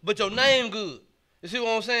other, but your name good. You see what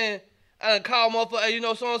I'm saying? I done call motherfucker, hey, you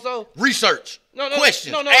know so and so. research,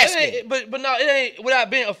 questions, no, asking. it ain't, but no, it ain't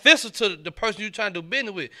without being offensive to the person you trying to do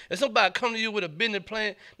business with. If somebody come to you with a business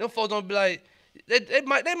plan, them folks don't be like, they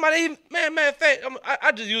might even, matter of fact,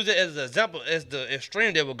 I just use it as an example, as the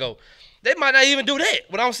extreme they would go. They might not even do that.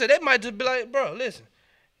 What I'm saying, they might just be like, bro, listen,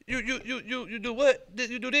 you do what?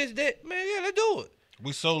 You do this, that, man, yeah, let's do it.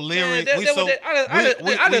 we so Man, leery.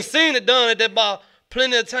 I done seen it done at that bar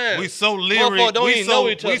plenty of times. We so leery. Motherfuckers don't We even know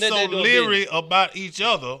each so other. They doing leery business. about each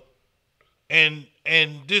other, and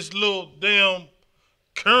this little damn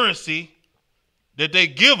currency that they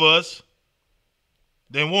give us,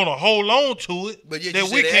 they want to hold on to it. But yet that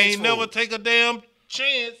you we said ask can't for never it. take a damn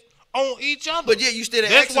chance on each other. But yet you still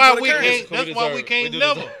That's asking why for the we currency. can't. That's why we can't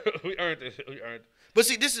never. We earned this. We earned it. But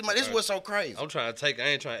see, this is what's so crazy. I'm trying to take. I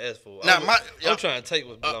ain't trying to ask for it. Now, I'm trying to take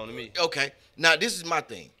what belong to me. Okay. Now this is my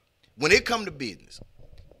thing. When it come to business,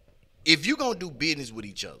 if you gonna do business with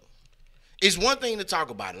each other, it's one thing to talk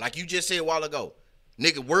about it. Like you just said a while ago,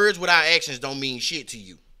 nigga, words without actions don't mean shit to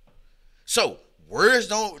you. So words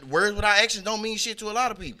without actions don't mean shit to a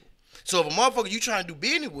lot of people. So if a motherfucker you trying to do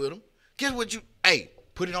business with them, guess what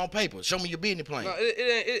put it on paper. Show me your business plan. No,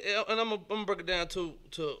 it ain't. And I'm gonna break it down to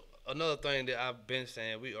another thing that I've been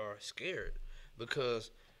saying. We are scared because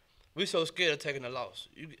we so scared of taking a loss.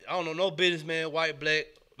 I don't know no businessman, white, black,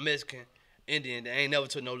 Mexican, Indian that ain't never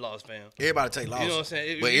took no loss, fam. Everybody take losses. You know what I'm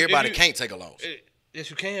saying? But everybody can't take a loss. Yes,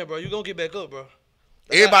 you can, bro. You gonna get back up, bro.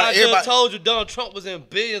 Everybody I just told you Donald Trump was in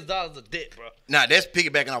billions of dollars of debt, bro. Now that's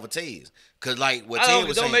piggybacking off of Tez. Cause like what I Ted don't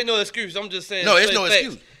was don't saying. make no excuse. I'm just saying. No, it's straight no facts.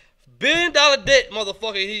 excuse. $1 billion debt,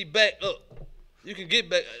 motherfucker. He back up. You can get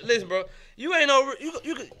back. Listen, bro. You ain't no.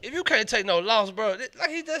 If you can't take no loss, bro. Like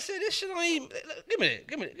he just said, this shit don't even. Give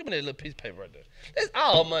me that little piece of paper right there. That's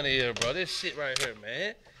all money here, bro. This shit right here,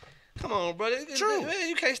 man. Come on, bro. True. Man,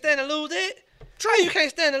 you can't stand to lose that. True. You can't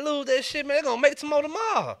stand to lose that shit, man. They're gonna make some more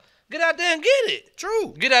tomorrow. Get out there and get it.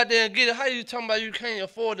 True. Get out there and get it. How you talking about you can't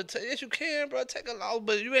afford to take? Yes, you can, bro. Take a loss,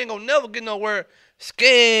 but you ain't gonna never get nowhere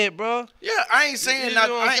scared, bro. Yeah, I ain't saying You nothing.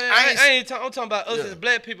 know what I'm saying? I'm talking about us Yeah. as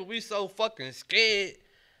black people. We so fucking scared.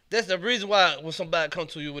 That's the reason why when somebody come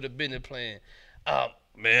to you with a business plan,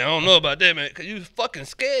 man, I don't know about that, man, cause you fucking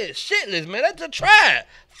scared, shitless, man. Let's just try it.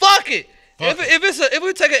 Fuck it. If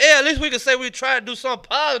we take an L, at least we can say we try to do something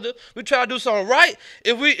positive. We try to do something right.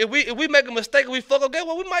 If we make a mistake and we fuck up,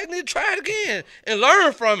 well, we might need to try it again and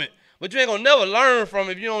learn from it. But you ain't gonna never learn from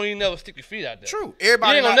it if you don't even never stick your feet out there. True. You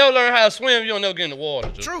Everybody ain't gonna never learn how to swim if you don't never get in the water.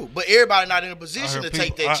 Dude. True, but everybody not in a position to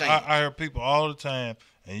take that chance. I hear people all the time,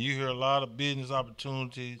 and you hear a lot of business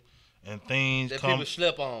opportunities and things That come. people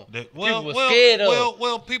slip on. That, People were scared of.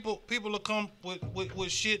 Well, people will come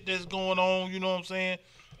with shit that's going on. You know what I'm saying?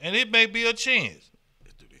 And it may be a chance,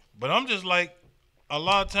 but I'm just like, a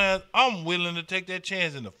lot of times I'm willing to take that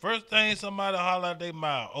chance. And the first thing somebody holler out their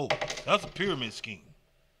mouth, oh, that's a pyramid scheme.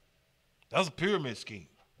 That's a pyramid scheme.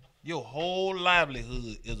 Your whole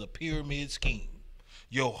livelihood is a pyramid scheme.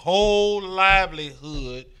 Your whole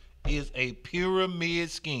livelihood is a pyramid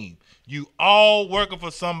scheme. You all working for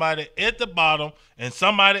somebody at the bottom, and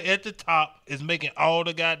somebody at the top is making all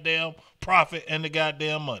the goddamn profit and the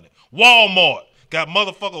goddamn money. Walmart got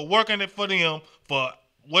motherfucker working it for them for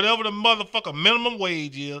whatever the motherfucker minimum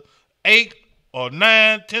wage is, $8 or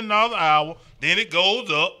 $9, $10 an hour. Then it goes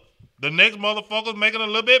up. The next motherfucker's making a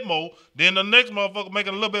little bit more. Then the next motherfucker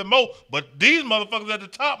making a little bit more. But these motherfuckers at the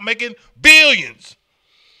top making billions.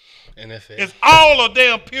 NFL. It's all a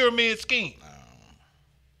damn pyramid scheme.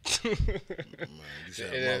 Man, you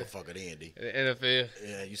said a motherfucker then, D. The NFL.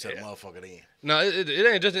 Yeah, you said a motherfucker then. No, it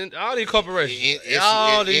ain't just all these corporations.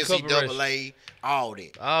 All these corporations. NCAA, all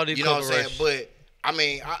that. All these you know what I'm corporations. saying? But I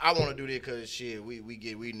mean, I want to do this because shit, we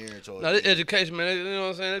near towards. No, this education, man. You know what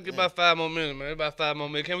I'm saying? Let's get about 5 more minutes, man. About 5 more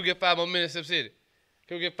minutes. Can we get 5 more minutes, Sipp City?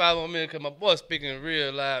 Can we get 5 more minutes? Because my boy's speaking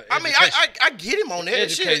real loud. I mean, I get him on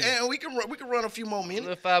that shit, Education. and we can run a few more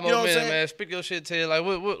minutes. 5 more you know minutes, man. Speak your shit to you.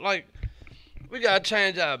 Like, like, we gotta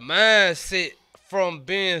change our mindset from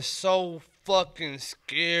being so fucking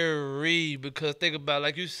scary. Because think about it,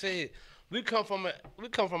 like you said, we come from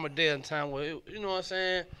a day and time where you know what I'm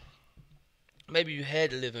saying. Maybe you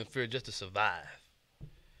had to live in fear just to survive.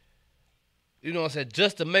 You know what I'm saying?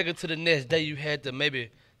 Just to make it to the next day, you had to maybe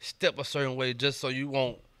step a certain way just so you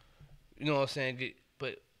won't. You know what I'm saying?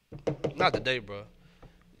 But not today, bro.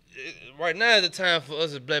 Right now is the time for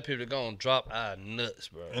us as black people to go and drop our nuts,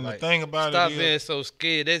 bro. And like, the thing about stop it is, being so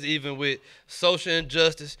scared. That's even with social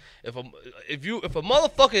injustice. If a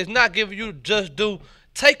motherfucker is not giving you just due,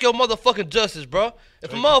 take your motherfucking justice, bro.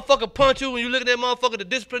 If a motherfucker punch you when you look at that motherfucker to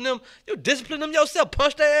discipline them, you discipline them yourself.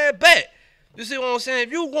 Punch their ass back. You see what I'm saying?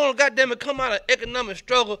 If you want to goddamn it come out of economic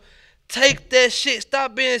struggle, take that shit.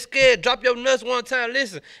 Stop being scared. Drop your nuts one time.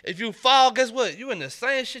 Listen, if you fall, guess what? You in the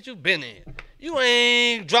same shit you been in. You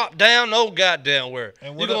ain't dropped down no goddamn where.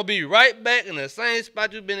 You're going to be right back in the same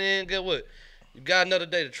spot you been in. Guess what? You got another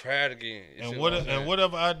day to try it again. And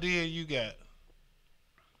whatever idea you got,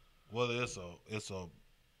 whether it's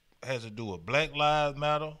has to do with Black Lives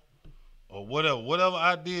Matter or whatever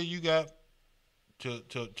idea you got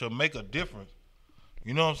to make a difference.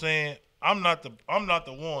 You know what I'm saying? I'm not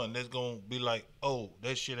the one that's gonna be like, oh,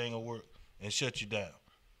 that shit ain't gonna work and shut you down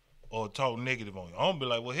or talk negative on you. I'm gonna be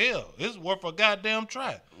like, well, hell, it's worth a goddamn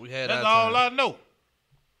try. That's all I know.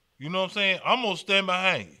 You know what I'm saying? I'm gonna stand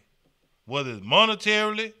behind you, whether it's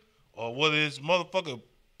monetarily or whether it's motherfucker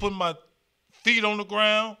putting my feet on the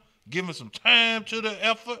ground, giving some time to the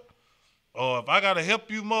effort, or if I gotta help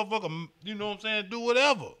you, motherfucker, you know what I'm saying? Do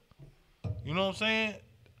whatever. You know what I'm saying?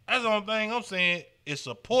 That's the only thing I'm saying. Is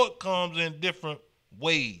support comes in different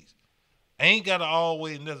ways. Ain't gotta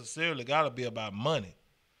always necessarily gotta be about money.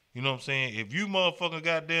 You know what I'm saying? If you motherfucker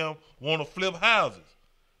goddamn wanna flip houses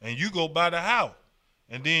and you go buy the house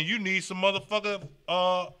and then you need some motherfucker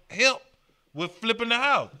help with flipping the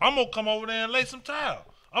house, I'm gonna come over there and lay some tile.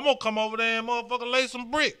 I'm gonna come over there and motherfucker lay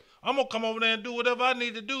some brick. I'm gonna come over there and do whatever I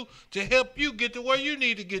need to do to help you get to where you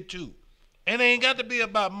need to get to. And it ain't got to be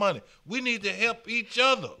about money. We need to help each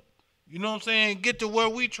other. You know what I'm saying? Get to where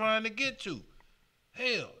we trying to get to.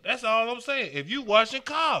 Hell, that's all I'm saying. If you washing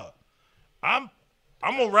cars, I'm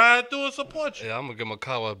gonna ride through and support you. Yeah, I'm gonna get my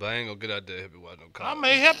car washed, but I ain't gonna get out there and help you wash no car. I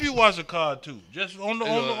may help you wash a car too, just on the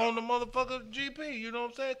motherfucker GP. You know what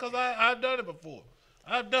I'm saying? Cause I've done it before.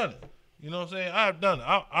 I've done it. You know what I'm saying? I've done it.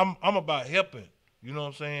 I'm about helping. You know what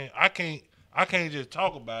I'm saying? I can't just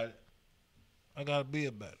talk about it. I gotta be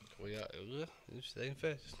about it. Well, yeah, you staying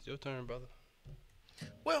fast. It's your turn, brother.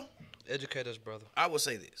 Well, educate us, brother. I will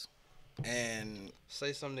say this, and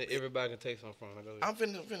say something that everybody can take something from. I'm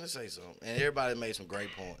finna say something, and everybody made some great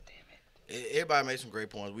points. Everybody made some great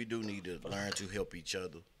points. We do need to learn to help each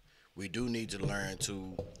other. We do need to learn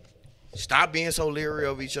to stop being so leery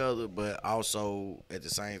of each other, but also at the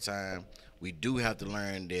same time, we do have to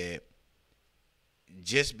learn that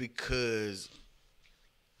just because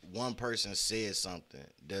one person says something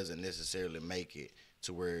doesn't necessarily make it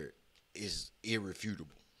to where it's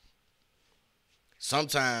irrefutable.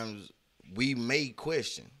 Sometimes we may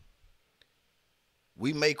question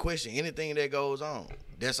anything that goes on.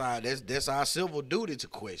 That's our civil duty to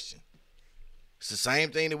question. It's the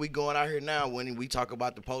same thing that we going out here now when we talk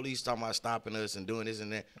about the police talking about stopping us and doing this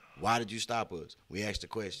and that. Why did you stop us? We asked the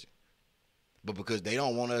question. But because they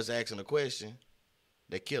don't want us asking the question,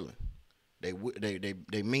 they killing. They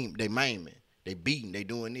maiming. They beating. They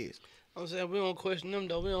doing this. I'm saying we don't question them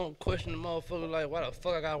though. We don't question the motherfucker like, why the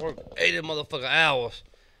fuck I gotta work 80 motherfucking hours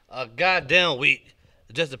a goddamn week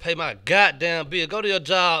just to pay my goddamn bill? Go to your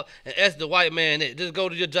job and ask the white man that. Just go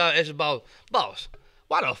to your job and ask your boss,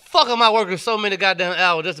 why the fuck am I working so many goddamn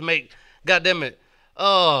hours just to make goddamn it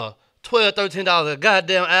 $12, $13 a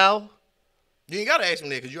goddamn hour? You ain't gotta ask me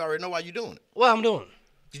that because you already know why you doing it. Why I'm doing it?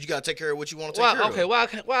 Because you gotta take care of what you want to take care of. Okay, why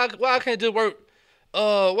I can't just work?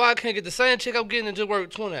 Why I can't get the same check I'm getting and just work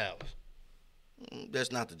 20 hours?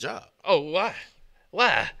 That's not the job. Oh, why?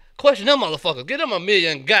 Why? Question them motherfuckers. Give them a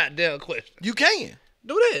million goddamn questions. You can.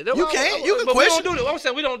 Do that. That's You why can. You can but question. we don't do that. I'm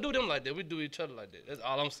saying we don't do them like that. We do each other like that. That's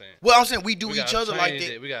all I'm saying. Well, I'm saying we do We each gotta other like change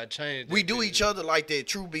that. We gotta change. We that do shit. each other like that,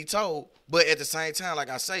 truth be told. But at the same time, like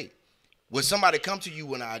I say, when somebody come to you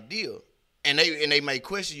with an idea and they may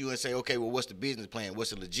question you and say, okay, well, what's the business plan? What's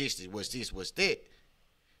the logistics? What's this? What's that?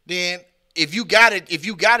 Then if you got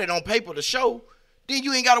it on paper to show, then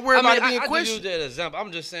you ain't got to worry about it being I questioned. use that example.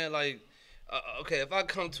 I'm just saying, like, okay, if I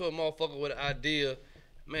come to a motherfucker with an idea,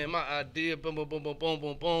 man, my idea, boom, boom, boom, boom, boom,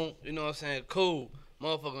 boom, boom. You know what I'm saying? Cool.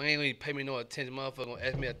 Motherfucker ain't gonna pay me no attention. Motherfucker gonna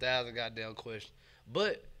ask me 1,000 goddamn questions.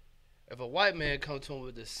 But if a white man come to him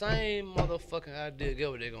with the same motherfucking idea, guess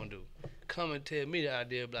what they gonna do? Come and tell me the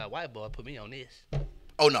idea, be like, white boy put me on this.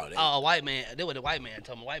 Oh no, White man. That what the white man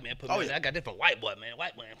told me. White man put me on this. I got this from white boy, man.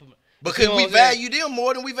 White man put me. because we value them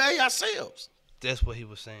more than we value ourselves. That's what he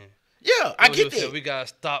was saying. Yeah, I get that. We gotta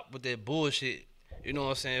stop with that bullshit. You know what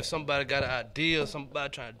I'm saying? If somebody got an idea, somebody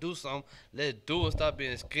trying to do something, let's do it. Stop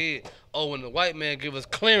being scared. Oh, when the white man give us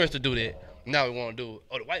clearance to do that, now we want to do it.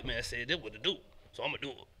 Oh, the white man said this what to do, so I'm gonna do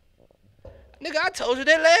it. Nigga, I told you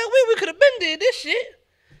that last week. We could have been did this shit.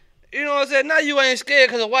 You know what I'm saying? Now you ain't scared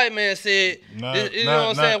because the white man said, you know what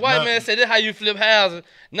I'm saying? White man said, this how you flip houses.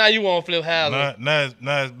 Now you want to flip houses.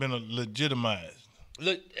 Now it's been legitimized.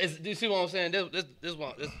 Look, you see what I'm saying? That's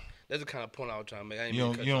the kind of point I was trying to make. We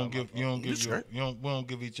don't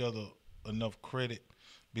give each other enough credit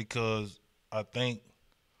because I think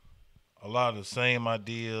a lot of the same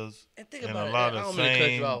ideas and think and about a lot of the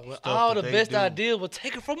same stuff all the best ideas were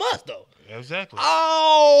taken from us though. Exactly.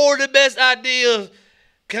 All the best ideas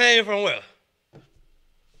came from where?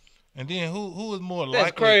 And then who is more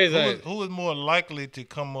That's likely? crazy. Who is more likely to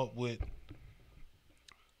come up with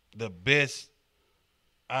the best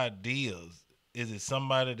ideas? Is it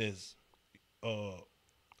somebody that's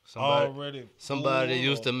already somebody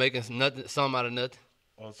used to making nothing, something out of nothing,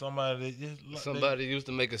 or somebody that just used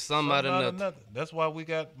to making something out of nothing. That's why we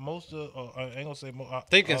got most of I ain't gonna say more,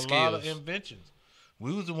 thinking a skills. lot of inventions.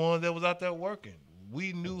 We was the ones that was out there working.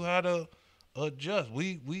 We knew how to adjust.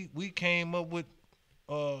 We came up with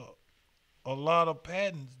a lot of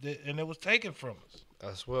patents and it was taken from us.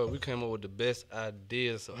 I swear we came up with the best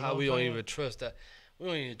ideas. So You how know we what don't I'm even saying? trust that. We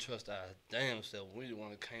don't even trust our damn self. We the one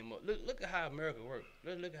that came up. Look at how America works.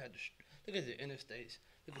 Look at the interstates.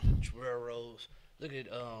 Look at the railroads. Look at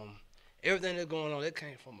everything that's going on. That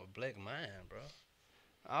came from a black mind, bro.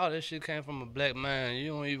 All that shit came from a black mind.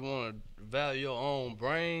 You don't even want to value your own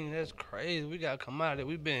brain. That's crazy. We gotta come out of it.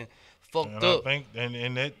 We've been fucked up. I think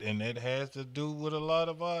and that has to do with a lot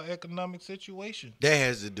of our economic situation. That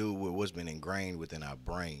has to do with what's been ingrained within our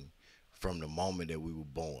brain from the moment that we were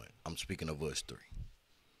born. I'm speaking of us three.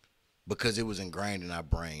 Because it was ingrained in our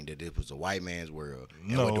brain that it was a white man's world. And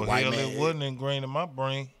No, what the white hell, man, it wasn't ingrained in my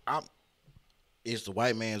brain. it's the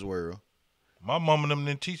white man's world. My mom and them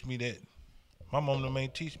didn't teach me that. My mom and them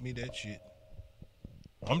ain't teach me that shit.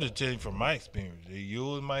 I'm just telling you from my experience.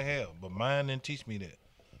 Yours might have, but mine didn't teach me that.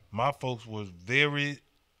 My folks was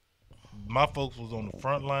on the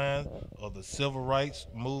front lines of the civil rights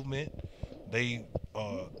movement. They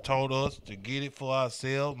taught us to get it for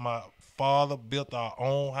ourselves. My father built our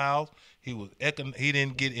own house. He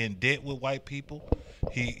didn't get in debt with white people.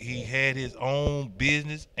 He had his own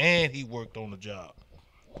business and he worked on the job.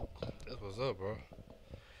 That's what's up, bro.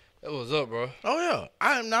 That was up, bro. Oh yeah,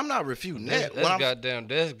 I'm not refuting that. That's goddamn.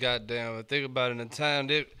 That's goddamn. Think about it.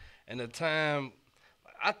 In the time,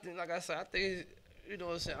 I think, like I said, I think, you know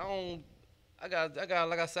what I'm saying. I got,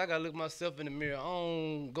 like I said, I gotta look myself in the mirror. I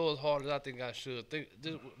don't go as hard as I think I should.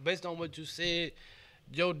 Just based on what you said,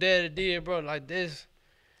 your daddy did, bro. Like that's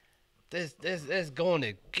going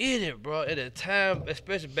to get it, bro. At a time,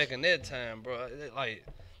 especially back in that time, bro. Like,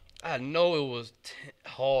 I know it was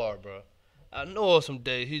hard, bro. I know some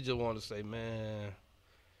days he just wanted to say, man,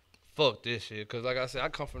 fuck this shit. Because, like I said, I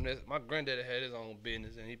come from this. My granddaddy had his own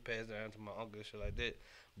business, and he passed it down to my uncle and shit like that.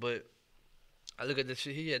 But I look at the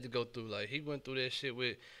shit he had to go through. Like, he went through that shit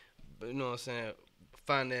with, you know what I'm saying,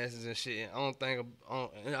 finances and shit. And I don't think,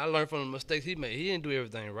 and I learned from the mistakes he made. He didn't do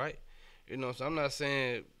everything right. You know what I'm saying? I'm not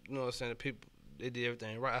saying, you know what I'm saying, the people, they did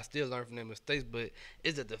everything right. I still learned from their mistakes, but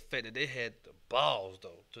it's at the fact that they had the balls,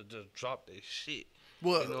 though, to just drop their shit.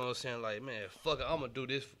 Well, you know what I'm saying? Like, man, fuck it, I'm going to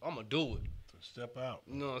do this. I'm going to do it. Step out.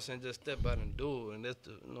 You know what I'm saying? Just step out and do it. And that's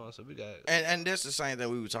the, you know what I'm saying? We got it. and that's the same thing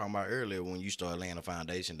we were talking about earlier when you start laying a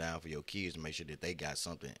foundation down for your kids to make sure that they got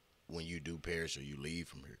something when you do perish or you leave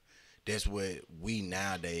from here. That's what we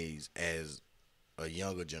nowadays, as a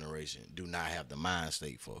younger generation, do not have the mind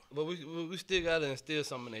state for. But we still got to instill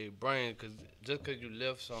something in their brain, because just because you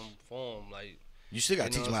left some form, like, You still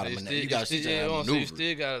got to teach them how to maneuver. You got to teach them how to You maneuver.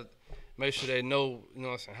 still got to make sure they know, you know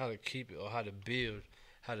what I'm saying, how to keep it or how to build.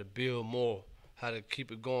 how to build more, how to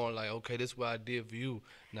keep it going. Like, okay, this is what I did for you.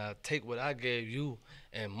 Now take what I gave you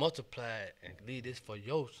and multiply it and leave this for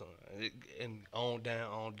your son. And on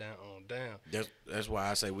down, on down, on down. That's why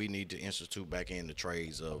I say we need to institute back in the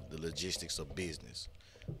trades of the logistics of business,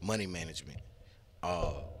 money management,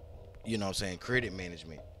 you know what I'm saying, credit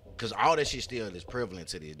management. Cause all that shit still is prevalent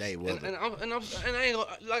to this day. And I ain't gonna,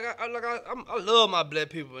 I love my black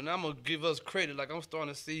people, and I'm gonna give us credit. Like, I'm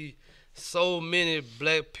starting to see so many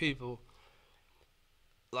black people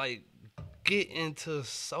like get into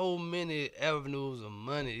so many avenues of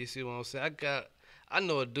money. You see what I'm saying? I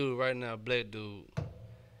know a dude right now, a black dude.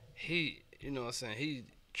 He, you know what I'm saying, he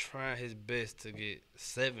trying his best to get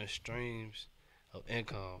 7 streams of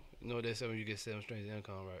income. You know what they say when you get 7 streams of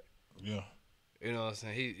income, right? Yeah. You know what I'm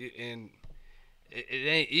saying? It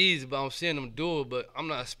ain't easy, but I'm seeing them do it. But I'm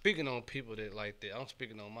not speaking on people that like that. I'm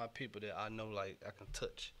speaking on my people that I know, like, I can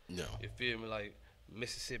touch. No. You feel me? Like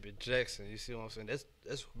Mississippi Jackson. You see what I'm saying? That's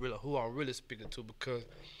really who I'm really speaking to, because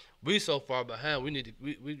we so far behind.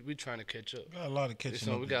 We trying to catch up. Got a lot of catching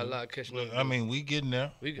So up. we got a lot of catching up. I mean, we getting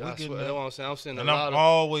there. I getting swear, there. that's what I'm saying. I'm seeing a And lot I'm of.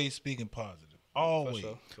 always speaking positive. Always.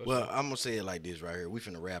 For sure. Well, I'm gonna say it like this right here. We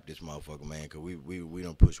finna wrap this motherfucker, man, cause we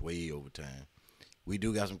don't push way over time. We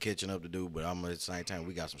do got some catching up to do, but at the same time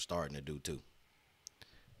we got some starting to do too.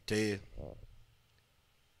 Ted,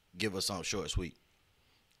 give us something short, sweet.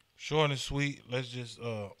 Short and sweet. Let's just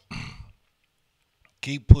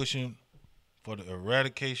keep pushing for the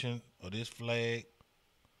eradication of this flag.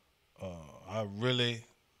 I really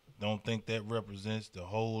don't think that represents the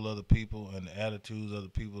whole of the people and the attitudes of the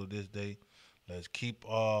people of this day. Let's keep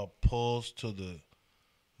our pulse to the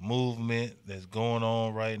movement that's going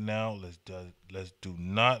on right now. Let's do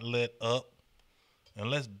not let up, and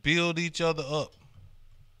let's build each other up.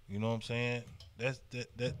 You know what I'm saying?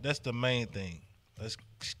 That's the main thing. Let's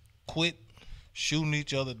quit shooting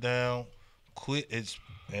each other down.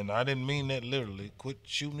 And I didn't mean that literally. Quit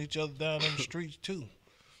shooting each other down in the streets too.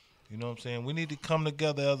 You know what I'm saying? We need to come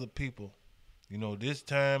together as a people. You know, this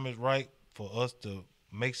time is right for us to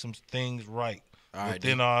make some things right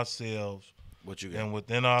within ourselves. What you got? And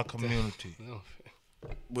within our community.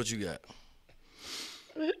 What you got?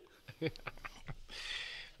 Man,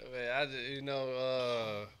 I just,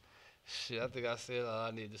 shit, I think I said all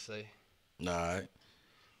I need to say. All right.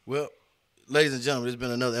 Well, ladies and gentlemen, this has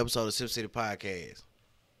been another episode of Sipp City Podcast.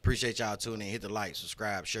 Appreciate y'all tuning in. Hit the like,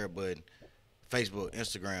 subscribe, share button. Facebook,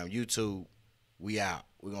 Instagram, YouTube. We out.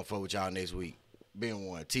 We're going to fuck with y'all next week.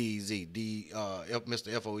 Ben1, TZ,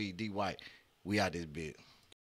 Mr. FOE, D White. We out this bit.